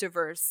know,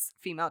 diverse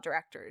female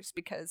directors,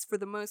 because for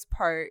the most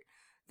part,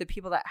 the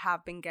people that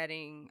have been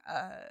getting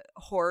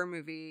horror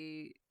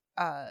movie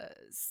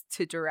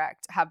to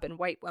direct have been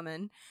white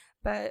women,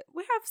 but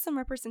we have some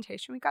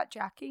representation. We got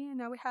Jackie, and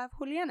now we have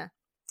Juliana.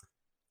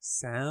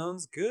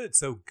 Sounds good.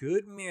 So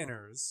Good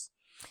Manners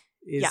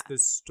is the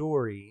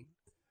story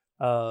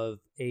of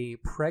a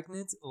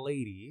pregnant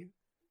lady.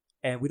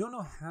 And we don't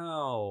know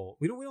how.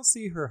 We don't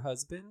see her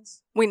husband.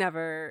 We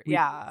never.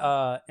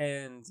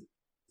 And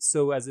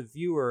so as a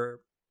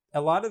viewer,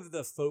 a lot of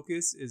the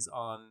focus is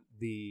on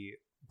the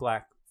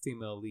Black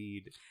female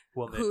lead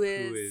woman who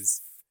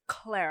is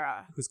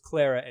Clara. Who's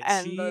Clara,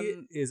 and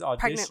she is auditioning.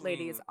 Pregnant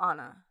lady is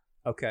Anna.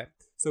 Okay,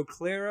 so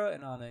Clara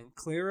and Anna, and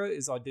Clara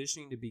is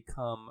auditioning to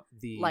become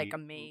like a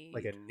maid,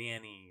 like a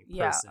nanny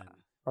person.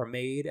 Or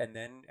maid, and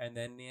then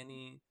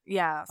nanny.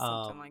 Yeah,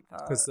 something like that.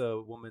 Because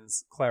the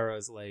woman's Clara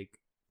is like.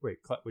 Wait,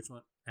 which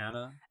one?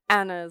 Anna?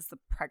 Anna is the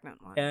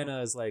pregnant one.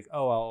 Anna is like,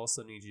 oh, I'll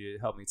also need you to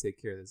help me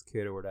take care of this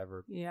kid or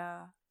whatever.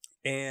 Yeah.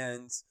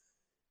 And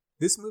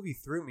this movie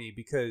threw me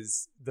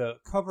because the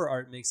cover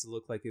art makes it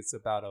look like it's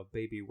about a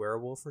baby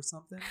werewolf or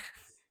something.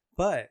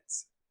 But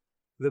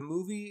the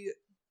movie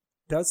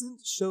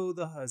doesn't show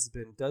the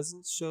husband.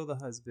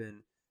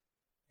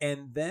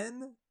 And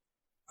then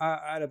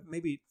out of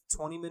maybe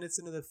 20 minutes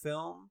into the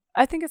film.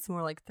 I think it's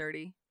more like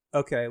 30.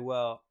 Okay,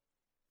 well.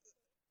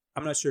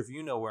 I'm not sure if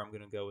you know where I'm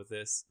going to go with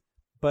this,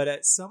 but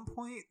at some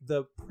point,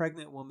 the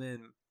pregnant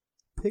woman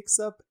picks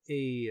up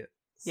a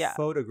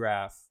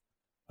photograph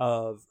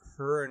of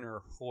her and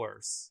her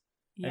horse.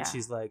 Yeah. And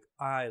she's like,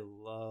 I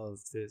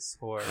love this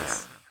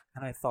horse.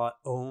 And I thought,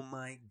 oh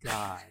my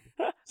God,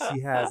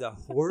 she has a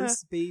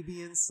horse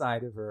baby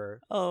inside of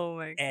her. Oh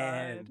my God.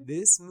 And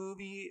this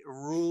movie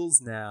rules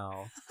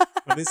now.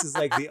 And this is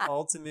like the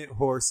ultimate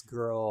horse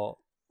girl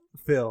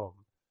film.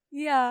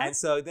 Yeah. And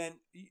so then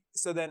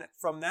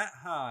from that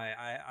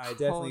high, I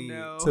definitely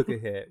took a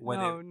hit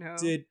when it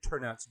did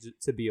turn out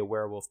to be a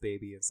werewolf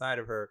baby inside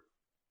of her.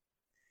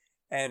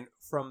 And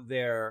from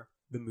there,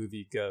 the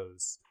movie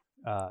goes.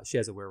 She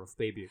has a werewolf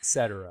baby,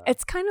 etc.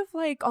 It's kind of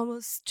like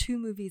almost two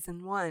movies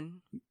in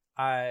one.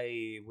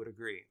 I would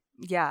agree.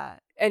 Yeah.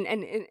 And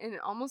it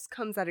almost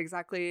comes at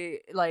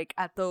exactly like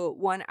at the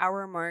 1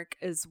 hour mark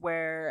is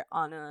where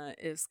Anna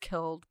is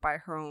killed by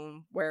her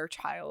own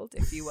were-child,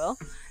 if you will.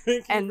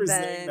 Thank you for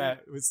saying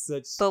that with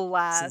such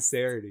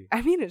sincerity.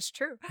 I mean, it's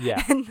true.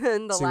 Yeah. And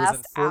then she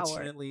last hour. was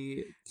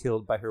unfortunately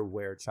killed by her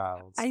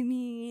were-child. I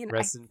mean,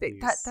 Rest in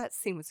peace. That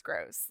scene was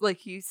gross.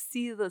 Like, you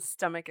see the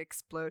stomach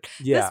explode.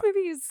 Yeah. This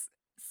movie is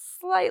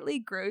slightly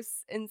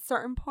gross in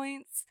certain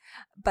points,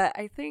 but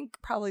I think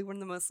probably one of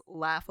the most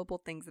laughable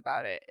things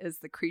about it is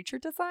the creature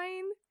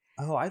design.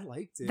 Oh, I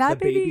liked it. That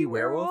the baby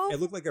werewolf?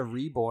 It looked like a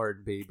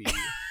reborn baby.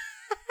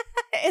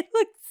 It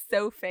looked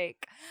so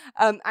fake.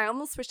 I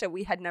almost wish that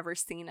we had never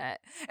seen it.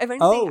 If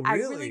anything,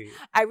 really?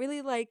 I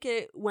really like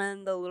it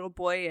when the little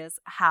boy is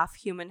half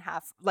human,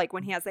 half like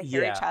when he has a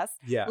hairy chest.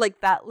 Yeah.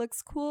 Like that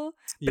looks cool.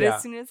 But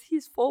as soon as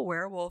he's full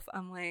werewolf,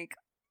 I'm like,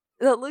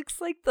 it looks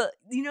like the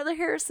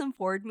Harrison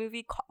Ford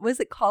movie, was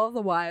it Call of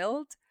the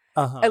Wild?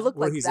 Uh-huh. It looked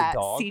Where like he's that a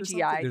dog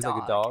CGI There's dog.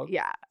 like a dog?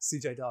 Yeah.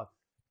 CGI dog.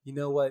 You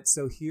know what?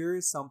 So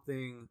here's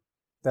something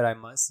that I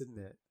must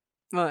admit.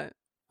 What?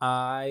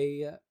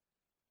 I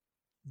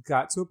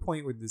got to a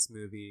point with this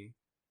movie,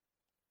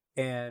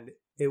 and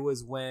it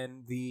was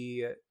when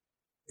the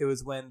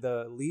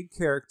lead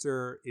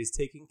character is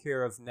taking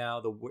care of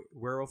now the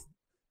werewolf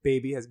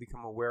baby has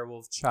become a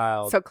werewolf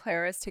child. So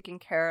Clara's taking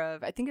care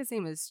of, I think his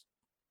name is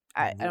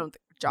I don't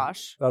think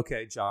Josh.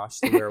 Okay, Josh,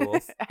 the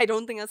werewolf. I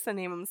don't think that's the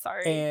name. I'm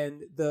sorry.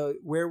 And the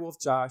werewolf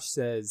Josh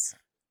says,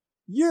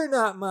 "You're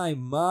not my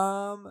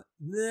mom."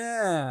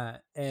 Nah.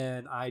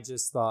 And I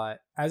just thought,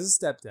 as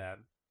a stepdad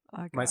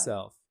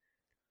myself,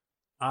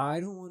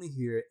 I don't want to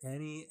hear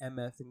any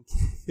MFing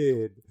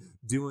kid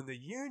doing the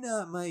 "you're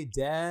not my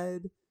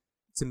dad."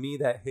 To me,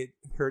 that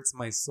hurts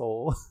my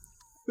soul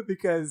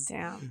because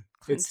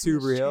it's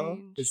too real.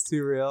 It's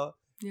too real.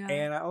 Yeah.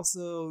 And I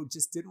also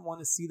just didn't want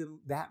to see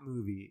that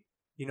movie.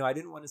 You know, I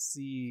didn't want to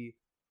see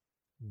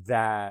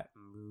that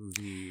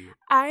movie.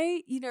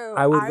 I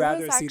would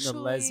rather see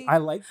I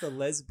like the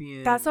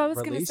lesbian. That's what I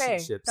was gonna say.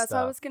 Stuff. That's what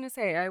I was gonna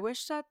say. I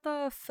wish that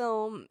the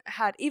film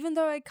had, even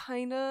though I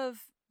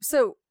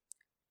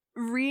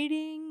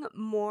reading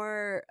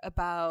more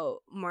about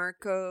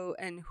Marco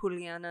and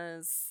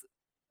Juliana's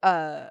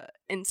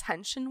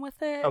intention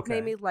with it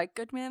made me like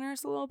Good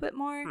Manners a little bit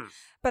more.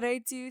 But I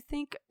do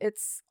think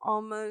it's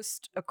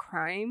almost a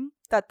crime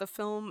that the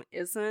film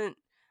isn't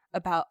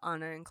about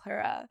Anna and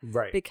Clara,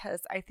 right?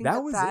 Because I think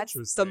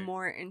that's the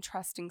more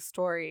interesting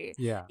story.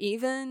 Yeah.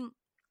 Even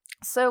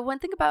so, one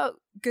thing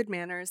about Good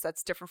Manners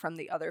that's different from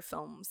the other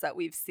films that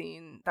we've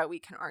seen that we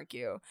can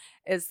argue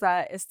is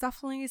that it's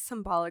definitely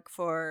symbolic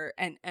for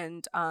and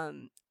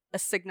a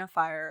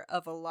signifier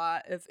of a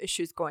lot of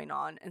issues going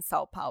on in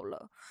Sao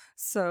Paulo.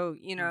 So,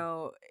 you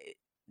know,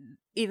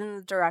 even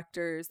the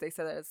directors, they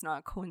said that it's not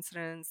a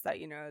coincidence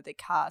that, you know, they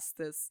cast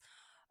this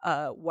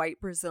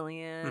white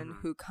Brazilian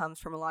who comes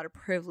from a lot of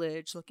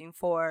privilege looking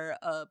for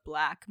a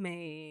black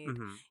maid,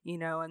 you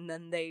know, and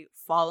then they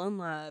fall in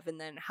love. And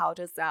then how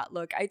does that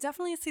look? I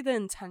definitely see the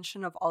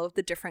intention of all of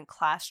the different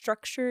class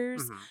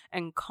structures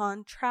and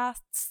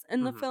contrasts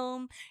in the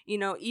film, you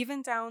know,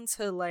 even down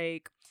to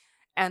like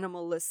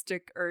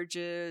animalistic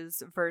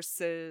urges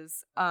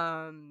versus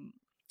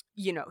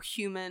you know,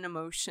 human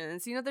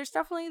emotions. You know, there's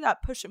definitely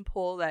that push and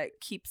pull that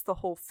keeps the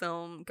whole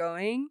film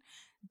going.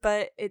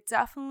 But it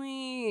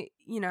definitely,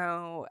 you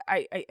know,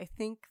 I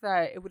think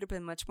that it would have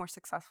been much more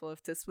successful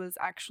if this was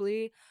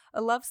actually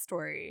a love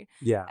story.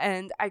 Yeah.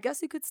 And I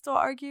guess you could still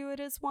argue it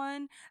is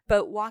one.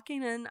 But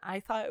walking in,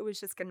 I thought it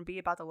was just going to be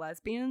about the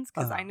lesbians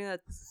because I knew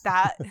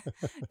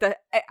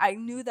I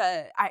knew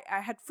that I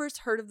had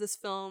first heard of this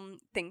film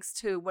thanks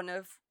to one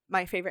of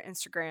my favorite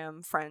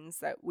Instagram friends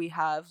that we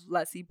have,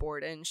 Leslie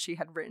Borden. She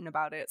had written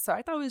about it. So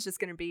I thought it was just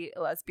going to be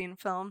a lesbian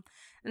film.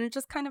 And it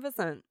just kind of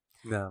isn't.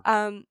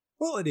 No.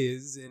 Well, it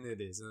is and it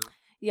isn't.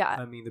 Yeah.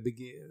 I mean,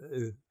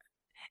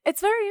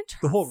 it's very interesting.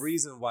 The whole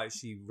reason why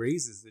she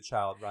raises the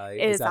child, right,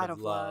 is out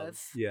of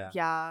love. Yeah.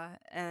 Yeah.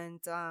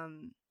 And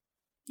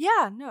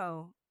yeah,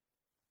 no.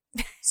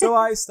 So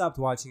I stopped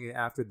watching it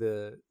after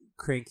the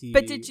cranky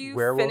but did you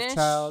werewolf finish?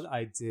 Child.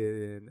 I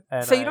didn't.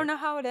 And so you don't know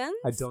how it ends?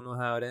 I don't know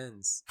how it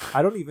ends.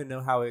 I don't even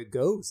know how it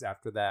goes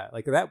after that.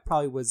 Like that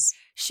probably was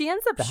she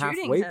ends up the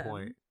shooting halfway him.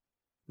 point.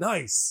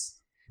 Nice.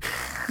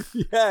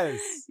 Yes.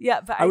 Yeah,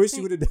 but I wish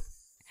you would have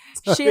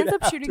she ends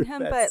up shooting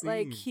him, but scene.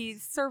 like he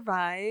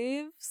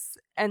survives,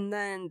 and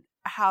then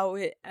how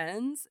it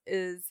ends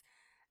is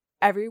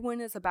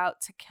everyone is about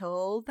to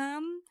kill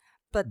them,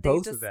 but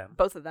both of them,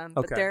 but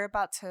they're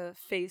about to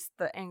face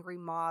the angry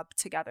mob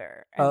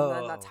together, and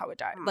then that's how it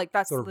died. Like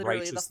that's sort of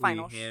literally the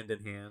final hand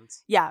in hand.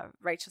 Yeah,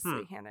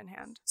 righteously hand in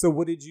hand. So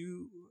what did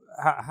you?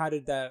 How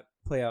did that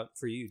play out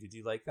for you? Did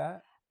you like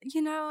that?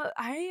 You know,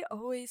 I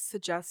always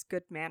suggest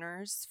Good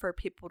Manners for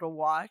people to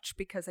watch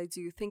because I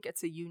do think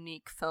it's a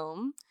unique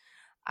film.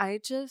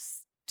 I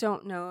just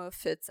don't know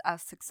if it's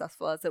as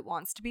successful as it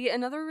wants to be.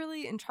 Another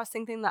really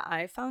interesting thing that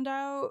I found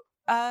out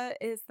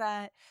is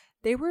that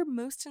they were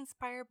most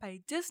inspired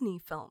by Disney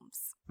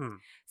films,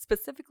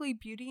 specifically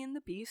Beauty and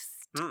the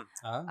Beast.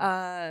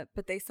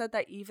 But they said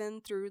that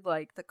even through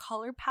like the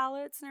color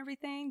palettes and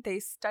everything,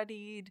 they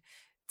studied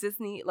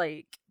Disney,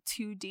 like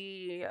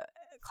 2D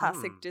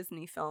classic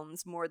Disney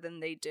films more than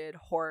they did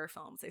horror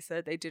films. They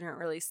said they didn't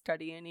really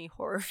study any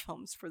horror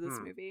films for this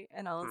movie.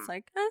 And I was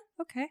like,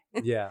 okay.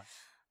 Yeah.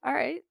 All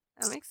right.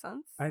 That makes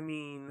sense. I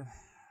mean,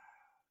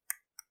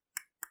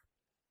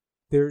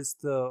 there's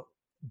the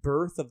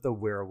birth of the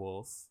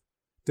werewolf.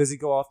 Does he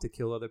go off to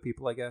kill other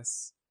people, I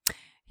guess?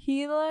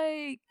 He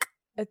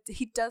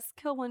he does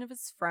kill one of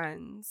his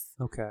friends.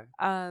 Okay.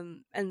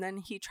 And then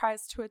he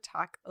tries to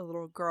attack a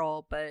little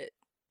girl, but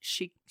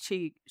she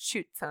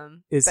shoots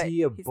him. Is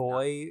he a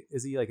boy?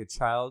 Is he like a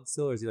child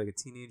still, or is he like a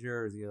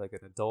teenager, or is he like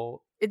an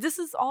adult? This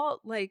is all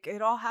like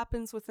it all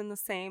happens within the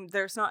same.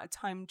 There's not a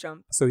time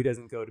jump. So he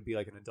doesn't go to be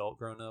like an adult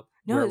grown up.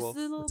 No, werewolf,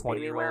 it's a little 20-year-old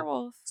baby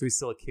werewolf. So he's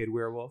still a kid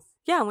werewolf.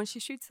 Yeah, when she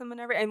shoots him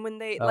and when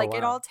they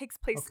it all takes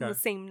place in the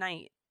same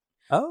night.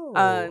 Oh,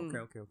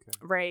 okay.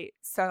 Right.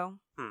 So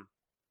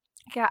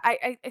yeah,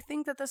 I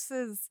think that this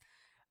is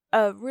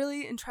a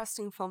really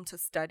interesting film to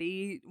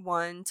study.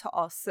 One, to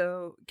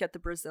also get the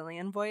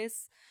Brazilian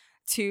voice.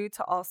 Two,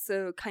 to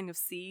also kind of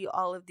see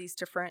all of these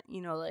different,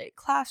 you know, like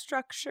class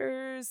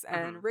structures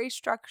and race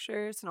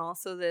structures, and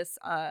also this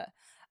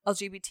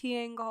LGBT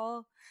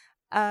angle.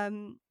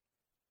 And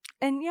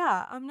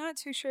yeah, I'm not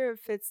too sure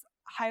if it's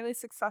highly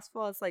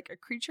successful as like a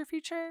creature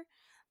feature,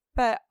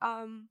 but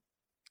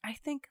I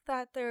think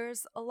that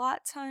there's a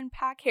lot to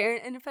unpack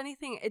here. And if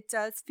anything, it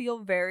does feel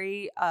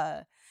very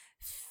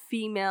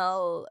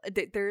female.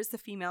 There's the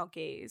female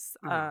gaze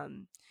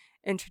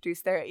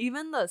introduced there.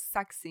 Even the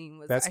sex scene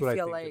was, I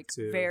feel like,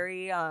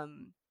 very it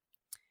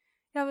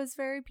was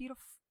very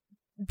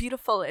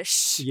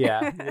beautiful-ish.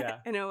 Yeah.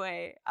 In a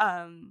way.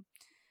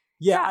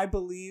 Yeah, I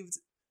believed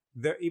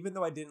there, even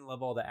though I didn't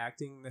love all the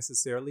acting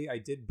necessarily, I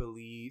did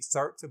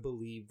start to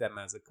believe them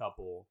as a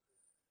couple.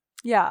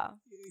 Yeah.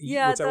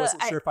 Yeah. Which I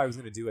wasn't sure if I was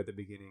going to do at the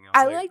beginning.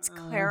 I liked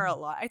Clara a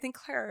lot. I think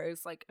Clara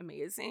is like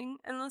amazing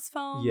in this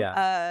film.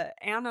 Yeah.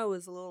 Anna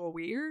was a little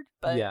weird,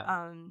 but yeah.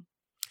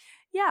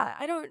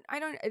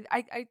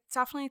 I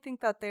definitely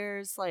think that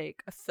there's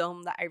like a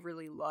film that I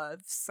really love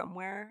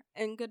somewhere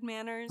in Good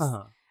Manners.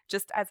 Uh-huh.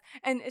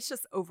 And it's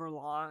just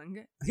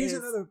overlong. Here's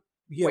another.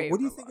 Yeah. What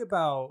do you think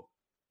about?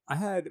 I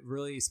had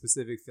really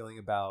specific feeling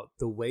about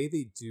the way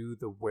they do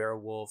the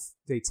werewolf.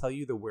 They tell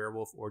you the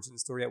werewolf origin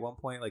story at one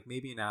point, like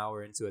maybe an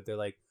hour into it. They're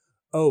like,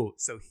 oh,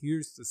 so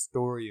here's the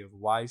story of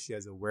why she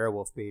has a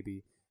werewolf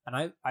baby.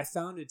 And I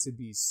found it to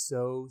be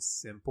so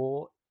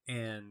simple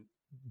and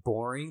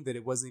boring that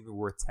it wasn't even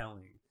worth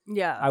telling.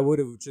 Yeah. I would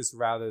have just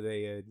rather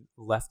they had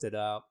left it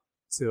up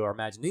to our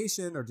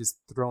imagination or just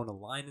thrown a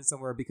line in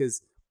somewhere,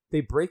 because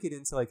they break it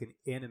into like an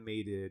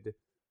animated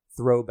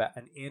throwback,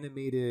 an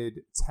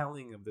animated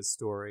telling of the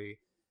story,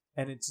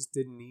 and it just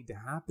didn't need to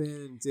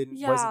happen.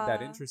 Wasn't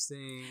that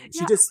interesting.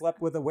 She just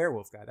slept with a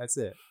werewolf guy. That's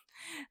it.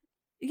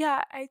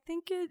 Yeah, I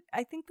think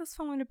this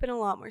film would have been a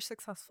lot more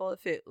successful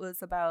if it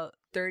was about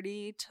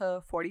 30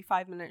 to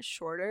 45 minutes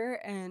shorter,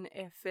 and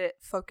if it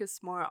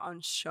focused more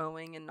on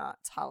showing and not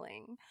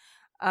telling.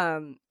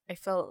 I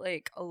felt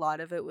like a lot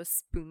of it was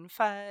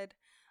spoon-fed,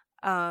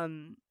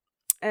 and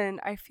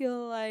I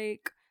feel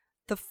like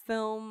the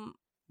film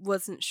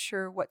wasn't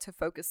sure what to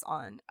focus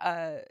on.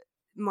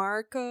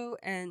 Marco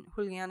and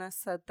Juliana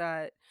said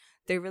that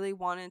they really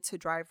wanted to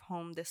drive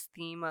home this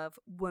theme of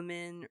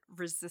women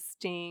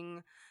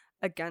resisting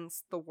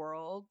against the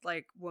world,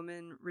 like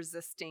women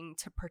resisting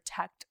to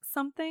protect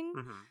something.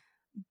 Mm-hmm.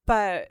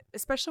 But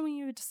especially when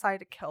you decide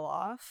to kill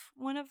off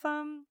one of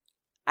them,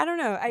 I don't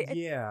know. I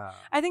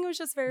think it was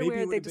just very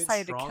weird. They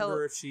decided to kill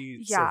her if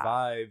she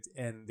survived,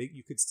 and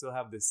you could still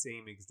have the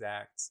same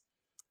exact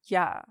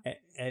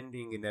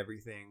ending and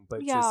everything,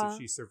 but just if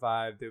she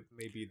survived, it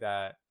maybe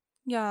that.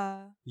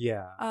 Though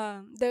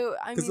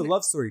because the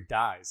love story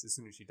dies as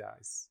soon as she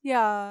dies.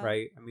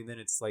 Right. I mean, then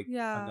it's like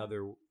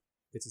another.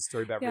 It's a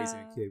story about raising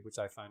a kid, which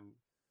I find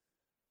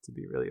to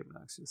be really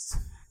obnoxious.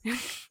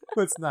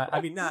 It's not.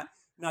 I mean, not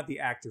the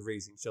act of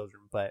raising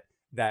children, but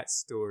that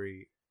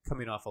story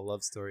coming off a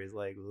love story is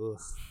like, ugh.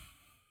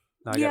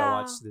 Now I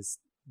gotta watch this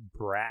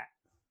brat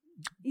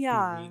be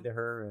mean to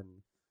her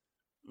and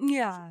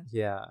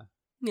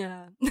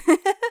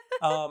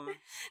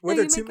were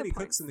there too many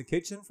cooks in the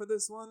kitchen for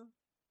this one?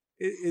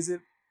 Is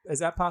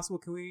that possible?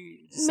 Can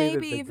we say maybe,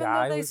 that the even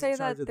guy though they was say in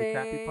charge that of the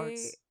crappy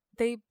parts?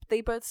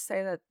 They both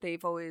say that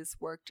they've always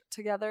worked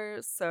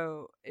together,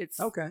 so it's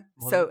okay.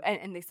 So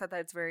and they said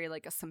that it's very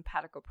like a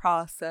simpatico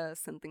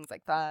process and things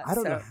like that. I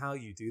don't know how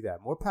you do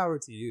that. More power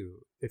to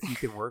you if you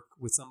can work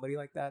with somebody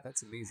like that.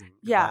 That's amazing.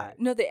 Yeah,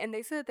 no,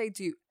 they said that they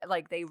do,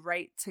 like they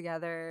write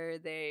together,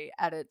 they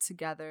edit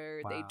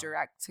together, they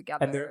direct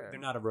together, and they're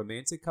not a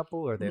romantic couple,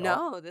 or they?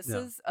 No, this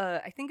is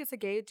I think it's a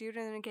gay dude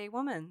and a gay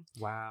woman.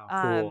 Wow,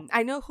 cool.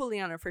 I know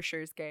Juliana for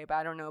sure is gay, but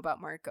I don't know about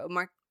Marco.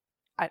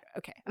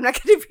 Okay, I'm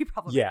not going to be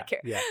problematic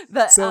here. Yeah.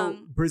 But, so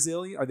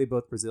Brazilian? Are they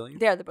both Brazilian?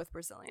 They're both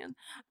Brazilian.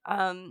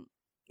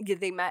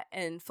 They met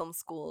in film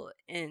school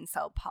in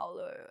Sao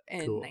Paulo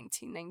in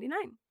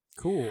 1999.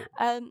 Cool.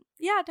 I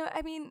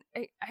mean,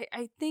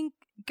 I think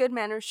Good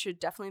Manners should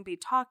definitely be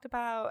talked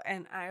about,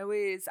 and I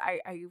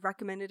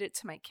recommended it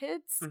to my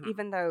kids,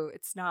 even though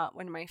it's not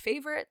one of my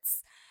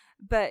favorites.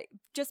 But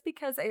just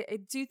because I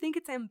do think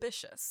it's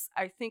ambitious.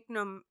 I think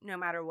no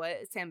matter what,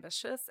 it's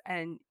ambitious,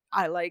 and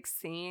I like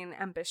seeing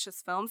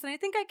ambitious films. And I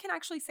think I can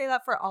actually say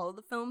that for all of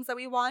the films that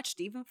we watched,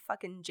 even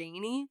fucking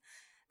Janie.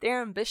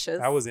 They're ambitious.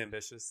 That was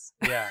ambitious.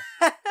 Yeah.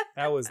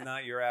 That was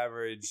not your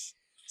average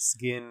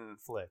skin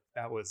flick.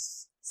 That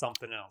was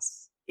something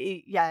else.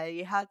 Yeah,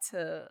 you had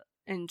to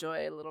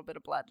enjoy a little bit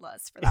of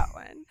bloodlust for that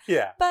one.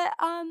 Yeah. But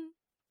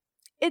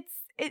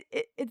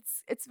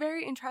it's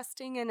very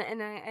interesting,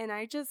 and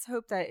I just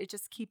hope that it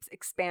just keeps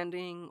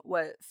expanding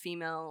what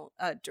female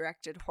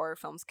directed horror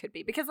films could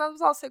be, because that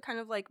was also kind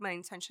of like my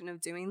intention of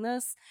doing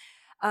this.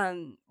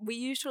 We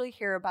usually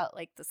hear about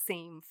like the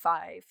same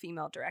 5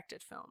 female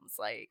directed films,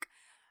 like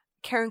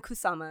Karen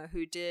Kusama,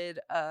 who did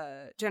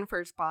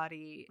Jennifer's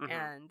Body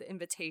and The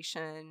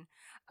Invitation.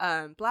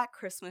 Black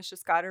Christmas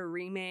just got a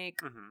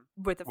remake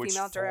with a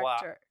female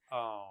director.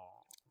 Oh.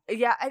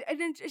 Yeah, I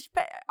didn't.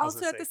 But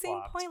also at the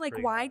same point, like,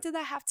 why did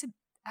that have to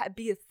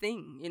be a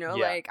thing? You know,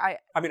 like I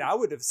mean, I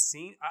would have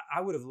seen.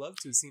 I would have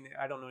loved to have seen it.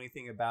 I don't know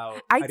anything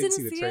about. I didn't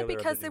see it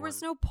because there was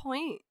no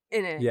point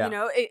in it. Yeah. You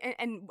know,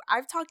 and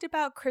I've talked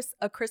about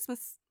Black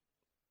Christmas.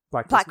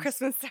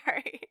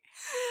 Sorry,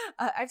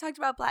 I've talked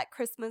about Black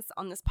Christmas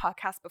on this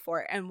podcast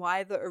before, and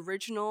why the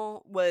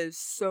original was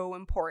so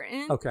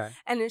important. Okay,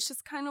 and it's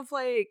just kind of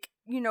like,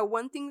 you know,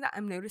 one thing that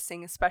I'm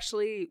noticing,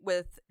 especially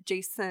with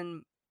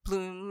Jason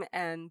Blum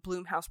and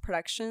Blumhouse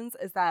Productions,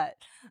 is that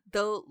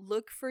they'll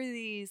look for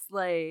these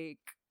like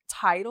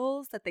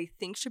titles that they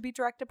think should be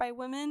directed by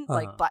women,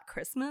 like Black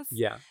Christmas.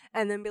 Yeah.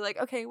 And then be like,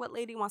 okay, what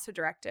lady wants to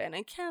direct it? And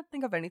I can't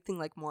think of anything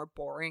like more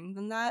boring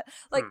than that.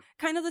 Like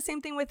kind of the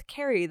same thing with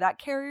Carrie. That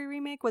Carrie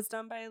remake was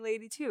done by a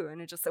lady too,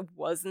 and it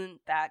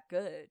wasn't that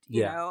good,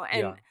 you know?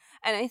 And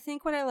I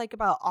think what I like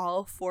about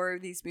all 4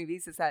 of these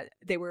movies is that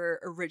they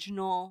were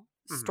original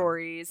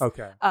stories.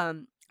 Okay.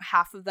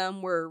 Half of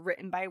them were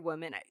written by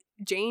women.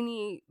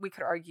 Janie, we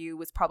could argue,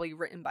 was probably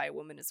written by a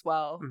woman as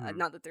well.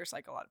 Not that there's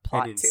like a lot of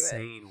plot to it.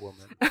 An insane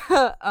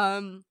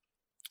woman.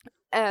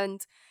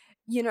 And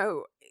you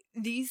know,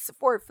 these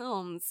 4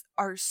 films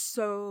are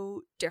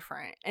so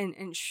different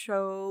and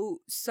show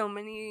so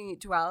many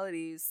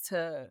dualities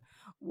to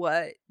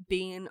what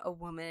being a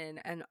woman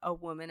and a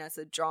woman as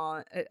a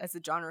genre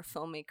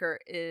filmmaker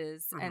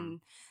is.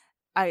 And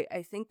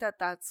I think that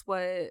that's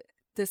what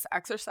this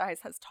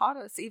exercise has taught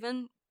us,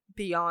 even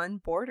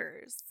beyond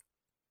borders.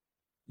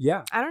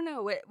 Yeah. I don't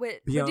know. What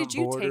did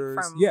you take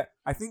from? Yeah,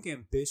 I think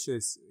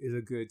ambitious is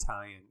a good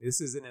tie-in.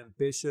 This is an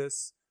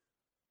ambitious,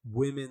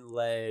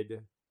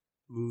 women-led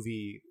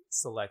movie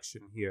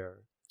selection here.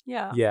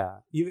 Yeah. Yeah.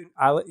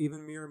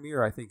 Even Mirror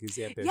Mirror, I think, is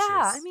ambitious.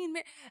 Yeah, I mean,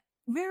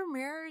 Mirror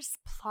Mirror's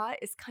plot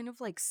is kind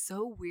of like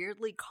so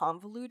weirdly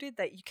convoluted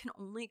that you can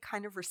only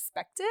kind of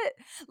respect it.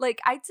 Like,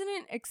 I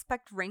didn't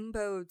expect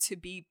Rainbow to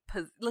be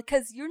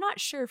because you're not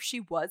sure if she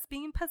was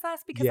being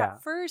possessed, because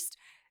at first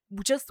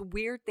just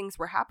weird things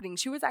were happening.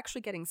 She was actually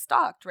getting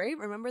stalked, right?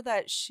 Remember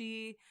that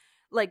she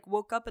like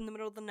woke up in the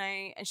middle of the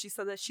night and she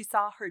said that she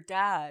saw her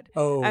dad.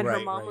 Oh, and right,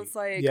 her mom right. was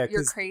like, yeah,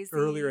 "You're crazy."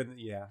 Earlier in the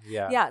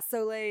yeah.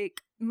 So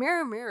like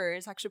Mirror Mirror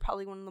is actually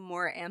probably one of the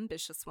more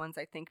ambitious ones,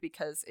 I think,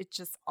 because it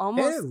just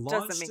almost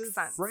doesn't make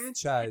sense.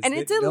 Franchise, and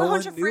it did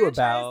launch a franchise.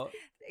 About.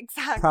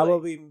 Exactly.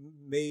 Probably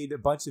made a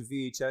bunch of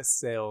VHS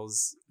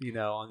sales. You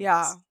know.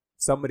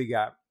 Somebody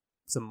got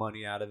some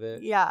money out of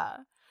it. Yeah.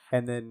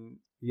 And then.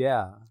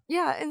 Yeah.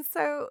 Yeah, and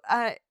so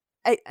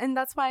and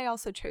that's why I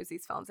also chose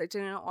these films. I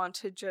didn't want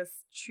to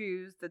just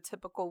choose the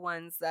typical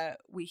ones that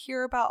we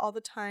hear about all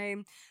the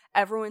time.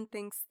 Everyone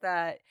thinks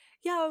that,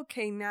 yeah,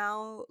 okay,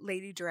 now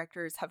lady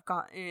directors have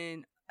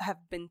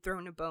been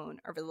thrown a bone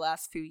over the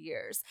last few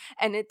years.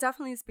 And it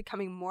definitely is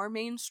becoming more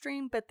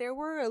mainstream, but there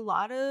were a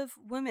lot of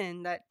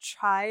women that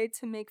tried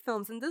to make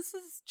films. And this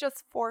is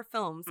just 4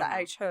 films that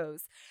I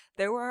chose.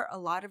 There were a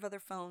lot of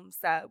other films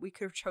that we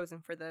could have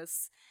chosen for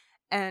this.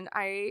 And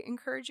I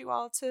encourage you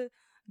all to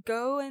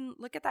go and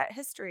look at that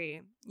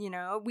history. You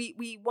know,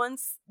 we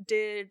once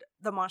did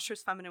The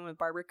Monstrous Feminine with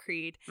Barbara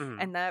Creed,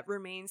 and that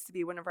remains to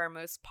be one of our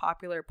most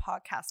popular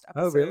podcast episodes.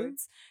 Oh, really?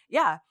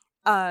 Yeah.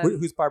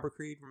 Who's Barbara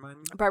Creed? Remind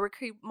me. Barbara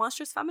Creed,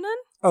 Monstrous Feminine?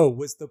 Oh,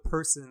 was the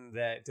person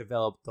that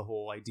developed the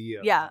whole idea.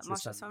 Yeah,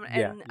 Monstrous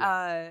Feminine.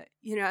 And,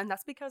 you know, and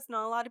that's because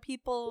not a lot of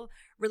people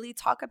really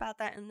talk about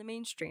that in the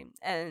mainstream.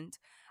 And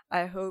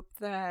I hope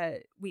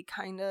that we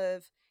kind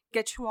of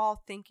get you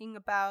all thinking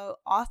about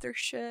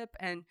authorship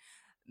and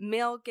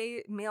male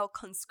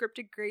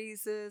conscripted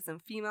gazes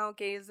and female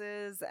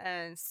gazes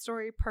and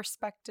story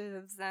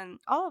perspectives and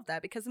all of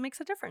that, because it makes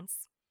a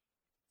difference.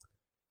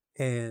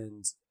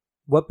 And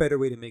what better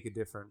way to make a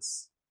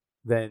difference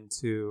than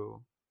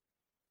to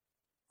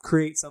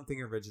create something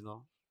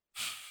original,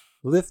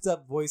 lift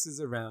up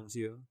voices around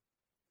you,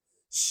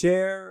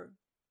 share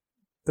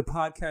the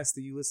podcast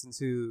that you listen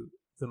to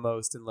the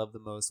most and love the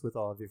most with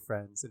all of your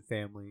friends and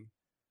family.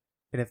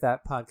 And if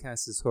that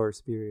podcast is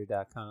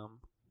horrorspirit.com,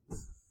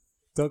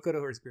 don't go to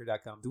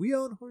horrorspirit.com. Do we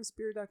own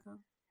horrorspirit.com?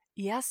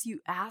 Yes, you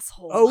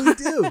asshole. Oh, we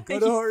do. Go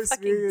to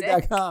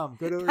horrorspirit.com.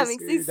 Go to horrorspirit.com.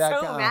 Having me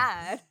so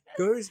mad.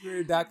 Go to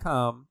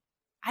horrorspirit.com.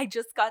 I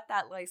just got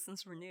that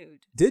license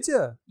renewed. Did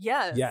you?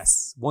 Yes.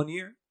 Yes. 1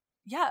 year?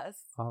 Yes.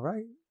 All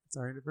right. It's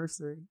our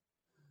anniversary.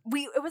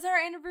 It was our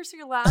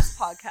anniversry last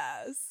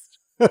podcast.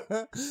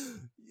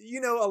 You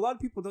know, a lot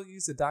of people don't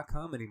use the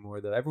 .com anymore,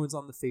 though. Everyone's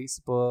on the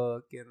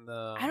Facebook and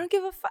the. I don't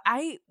give a fuck.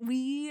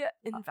 We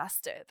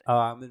invested. Oh,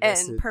 I'm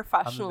invested. In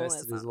professionalism. I'm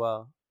invested as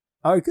well.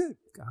 All right, good.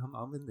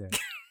 I'm in there.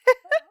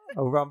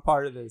 I'm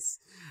part of this.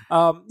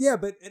 Yeah,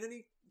 but in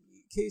any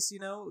case, you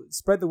know,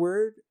 spread the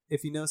word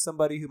if you know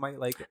somebody who might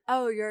like it.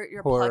 Oh,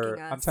 you're horror.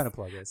 Plugging us. I'm trying to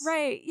plug us.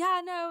 Right.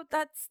 Yeah. No,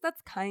 that's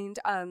kind.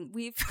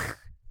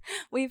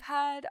 We've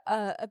had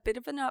a bit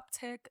of an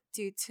uptick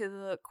due to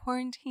the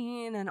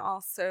quarantine, and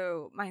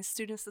also my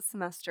students this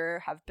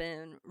semester have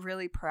been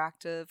really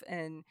proactive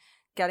in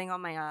getting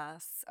on my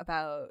ass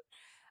about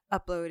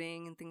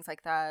uploading and things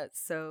like that.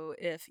 So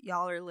if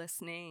y'all are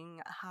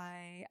listening,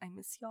 hi, I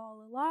miss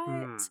y'all a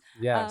lot.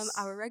 Yes.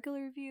 Our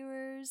regular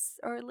viewers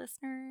or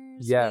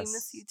listeners, yes, we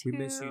miss you too. We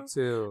miss you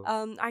too.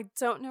 I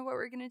don't know what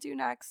we're gonna do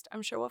next.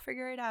 I'm sure we'll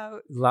figure it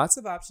out. Lots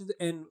of options.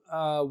 And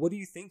what do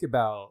you think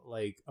about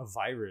like a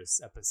virus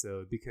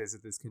episode because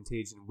of this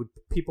contagion? Would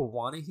people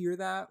want to hear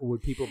that, or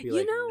would people be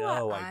like,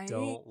 no, I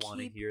don't want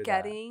to hear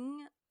that?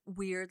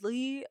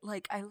 Weirdly,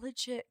 like I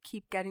legit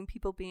keep getting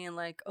people being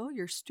like, oh,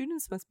 your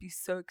students must be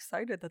so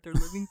excited that they're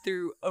living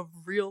through a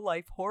real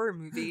life horror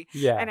movie.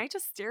 Yeah. And I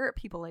just stare at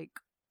people like,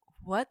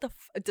 what the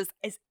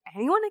is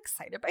anyone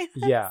excited by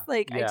this? Yeah.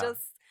 Like, yeah.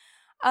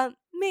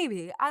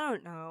 Maybe. I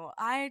don't know.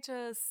 I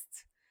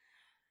just...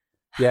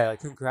 Yeah, like,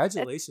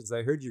 congratulations.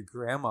 I heard your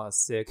grandma's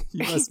sick.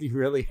 You must be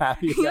really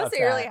happy about You must be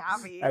that. really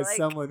happy. As like,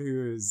 someone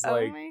who is oh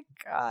like... my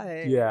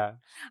God. Yeah.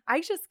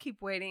 I just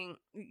keep waiting.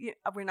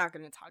 We're not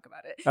going to talk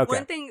about it. Okay.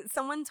 One thing,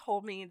 someone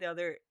told me the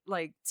other,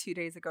 like 2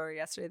 days ago or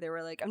yesterday, they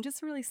were like, I'm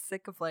just really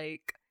sick of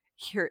like,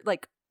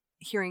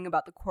 hearing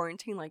about the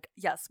quarantine. Like,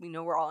 yes, we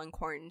know we're all in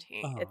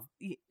quarantine. Uh-huh.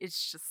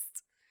 It's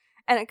just...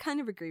 And I kind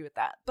of agree with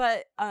that.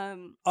 But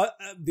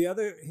the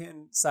other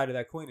hand side of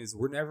that coin is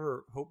we're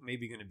never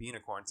maybe going to be in a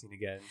quarantine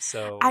again.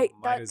 So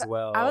might as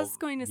well. I was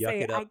going to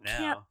say, I now.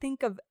 can't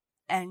think of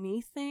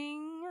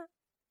anything.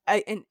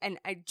 And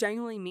I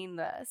genuinely mean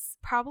this.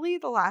 Probably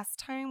the last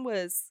time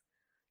was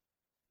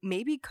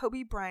maybe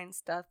Kobe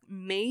Bryant's death,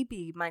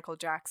 maybe Michael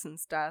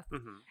Jackson's death.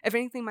 Mm-hmm. If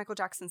anything, Michael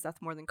Jackson's death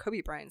more than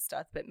Kobe Bryant's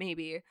death, but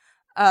maybe.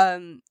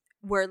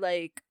 Where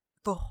like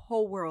the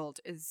whole world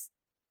is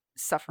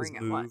suffering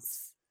at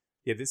once.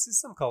 Yeah, this is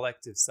some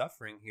collective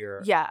suffering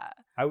here. Yeah.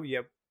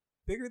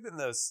 Bigger than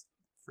those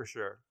for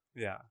sure.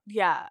 Yeah.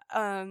 Yeah.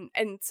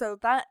 And so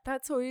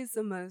that's always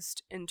the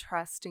most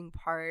interesting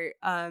part.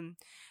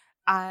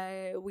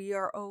 We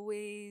are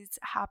always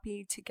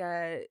happy to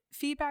get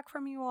feedback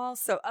from you all.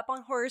 So up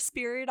on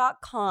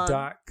horrorspirit.com.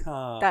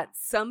 That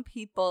some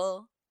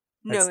people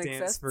know that stands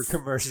exists. for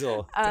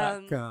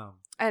commercial.com.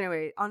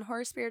 Anyway, on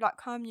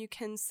horrorspirit.com, you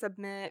can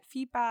submit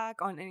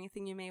feedback on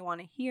anything you may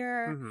want to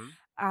hear. Mm-hmm.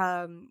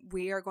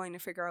 We are going to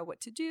figure out what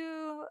to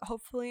do.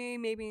 Hopefully,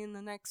 maybe in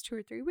the next 2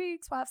 or 3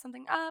 weeks, we'll have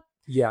something up.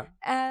 Yeah.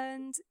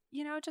 And,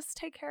 just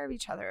take care of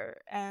each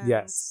other.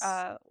 And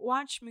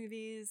watch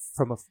movies.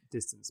 From a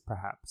distance,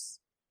 perhaps.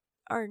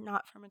 Or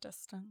not from a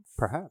distance.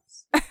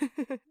 Perhaps.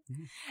 Mm-hmm.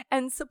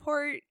 And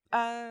support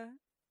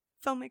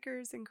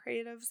filmmakers and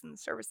creatives in the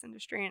service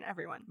industry and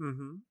everyone.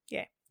 Mm-hmm.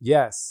 Yeah.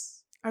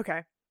 Yes.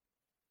 Okay.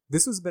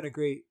 This has been a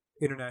great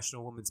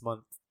International Women's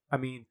Month. I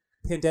mean,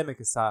 pandemic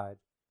aside.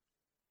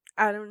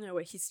 I don't know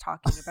what he's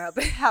talking about,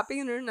 but happy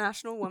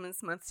International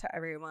Women's Month to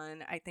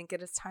everyone. I think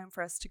it is time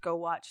for us to go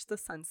watch the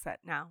sunset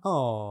now. Oh.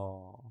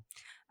 All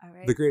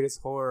right. The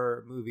greatest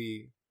horror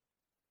movie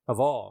of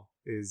all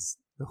is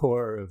the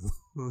horror of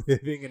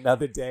living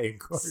another day in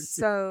quarantine.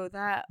 So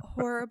that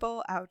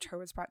horrible outro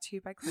was brought to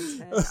you by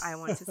Clinton. I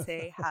want to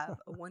say have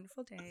a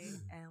wonderful day,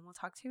 and we'll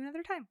talk to you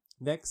another time.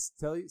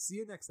 See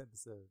you next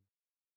episode.